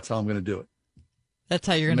 And that's how I'm going to do it. That's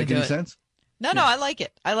how you're going to do it. Make any sense? No, I like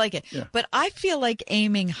it. Yeah. But I feel like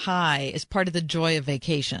aiming high is part of the joy of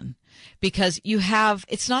vacation, because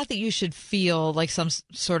it's not that you should feel like some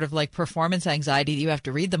sort of like performance anxiety that you have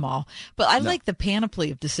to read them all, but I like the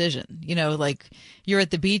panoply of decision. Like you're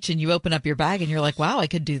at the beach and you open up your bag and you're like, wow, I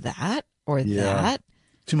could do that or that.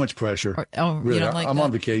 Too much pressure. Really, I'm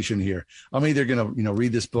on vacation here. I'm either going to,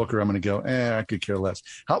 read this book, or I'm going to go, I could care less.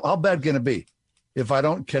 How bad can it be? If I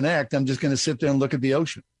don't connect, I'm just going to sit there and look at the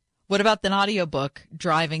ocean. What about an audiobook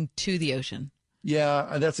driving to the ocean?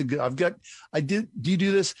 Yeah, that's a good. Do you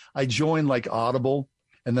do this? I join like Audible,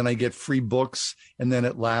 and then I get free books, and then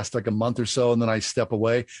it lasts like a month or so, and then I step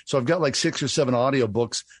away. So I've got like 6 or 7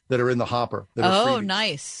 audiobooks that are in the hopper. Oh,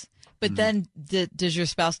 nice. But then does your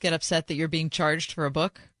spouse get upset that you're being charged for a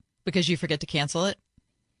book because you forget to cancel it?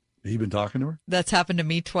 Have you been talking to her? That's happened to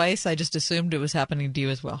me twice. I just assumed it was happening to you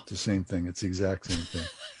as well. It's the same thing. It's the exact same thing.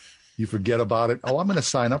 You forget about it. Oh, I'm going to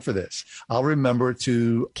sign up for this. I'll remember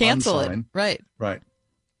to cancel unsign. It. Right.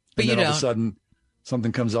 But then you don't. All of a sudden,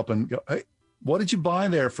 something comes up and go, hey, what did you buy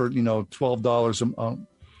there for, $12?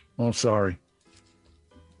 Oh, sorry.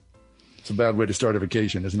 It's a bad way to start a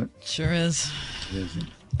vacation, isn't it? Sure is. It is.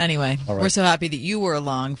 Anyway, right. We're so happy that you were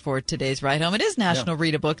along for today's Ride Home. It is National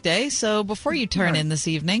Read a Book Day, so before you turn in this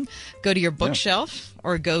evening, go to your bookshelf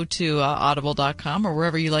or go to audible.com or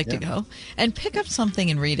wherever you like to go and pick up something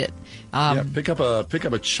and read it. Pick up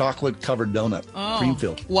a chocolate-covered donut, cream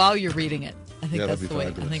filled. While you're reading it. I think that's the way.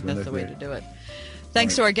 I think that's the way to do it.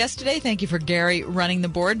 Thanks to our guest today. Thank you for Gary running the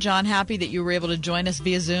board. John, happy that you were able to join us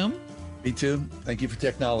via Zoom. Me too. Thank you for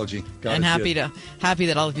technology. And happy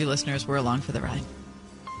that all of you listeners were along for the ride.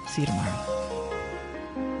 See you tomorrow.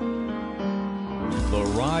 The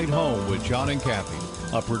Ride Home with John and Kathy,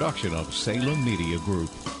 a production of Salem Media Group.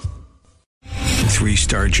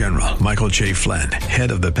 3-star General Michael J. Flynn,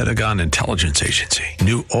 head of the Pentagon Intelligence Agency,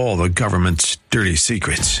 knew all the government's dirty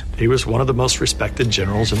secrets. He was one of the most respected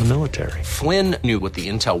generals in the military. Flynn knew what the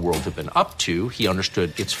intel world had been up to. He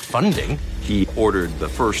understood its funding. He ordered the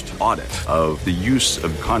first audit of the use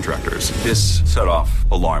of contractors. This set off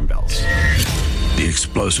alarm bells. The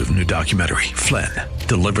explosive new documentary, Flynn,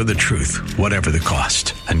 Deliver the Truth, Whatever the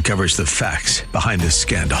Cost, uncovers the facts behind this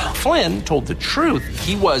scandal. Flynn told the truth.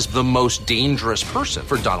 He was the most dangerous person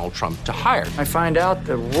for Donald Trump to hire. I find out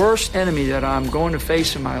the worst enemy that I'm going to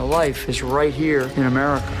face in my life is right here in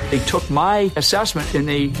America. They took my assessment and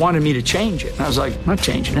they wanted me to change it. And I was like, I'm not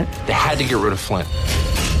changing it. They had to get rid of Flynn.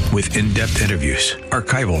 With in-depth interviews,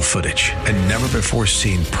 archival footage, and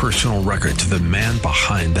never-before-seen personal records of the man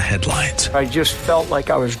behind the headlines. I just felt like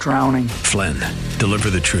I was drowning. Flynn, Deliver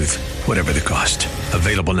the Truth, Whatever the Cost.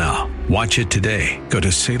 Available now. Watch it today. Go to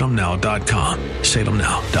salemnow.com.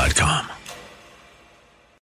 salemnow.com.